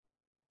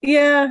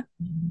 Yeah.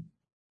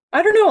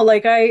 I don't know.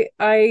 Like I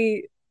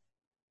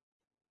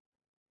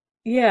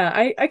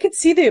could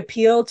see the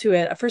appeal to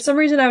it. For some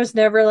reason, I was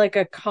never like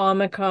a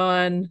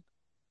Comic-Con,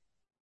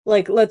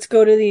 like, let's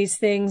go to these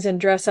things and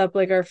dress up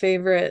like our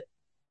favorite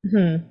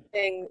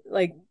thing.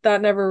 Like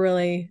that never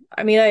really,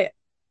 I mean,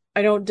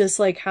 I don't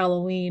dislike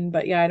Halloween,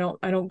 but yeah, I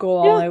don't go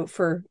all out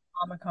for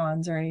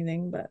Comic-Cons or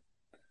anything, but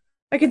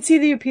I can see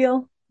the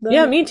appeal. Though,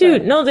 Yeah, me too.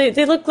 but- No,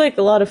 they look like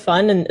a lot of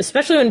fun, and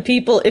especially when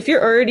people, if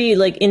you're already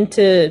like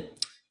into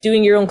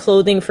doing your own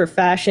clothing for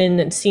fashion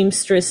and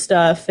seamstress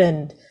stuff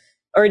and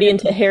already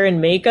into hair and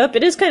makeup,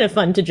 it is kind of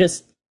fun to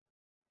just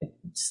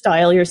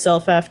style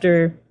yourself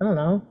after, I don't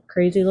know,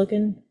 crazy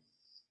looking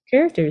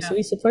characters. So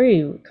we support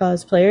you,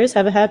 cosplayers.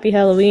 Have a happy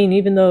Halloween,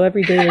 even though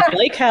every day is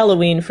like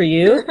Halloween for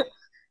you,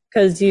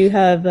 because you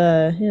have,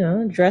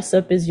 dress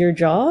up is your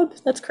job.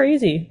 That's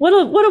crazy. What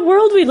a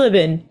world we live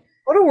in.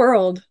 What a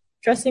world.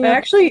 Dressing I up.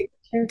 actually,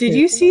 characters. did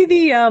you see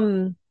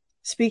the,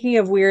 speaking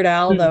of Weird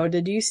Al though,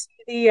 did you see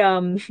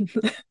the,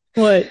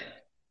 What?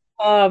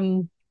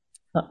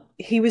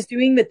 he was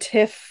doing the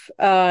TIFF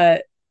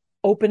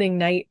opening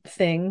night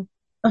thing,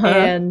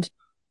 and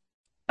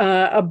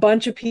a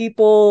bunch of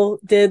people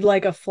did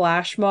like a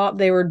flash mob.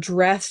 They were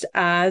dressed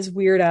as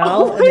Weird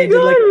Al, and they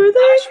did like a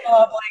flash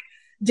mob like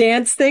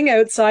dance thing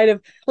outside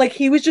of, like,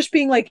 he was just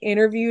being like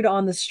interviewed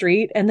on the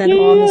street, and then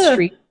on the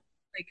street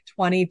like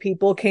 20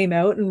 people came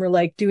out and were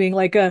like doing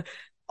like a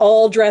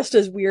all dressed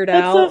as Weird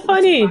Al. That's so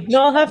funny.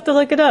 No, I'll have to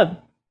look it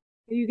up.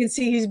 You can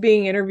see he's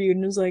being interviewed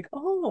and is like,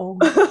 oh.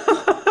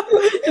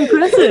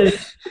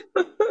 Impressive.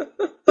 But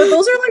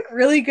those are like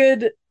really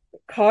good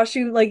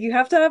costume. Like, you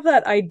have to have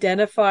that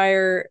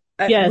identifier.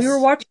 Yes. We were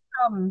watching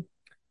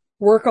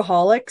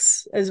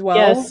Workaholics as well.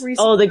 Yes.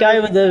 Recently. Oh, the guy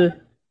with the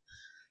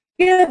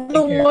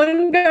the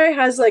one guy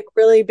has like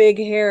really big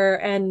hair,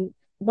 and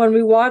when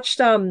we watched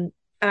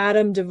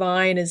Adam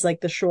Devine is like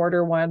the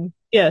shorter one.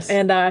 Yes.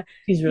 And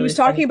he's really he was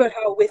talking about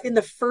how within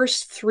the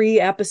first 3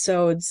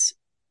 episodes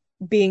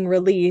being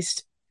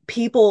released,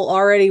 people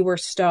already were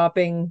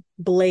stopping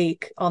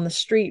Blake on the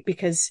street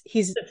because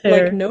he's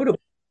like notable.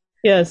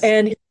 Yes.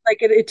 And like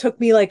it took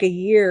me like a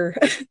year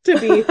to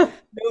be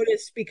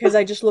noticed because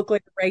I just look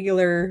like a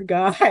regular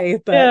guy.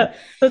 But yeah,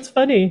 that's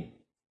funny.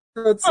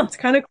 So it's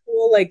kind of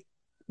cool. Like,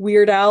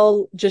 Weird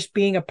Al just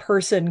being a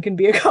person can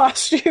be a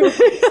costume.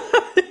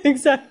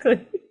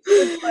 Exactly.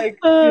 It's like,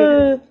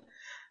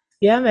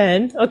 yeah,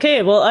 man.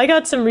 Okay, well, I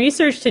got some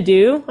research to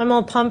do. I'm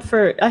all pumped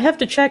for. I have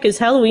to check. Is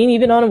Halloween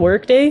even on a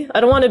work day?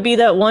 I don't want to be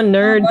that one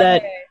nerd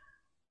that.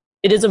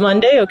 It is a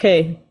Monday?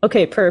 Okay.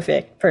 Okay,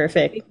 perfect.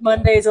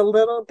 Monday's a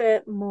little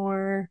bit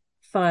more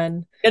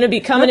fun. Gonna be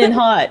coming in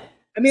hot.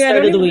 I mean, start I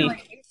don't of the even week.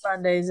 really hate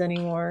Sundays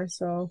anymore,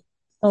 so.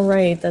 Oh,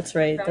 right. That's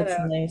right. That's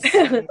a nice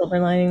silver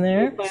lining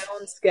there. My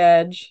own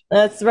sketch.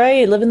 That's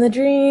right. Living the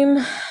dream.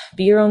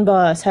 Be your own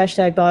boss.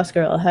 Hashtag boss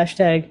girl.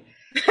 Hashtag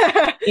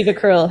Eva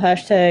Curl.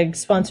 Hashtag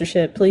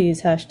sponsorship,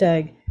 please.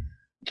 Hashtag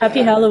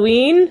happy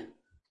Halloween.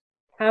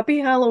 Happy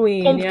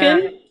Halloween.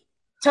 Pumpkin. Yeah.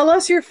 Tell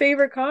us your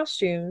favorite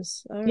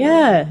costumes. I don't know.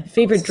 Yeah.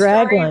 Favorite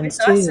drag Story ones,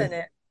 with us too. in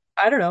it.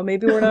 I don't know.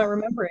 Maybe we're not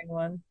remembering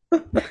one.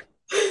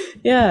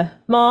 Yeah.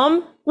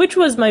 Mom, which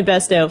was my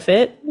best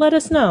outfit? Let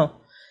us know.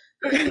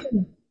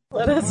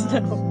 Let us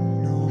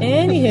know.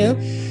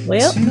 Anywho,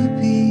 well. Two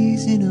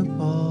peas in a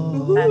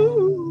pod.